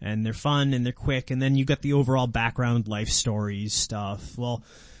 And they're fun and they're quick, and then you got the overall background life stories stuff. Well,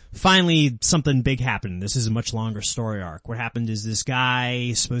 finally something big happened. This is a much longer story arc. What happened is his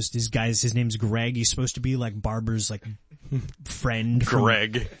name's Greg. He's supposed to be like Barbara's like friend.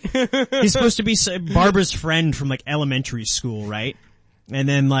 Greg. He's supposed to be Barbara's friend from like elementary school, right? And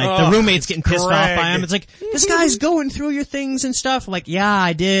then like the roommate's getting pissed off by him. It's like, this guy's going through your things and stuff. Like, yeah,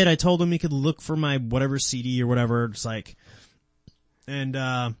 I did. I told him he could look for my whatever CD or whatever. It's like, and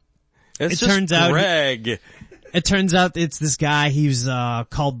it turns out it's this guy. He's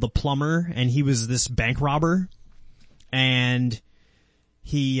called the Plumber, and he was this bank robber, and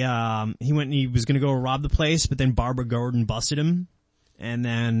he went and he was going to go rob the place, but then Barbara Gordon busted him, and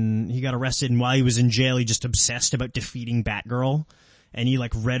then he got arrested. And while he was in jail, he just obsessed about defeating Batgirl, and he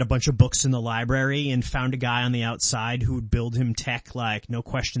like read a bunch of books in the library and found a guy on the outside who would build him tech like no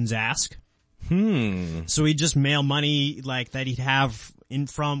questions asked. So he'd just mail money like that he'd have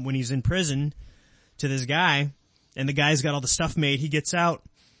from when he's in prison to this guy, and the guy's got all the stuff made. He gets out,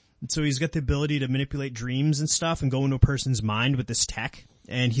 and so he's got the ability to manipulate dreams and stuff and go into a person's mind with this tech.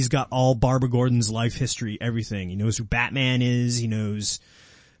 And he's got all Barbara Gordon's life history, everything. He knows who Batman is. He knows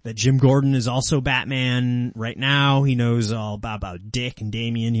that Jim Gordon is also Batman right now. He knows all about Dick and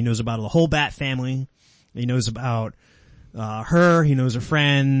Damian. He knows about the whole Bat family. He knows about her, he knows her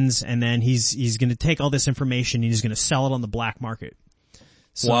friends, and then he's gonna take all this information and he's gonna sell it on the black market.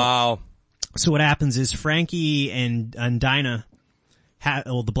 So, wow. So what happens is Frankie and Dinah,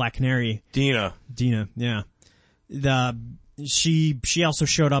 the Black Canary. Dina, yeah. She also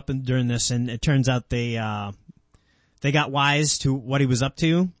showed up during this, and it turns out they got wise to what he was up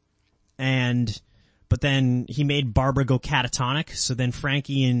to, but then he made Barbara go catatonic, so then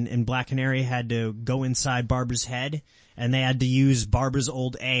Frankie and Black Canary had to go inside Barbara's head, and they had to use Barbara's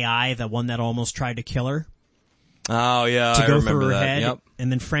old AI, the one that almost tried to kill her. Oh yeah, to go I remember through her that. head. Yep. And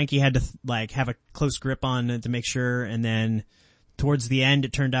then Frankie had to like have a close grip on it to make sure, and then towards the end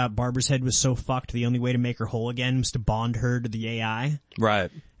it turned out Barbara's head was so fucked the only way to make her whole again was to bond her to the AI. Right.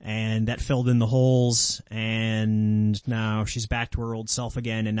 And that filled in the holes, and now she's back to her old self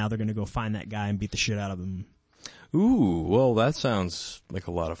again, and now they're gonna go find that guy and beat the shit out of him. Ooh, well that sounds like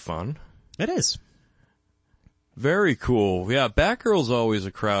a lot of fun. It is. Very cool. Yeah, Batgirl's always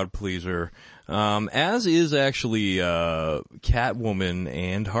a crowd pleaser. As is actually, Catwoman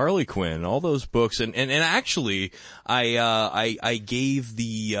and Harley Quinn, all those books. And actually, I gave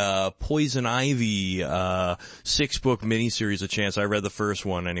the, Poison Ivy, 6-book miniseries a chance. I read the first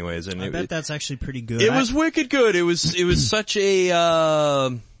one anyways. And I bet that's actually pretty good. It was wicked good. It was such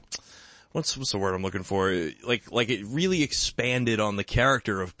a, what's the word I'm looking for? Like it really expanded on the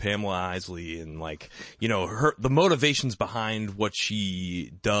character of Pamela Isley and the motivations behind what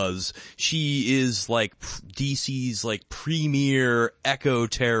she does. She is like DC's like premier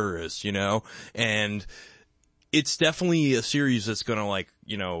eco-terrorist, and it's definitely a series that's gonna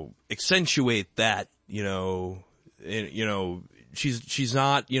accentuate that, she's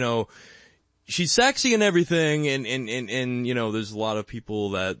not, she's sexy and everything, and there's a lot of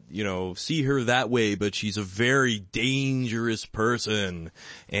people that, see her that way, but she's a very dangerous person,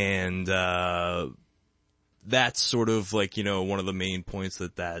 and, that's sort of one of the main points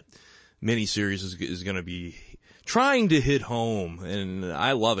that miniseries is gonna be trying to hit home, and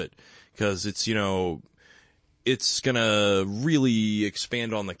I love it, cause it's, it's gonna really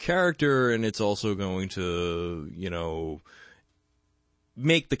expand on the character, and it's also going to,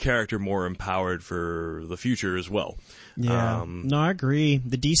 make the character more empowered for the future as well. Yeah. No, I agree.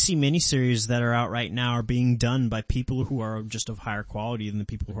 The DC miniseries that are out right now are being done by people who are just of higher quality than the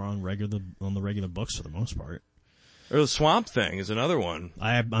people who are on the regular books for the most part. Or the Swamp Thing is another one.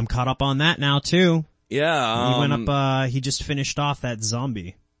 I'm caught up on that now too. Yeah. He went up, he just finished off that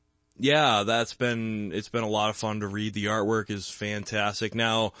Zombie. Yeah, it's been a lot of fun to read. The artwork is fantastic.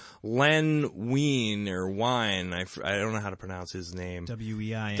 Now, Len Wein, or Wine, I don't know how to pronounce his name.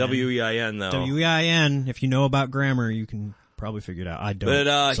 W-E-I-N. W-E-I-N, though. W-E-I-N. If you know about grammar, you can probably figure it out. I don't.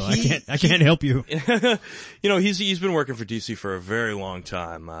 But, so I can't help you. He's been working for DC for a very long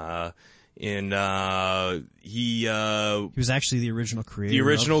time. He was actually the original creator. The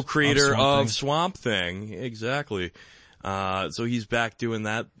original creator of Swamp Thing. Exactly. So he's back doing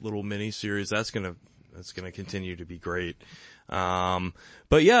that little mini series. That's gonna continue to be great.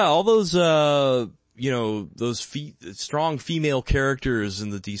 But yeah, all those, those strong female characters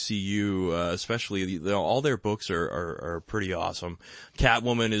in the DCU, especially, all their books are pretty awesome.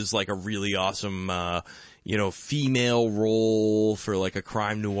 Catwoman is like a really awesome, female role for like a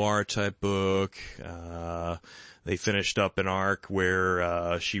crime noir type book. They finished up an arc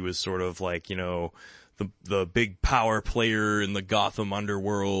where, she was sort of like, the big power player in the Gotham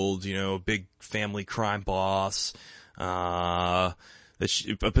underworld, big family crime boss, a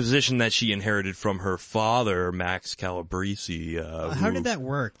position that she inherited from her father, Max Calabrese. How did that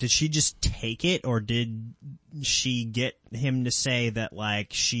work? Did she just take it, or did she get him to say that,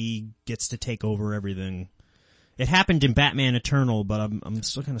 she gets to take over everything? It happened in Batman Eternal, but I'm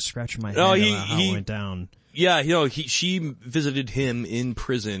still kind of scratching my head about how it went down. Yeah, she visited him in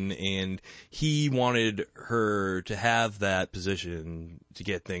prison, and he wanted her to have that position to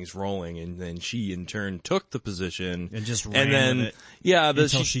get things rolling, and then she in turn took the position and just ran with it. Yeah,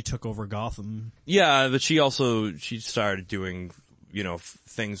 until she took over Gotham. Yeah, but she started doing,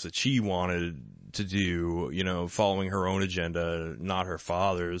 things that she wanted to do, following her own agenda, not her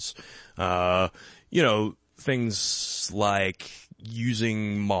father's. Things like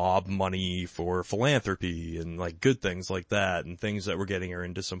using mob money for philanthropy and good things like that, and things that were getting her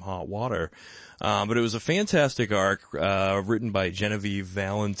into some hot water. But it was a fantastic arc, written by Genevieve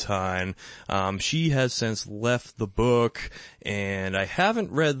Valentine. She has since left the book, and I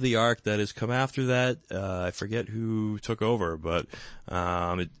haven't read the arc that has come after that. I forget who took over, but,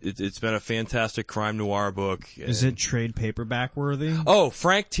 it's been a fantastic crime noir book. Is it trade paperback worthy? Oh,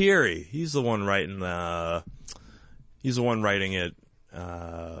 Frank Thierry. He's the one writing it.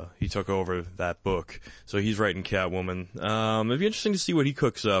 He took over that book. So he's writing Catwoman. It'd be interesting to see what he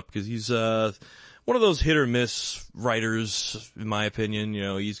cooks up, because he's, one of those hit or miss writers, in my opinion.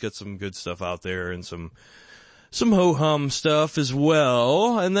 He's got some good stuff out there and some ho-hum stuff as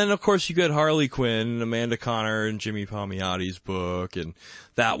well. And then, of course, you got Harley Quinn, Amanda Conner, and Jimmy Palmiotti's book, and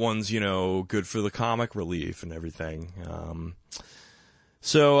that one's, good for the comic relief and everything.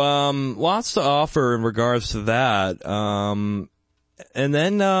 So, lots to offer in regards to that. And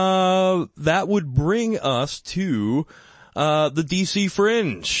then, that would bring us to, the DC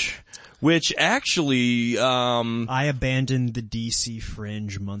Fringe, which actually, I abandoned the DC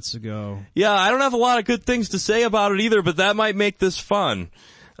Fringe months ago. Yeah, I don't have a lot of good things to say about it either, but that might make this fun.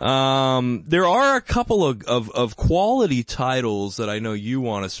 There are a couple of quality titles that I know you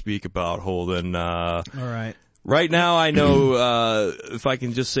want to speak about, Holden. All right. Right now, I know, if I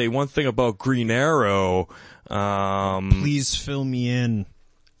can just say one thing about Green Arrow, please fill me in.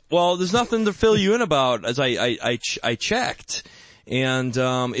 Well, there's nothing to fill you in about as I checked. And,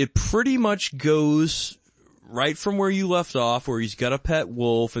 it pretty much goes right from where you left off, where he's got a pet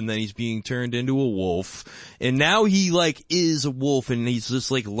wolf and then he's being turned into a wolf. And now he like is a wolf and he's just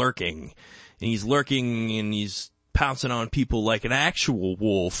like lurking. And he's lurking and he's pouncing on people like an actual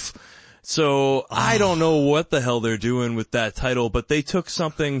wolf. So I don't know what the hell they're doing with that title, but they took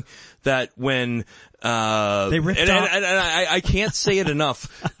something that when, they ripped off. And I can't say it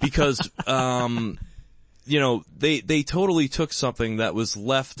enough because, you know, they totally took something that was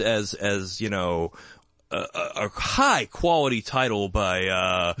left as, you know, a high quality title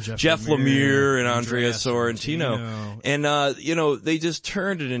by Jeff Lemire and Andrea Sorrentino. And you know, they just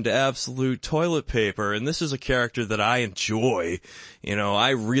turned it into absolute toilet paper, and this is a character that I enjoy. You know, I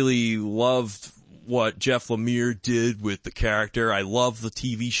really loved what Jeff Lemire did with the character. I love the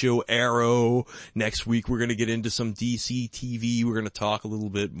TV show Arrow. Next week we're going to get into some DC TV. We're going to talk a little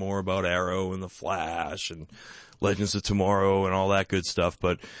bit more about Arrow and the Flash and Legends of Tomorrow and all that good stuff.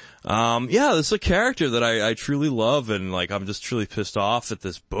 But, yeah, this is a character that I truly love, and like, I'm just truly pissed off at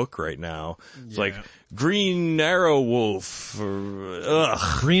this book right now. It's like, Green Arrow Wolf,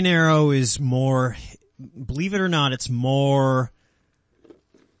 Green Arrow is more, believe it or not, it's more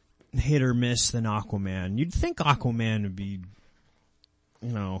hit or miss than Aquaman. You'd think Aquaman would be,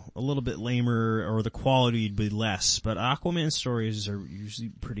 you know, a little bit lamer, or the quality would be less, but Aquaman stories are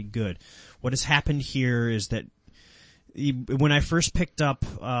usually pretty good. What has happened here is that when I first picked up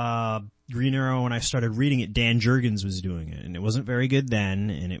Green Arrow and I started reading it, Dan Jurgens was doing it, and it wasn't very good then,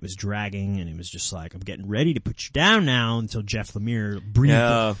 and it was dragging, and it was just like, I'm getting ready to put you down now, until Jeff Lemire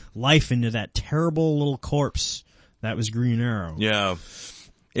breathed life into that terrible little corpse that was Green Arrow. Yeah.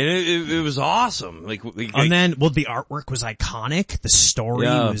 And it was awesome. And then, well, the artwork was iconic. The story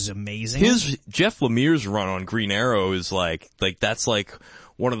was amazing. Jeff Lemire's run on Green Arrow is like that's like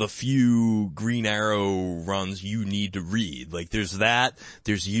one of the few Green Arrow runs you need to read. Like there's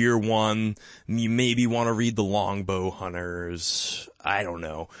Year One. You maybe want to read the Longbow Hunters. I don't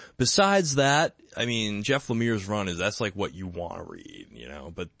know. Besides that, I mean, Jeff Lemire's run that's like what you want to read, you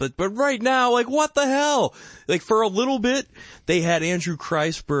know, but right now, like, what the hell? Like, for a little bit, they had Andrew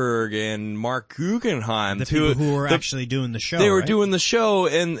Kreisberg and Mark Guggenheim. The people who were actually doing the show, They were doing the show,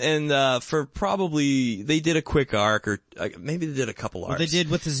 and for probably, they did a quick arc, or maybe they did a couple arcs. Well, they did,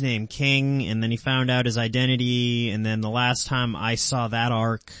 what's his name? King, and then he found out his identity, and then the last time I saw that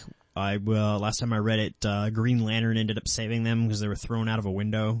arc, last time I read it, Green Lantern ended up saving them because they were thrown out of a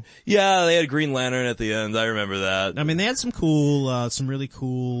window. Yeah, they had Green Lantern at the end. I remember that. I mean, they had some really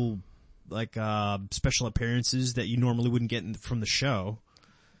cool, like, special appearances that you normally wouldn't get from the show.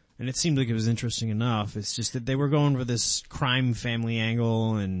 And it seemed like it was interesting enough. It's just that they were going for this crime family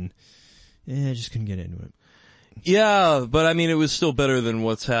angle, and I just couldn't get into it. Yeah, but I mean, it was still better than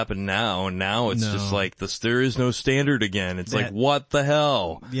what's happened now, and now it's just like there is no standard again. It's like, what the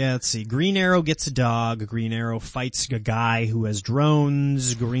hell? Yeah, let's see. Green Arrow gets a dog. Green Arrow fights a guy who has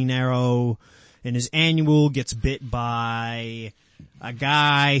drones. Green Arrow, in his annual, gets bit by a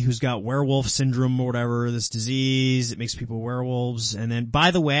guy who's got werewolf syndrome or whatever, this disease. It makes people werewolves. And then,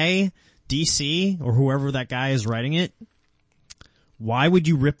 by the way, DC, or whoever that guy is writing it, why would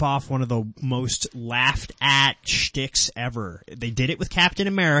you rip off one of the most laughed at shticks ever? They did it with Captain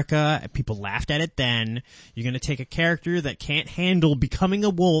America. People laughed at it then. You're gonna take a character that can't handle becoming a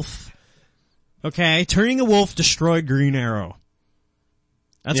wolf. Okay? Turning a wolf destroyed Green Arrow.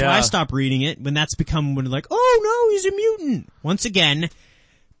 That's why I stopped reading it, when like, oh no, he's a mutant. Once again,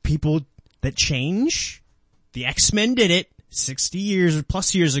 people that change, the X-Men did it 60 years or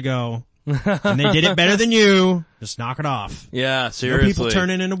plus years ago. And they did it better than you. Just knock it off. Yeah, seriously. No people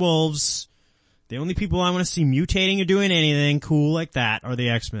turning into wolves. The only people I want to see mutating or doing anything cool like that are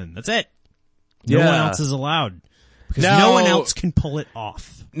the X-Men. That's it. No one else is allowed. Because no one else can pull it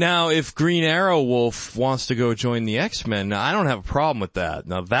off. Now, if Green Arrow Wolf wants to go join the X-Men, I don't have a problem with that.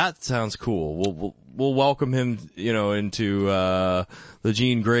 Now, that sounds cool. We'll welcome him, you know, into the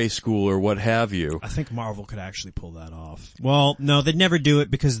Jean Grey school or what have you. I think Marvel could actually pull that off. Well, no, they'd never do it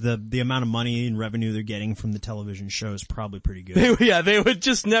because the amount of money and revenue they're getting from the television show is probably pretty good. They would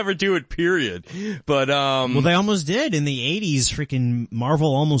just never do it, period. But well, they almost did in the 80s. Freaking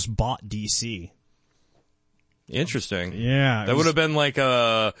Marvel almost bought DC. Interesting. Yeah. That would have been like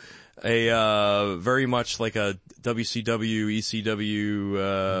a very much like a WCW, ECW,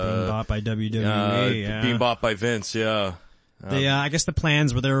 being bought by WWE, being bought by Vince, yeah. I guess the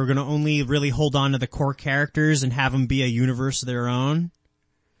plans were they were gonna only really hold on to the core characters and have them be a universe of their own.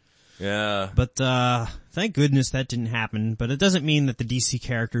 Yeah. But, thank goodness that didn't happen, but it doesn't mean that the DC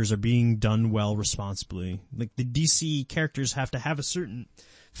characters are being done well responsibly. Like, the DC characters have to have a certain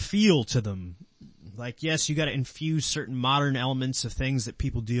feel to them. Like, yes, you gotta infuse certain modern elements of things that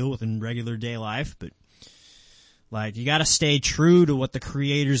people deal with in regular day life, but like, you gotta stay true to what the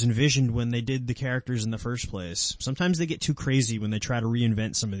creators envisioned when they did the characters in the first place. Sometimes they get too crazy when they try to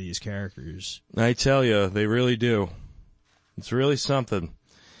reinvent some of these characters. I tell you, they really do. It's really something.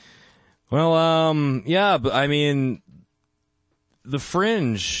 Well, yeah, but I mean, the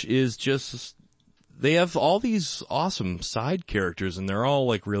Fringe is just, they have all these awesome side characters and they're all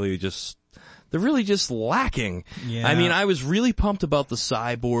like really just lacking. Yeah. I mean, I was really pumped about the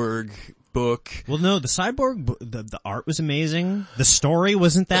Cyborg book. Well, no, the Cyborg, the art was amazing. The story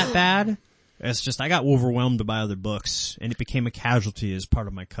wasn't that bad. It's just, I got overwhelmed by other books and it became a casualty as part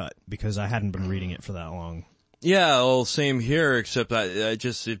of my cut because I hadn't been reading it for that long. Yeah, well, same here, except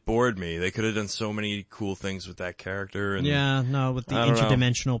it bored me. They could have done so many cool things with that character. And yeah, no, with the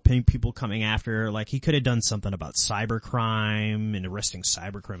interdimensional people coming after, like, he could have done something about cybercrime and arresting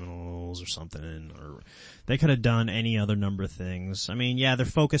cyber criminals or something, or they could have done any other number of things. I mean, yeah, they're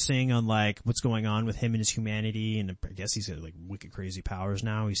focusing on, like, what's going on with him and his humanity, and I guess he's got, like, wicked crazy powers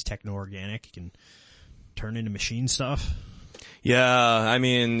now. He's techno-organic. He can turn into machine stuff. Yeah, I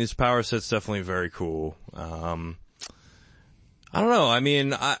mean, his power set's definitely very cool. I don't know. I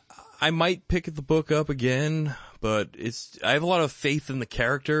mean, I might pick the book up again, but I have a lot of faith in the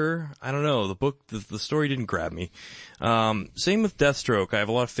character. I don't know. The story didn't grab me. Same with Deathstroke. I have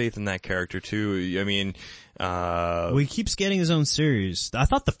a lot of faith in that character too. I mean, well, he keeps getting his own series. I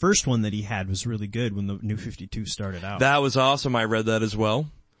thought the first one that he had was really good when the New 52 started out. That was awesome. I read that as well.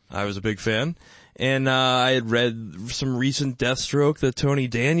 I was a big fan. And I had read some recent Deathstroke that Tony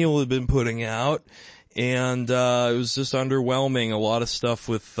Daniel had been putting out, and it was just underwhelming. A lot of stuff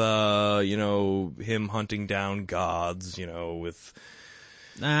with him hunting down gods, with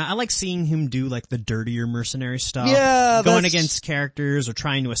I like seeing him do like the dirtier mercenary stuff. Yeah, going against characters or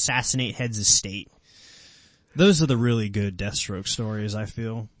trying to assassinate heads of state. Those are the really good Deathstroke stories, I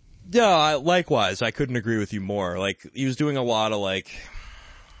feel. Yeah, likewise. I couldn't agree with you more. Like, he was doing a lot of like,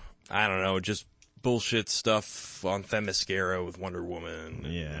 I don't know, just bullshit stuff on Themyscira with Wonder Woman.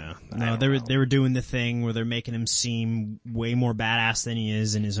 Yeah. No, they were doing the thing where they're making him seem way more badass than he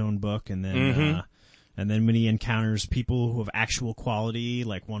is in his own book, and then when he encounters people who have actual quality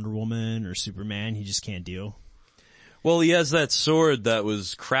like Wonder Woman or Superman, he just can't deal. Well, he has that sword that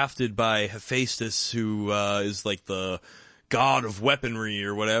was crafted by Hephaestus, who is like the god of weaponry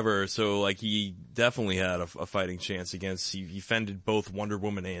or whatever, so like he definitely had a fighting chance against, he fended both Wonder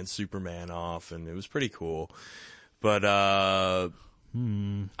Woman and Superman off, and it was pretty cool. But I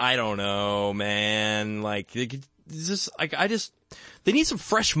don't know, man, like they need some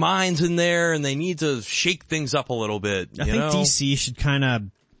fresh minds in there, and they need to shake things up a little bit. I think DC should kind of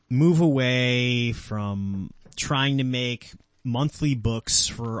move away from trying to make monthly books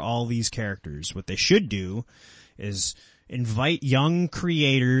for all these characters. What they should do is invite young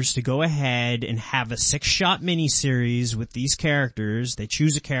creators to go ahead and have a 6-shot miniseries with these characters. They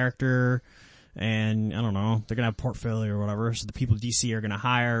choose a character, and I don't know, they're gonna have a portfolio or whatever, so the people DC are gonna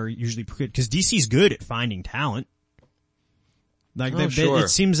hire usually, because DC's good at finding talent. Like, it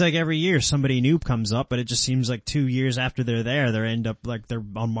seems like every year somebody new comes up, but it just seems like 2 years after they're there, they end up like they're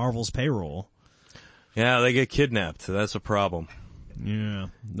on Marvel's payroll. Yeah, they get kidnapped. That's a problem. Yeah.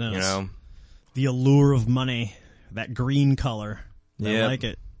 The allure of money. That green color. I like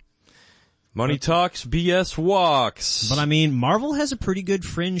it. Money talks, BS walks. But I mean, Marvel has a pretty good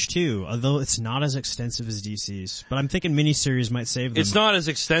fringe too, although it's not as extensive as DC's. But I'm thinking miniseries might save them. It's not as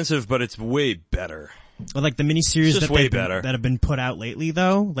extensive, but it's way better. But like the miniseries that have been put out lately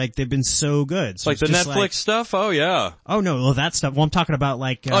though, like they've been so good. So like the Netflix stuff? Oh yeah. Oh no, well that stuff, well I'm talking about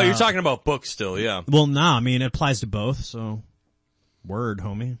like, oh, you're talking about books still, yeah. Well nah, I mean it applies to both, so. Word,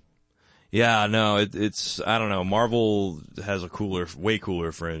 homie. Yeah, no, it's, I don't know, Marvel has a way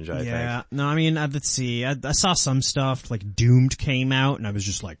cooler fringe, I think. Yeah, no, I mean, let's see, I saw some stuff, like Doomed came out, and I was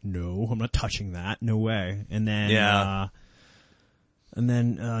just like, no, I'm not touching that, no way. And then,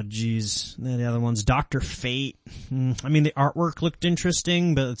 the other ones, Dr. Fate. I mean, the artwork looked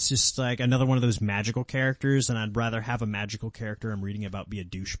interesting, but it's just like another one of those magical characters, and I'd rather have a magical character I'm reading about be a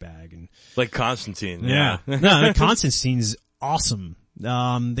douchebag. And like Constantine, yeah. No, Constantine's awesome.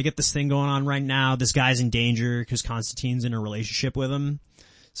 They get this thing going on right now. This guy's in danger because Constantine's in a relationship with him.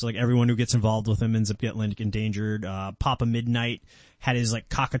 So like everyone who gets involved with him ends up getting like endangered. Papa Midnight had his like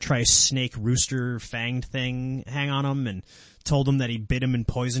cockatrice snake rooster fanged thing hang on him and told him that he bit him and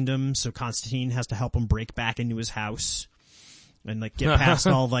poisoned him. So Constantine has to help him break back into his house and like get past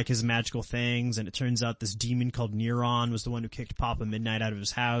all of like his magical things. And it turns out this demon called Neuron was the one who kicked Papa Midnight out of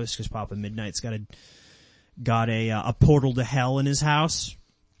his house because Papa Midnight's got a portal to hell in his house.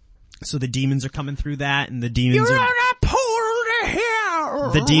 So the demons are coming through that, and the demons You're are... on a portal to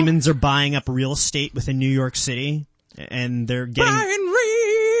hell! The demons are buying up real estate within New York City, and they're getting... Buying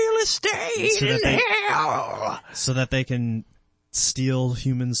real estate So that in they- hell! so that they can steal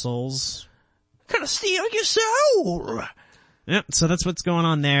human souls. Gonna steal your soul! Yep, so that's what's going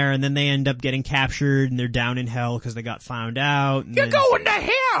on there, and then they end up getting captured, and they're down in hell because they got found out. And You're then, going to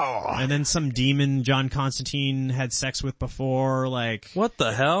hell! and then some demon John Constantine had sex with before, like... What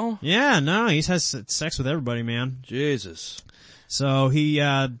the hell? Yeah, no, he has sex with everybody, man. Jesus. So he,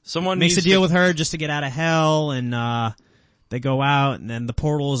 Someone makes a needs deal to- with her just to get out of hell, and, they go out, and then the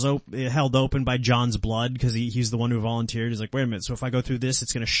portal is held open by John's blood, because he's the one who volunteered. He's like, wait a minute, so if I go through this,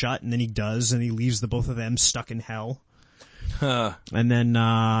 it's gonna shut, and then he does, and he leaves the both of them stuck in hell. Huh. And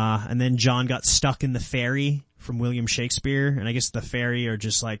then John got stuck in the fairy from William Shakespeare, and I guess the fairy are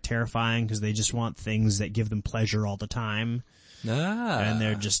just like terrifying because they just want things that give them pleasure all the time. And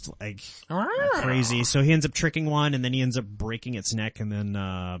they're just like crazy. So he ends up tricking one, and then he ends up breaking its neck and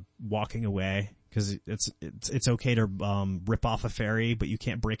then walking away because it's okay to rip off a fairy, but you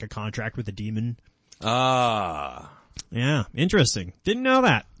can't break a contract with a demon. Yeah, interesting. Didn't know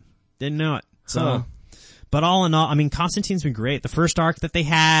that. Didn't know it. So. Huh. But all in all, I mean, Constantine's been great. The first arc that they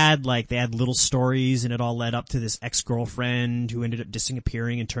had little stories, and it all led up to this ex-girlfriend who ended up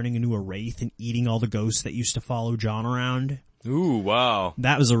disappearing and turning into a wraith and eating all the ghosts that used to follow John around. Ooh, wow.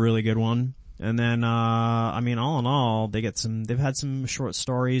 That was a really good one. And then, I mean, all in all, they've had some short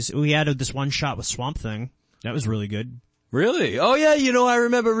stories. We had this one shot with Swamp Thing. That was really good. Really? Oh yeah, I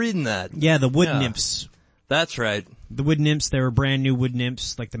remember reading that. Yeah, the wood nymphs. That's right. The wood nymphs, they were brand new wood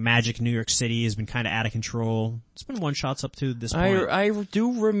nymphs. Like the magic in New York City has been kind of out of control. It's been one shots up to this point. I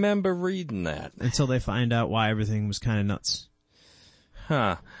do remember reading that. Until they find out why everything was kind of nuts.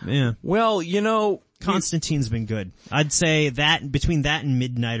 Huh. Yeah. Well, Constantine's been good. I'd say that, between that and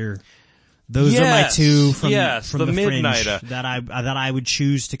Midnighter, those are my two from the Fringe Midnighter that I would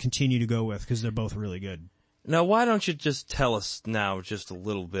choose to continue to go with, because they're both really good. Now, why don't you just tell us now just a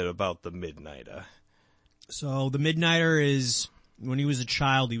little bit about the Midnighter? So the Midnighter is, when he was a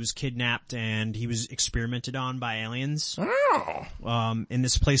child, he was kidnapped and he was experimented on by aliens. Oh. In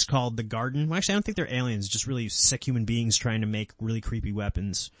this place called the Garden. Well, actually, I don't think they're aliens, just really sick human beings trying to make really creepy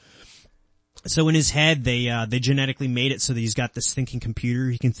weapons. So in his head, they genetically made it so that he's got this thinking computer.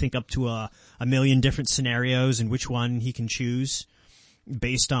 He can think up to a million different scenarios and which one he can choose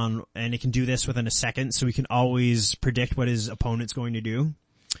based on, and he can do this within a second, so he can always predict what his opponent's going to do.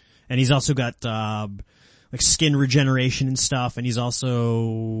 And he's also got, like skin regeneration and stuff, and he's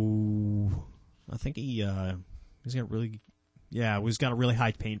also, I think he's got a really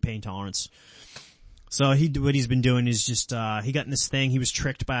high pain tolerance. So what he's been doing is just, he got in this thing, he was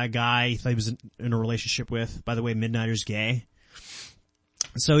tricked by a guy he thought he was in a relationship with. By the way, Midnighter's gay.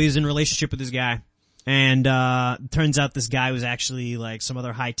 So he's in a relationship with this guy. And, turns out this guy was actually like some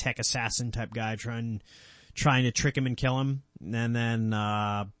other high-tech assassin type guy trying to trick him and kill him. And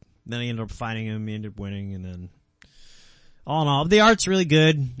then he ended up fighting him, he ended up winning, and then all in all, the art's really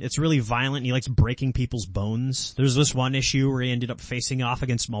good. It's really violent. He likes breaking people's bones. There's this one issue where he ended up facing off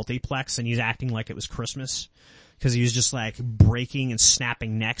against Multiplex, and he's acting like it was Christmas, because he was just like breaking and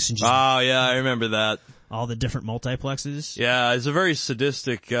snapping necks and just Oh yeah, I remember that. all the different multiplexes. Yeah, he's a very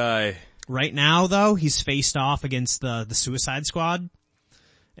sadistic guy. Right now, though, he's faced off against the Suicide Squad,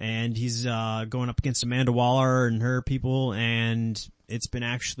 and he's going up against Amanda Waller and her people, and it's been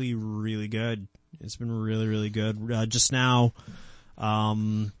actually really good. It's been really, really good. Just now,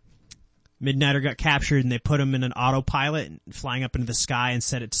 Midnighter got captured, and they put him in an autopilot, flying up into the sky, and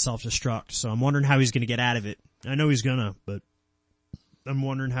set it to self-destruct. So I'm wondering how he's gonna get out of it. I know he's gonna, but I'm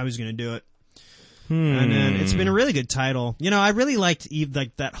wondering how he's gonna do it. And then it's been a really good title. I really liked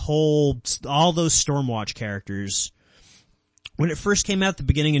that all those Stormwatch characters. When it first came out at the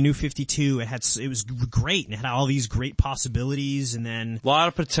beginning of New 52, it was great, and it had all these great possibilities, and then A lot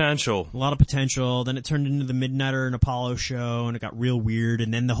of potential. Then it turned into the Midnighter and Apollo show, and it got real weird,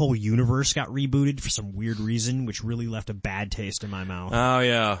 and then the whole universe got rebooted for some weird reason, which really left a bad taste in my mouth. Oh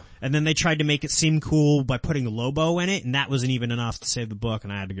yeah. And then they tried to make it seem cool by putting Lobo in it, and that wasn't even enough to save the book,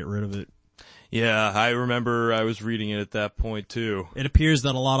 and I had to get rid of it. Yeah, I remember I was reading it at that point too. It appears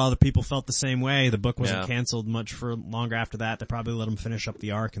that a lot of other people felt the same way. The book wasn't Yeah. canceled much for longer after that. They probably let them finish up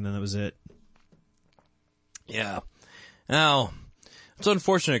the arc, and then that was it. Yeah. Now, it's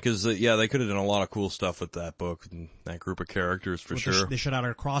unfortunate because, they could have done a lot of cool stuff with that book and that group of characters for sure. They should have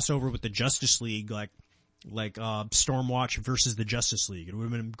had a crossover with the Justice League, like Stormwatch versus the Justice League. It would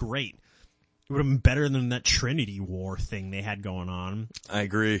have been great. It would have been better than that Trinity War thing they had going on. I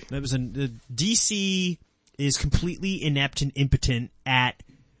agree. DC is completely inept and impotent at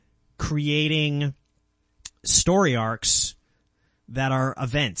creating story arcs that are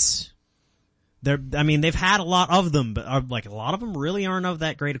events. They've had a lot of them, but a lot of them really aren't of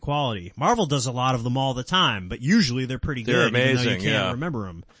that great a quality. Marvel does a lot of them all the time, but usually they're pretty good. They're amazing, even though you can't remember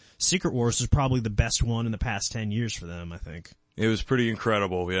them. Secret Wars is probably the best one in the past 10 years for them, I think. It was pretty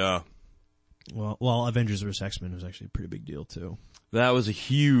incredible, yeah. Well, Avengers vs. X-Men was actually a pretty big deal, too. That was a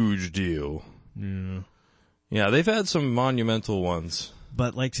huge deal. Yeah. Yeah, they've had some monumental ones.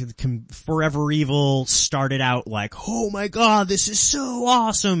 But Forever Evil started out like, oh my god, this is so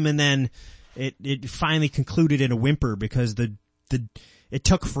awesome, and then it finally concluded in a whimper because it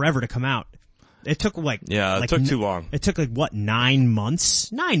took forever to come out. It took it took too long. It took 9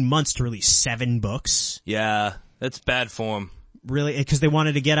 months? 9 months to release 7 books. Yeah, that's bad form. Really, because they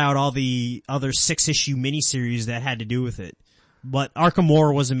wanted to get out all the other 6-issue miniseries that had to do with it. But Arkham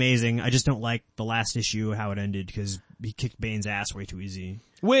War was amazing. I just don't like the last issue, how it ended, because he kicked Bane's ass way too easy.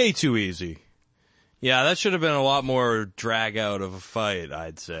 Way too easy. Yeah, that should have been a lot more drag out of a fight,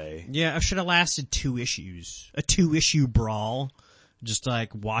 I'd say. Yeah, it should have lasted 2 issues. A 2-issue brawl. Just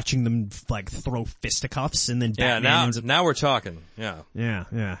watching them throw fisticuffs and then Batman ends up... now we're talking. Yeah.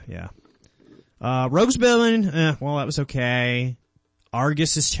 Yeah. Rogue's Villain, that was okay.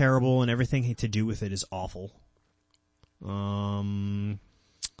 Argus is terrible and everything to do with it is awful. And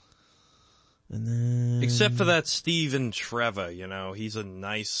then... Except for that Stephen Trevor, he's a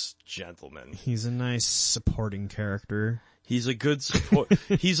nice gentleman. He's a nice supporting character. He's a good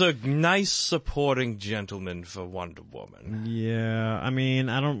he's a nice supporting gentleman for Wonder Woman. Yeah, I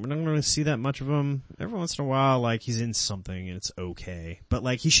don't really see that much of him. Every once in a while, he's in something and it's okay. But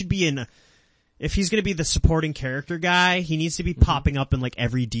he should be in, if he's gonna be the supporting character guy, he needs to be popping up in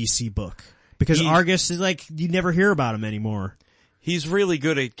every DC book. Because Argus is you never hear about him anymore. He's really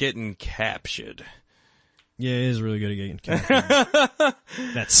good at getting captured. Yeah, he is really good at getting captured.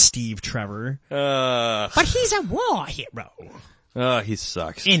 That's Steve Trevor. But he's a war hero. He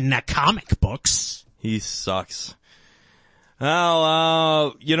sucks. In the comic books. He sucks.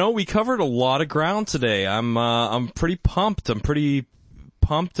 Well, we covered a lot of ground today. I'm pretty pumped. I'm pretty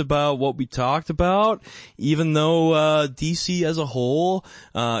pumped about what we talked about, even though DC as a whole,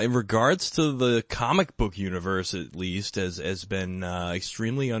 in regards to the comic book universe at least, has been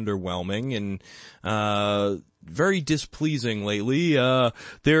extremely underwhelming and very displeasing lately.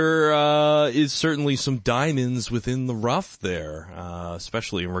 There is certainly some diamonds within the rough there,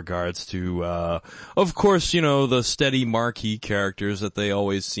 especially in regards to of course, the steady marquee characters that they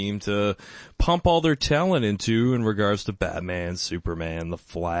always seem to pump all their talent into in regards to Batman, Superman, The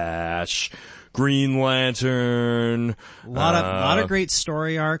Flash, Green Lantern. A lot of great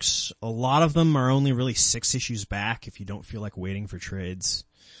story arcs. A lot of them are only really 6 issues back if you don't feel like waiting for trades.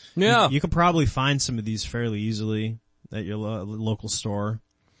 Yeah. You could probably find some of these fairly easily at your local store.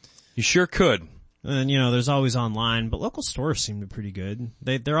 You sure could. And, there's always online, but local stores seem to be pretty good.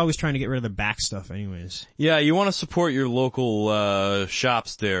 They're always trying to get rid of the back stuff anyways. Yeah, you want to support your local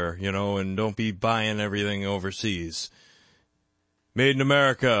shops there, and don't be buying everything overseas. Made in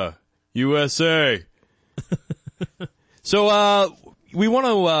America, USA. So, we want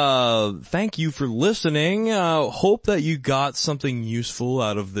to thank you for listening. Hope that you got something useful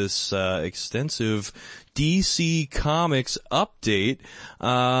out of this extensive DC Comics update.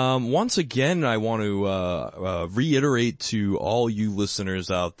 Once again, I want to reiterate to all you listeners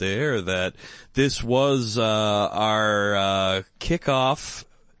out there that this was our kickoff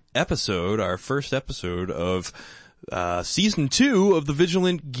episode, our first episode of season 2 of the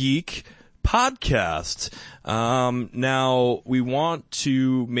Vigilant Geek podcast. Now we want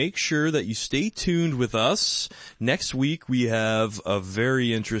to make sure that you stay tuned with us. Next week we have a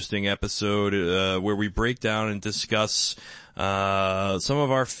very interesting episode where we break down and discuss some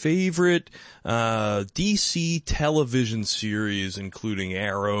of our favorite DC television series, including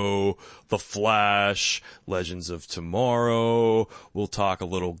Arrow, The Flash, Legends of Tomorrow. We'll talk a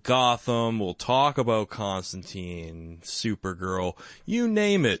little Gotham. We'll talk about Constantine, Supergirl, you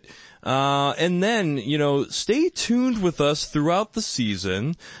name it. And then, stay tuned with us throughout the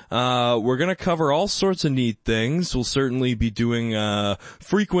season. We're gonna cover all sorts of neat things. We'll certainly be doing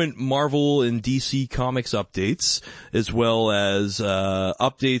frequent Marvel and DC Comics updates, as well as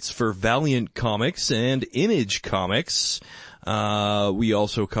updates for Valiant Comics and Image Comics. We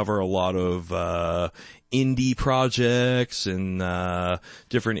also cover a lot of indie projects and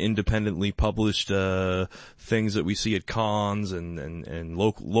different independently published things that we see at cons and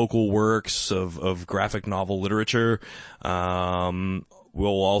local works of graphic novel literature.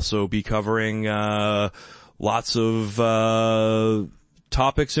 We'll also be covering lots of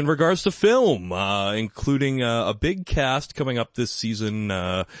topics in regards to film, including a big cast coming up this season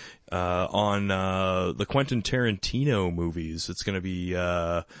on the Quentin Tarantino movies. It's going to be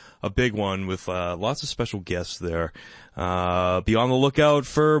a big one with lots of special guests there. Be on the lookout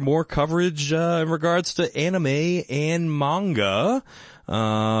for more coverage in regards to anime and manga,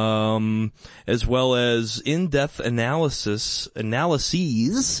 as well as in-depth analyses,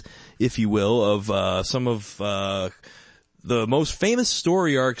 if you will, of some of the most famous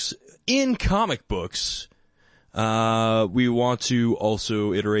story arcs in comic books. We want to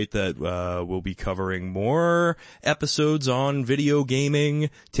also iterate that we'll be covering more episodes on video gaming,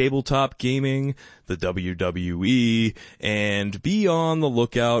 tabletop gaming, the WWE, and be on the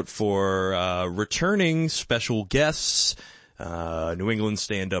lookout for returning special guests, New England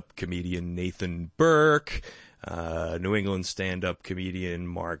stand-up comedian Nathan Burke, New England stand-up comedian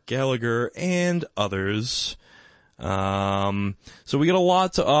Mark Gallagher, and others. So we got a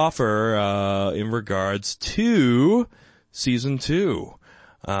lot to offer, in regards to season 2.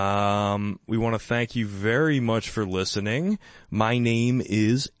 We want to thank you very much for listening. My name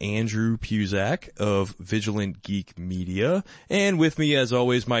is Andrew Puzak of Vigilant Geek Media, and with me, as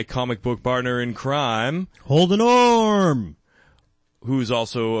always, my comic book partner in crime, Holden Orm, who's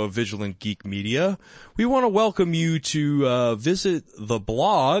also of Vigilant Geek Media. We want to welcome you to visit the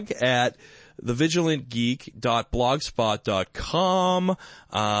blog at thevigilantgeek.blogspot.com.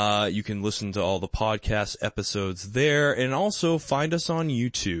 You can listen to all the podcast episodes there, and also find us on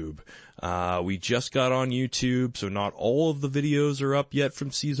YouTube. We just got on YouTube, so not all of the videos are up yet from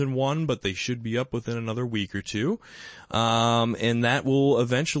season 1, but they should be up within another week or two. And that will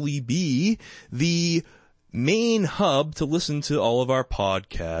eventually be the main hub to listen to all of our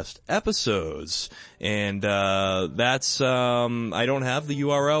podcast episodes. And that's I don't have the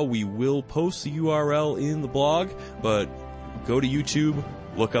URL. We will post the URL in the blog, but go to YouTube,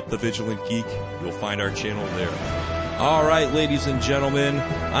 look up The Vigilant Geek. You'll find our channel there. All right, ladies and gentlemen,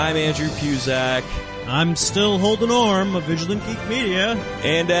 I'm Andrew Puzak. I'm still Holden Orm of Vigilant Geek Media.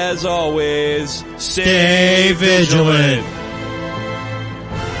 And as always, stay vigilant.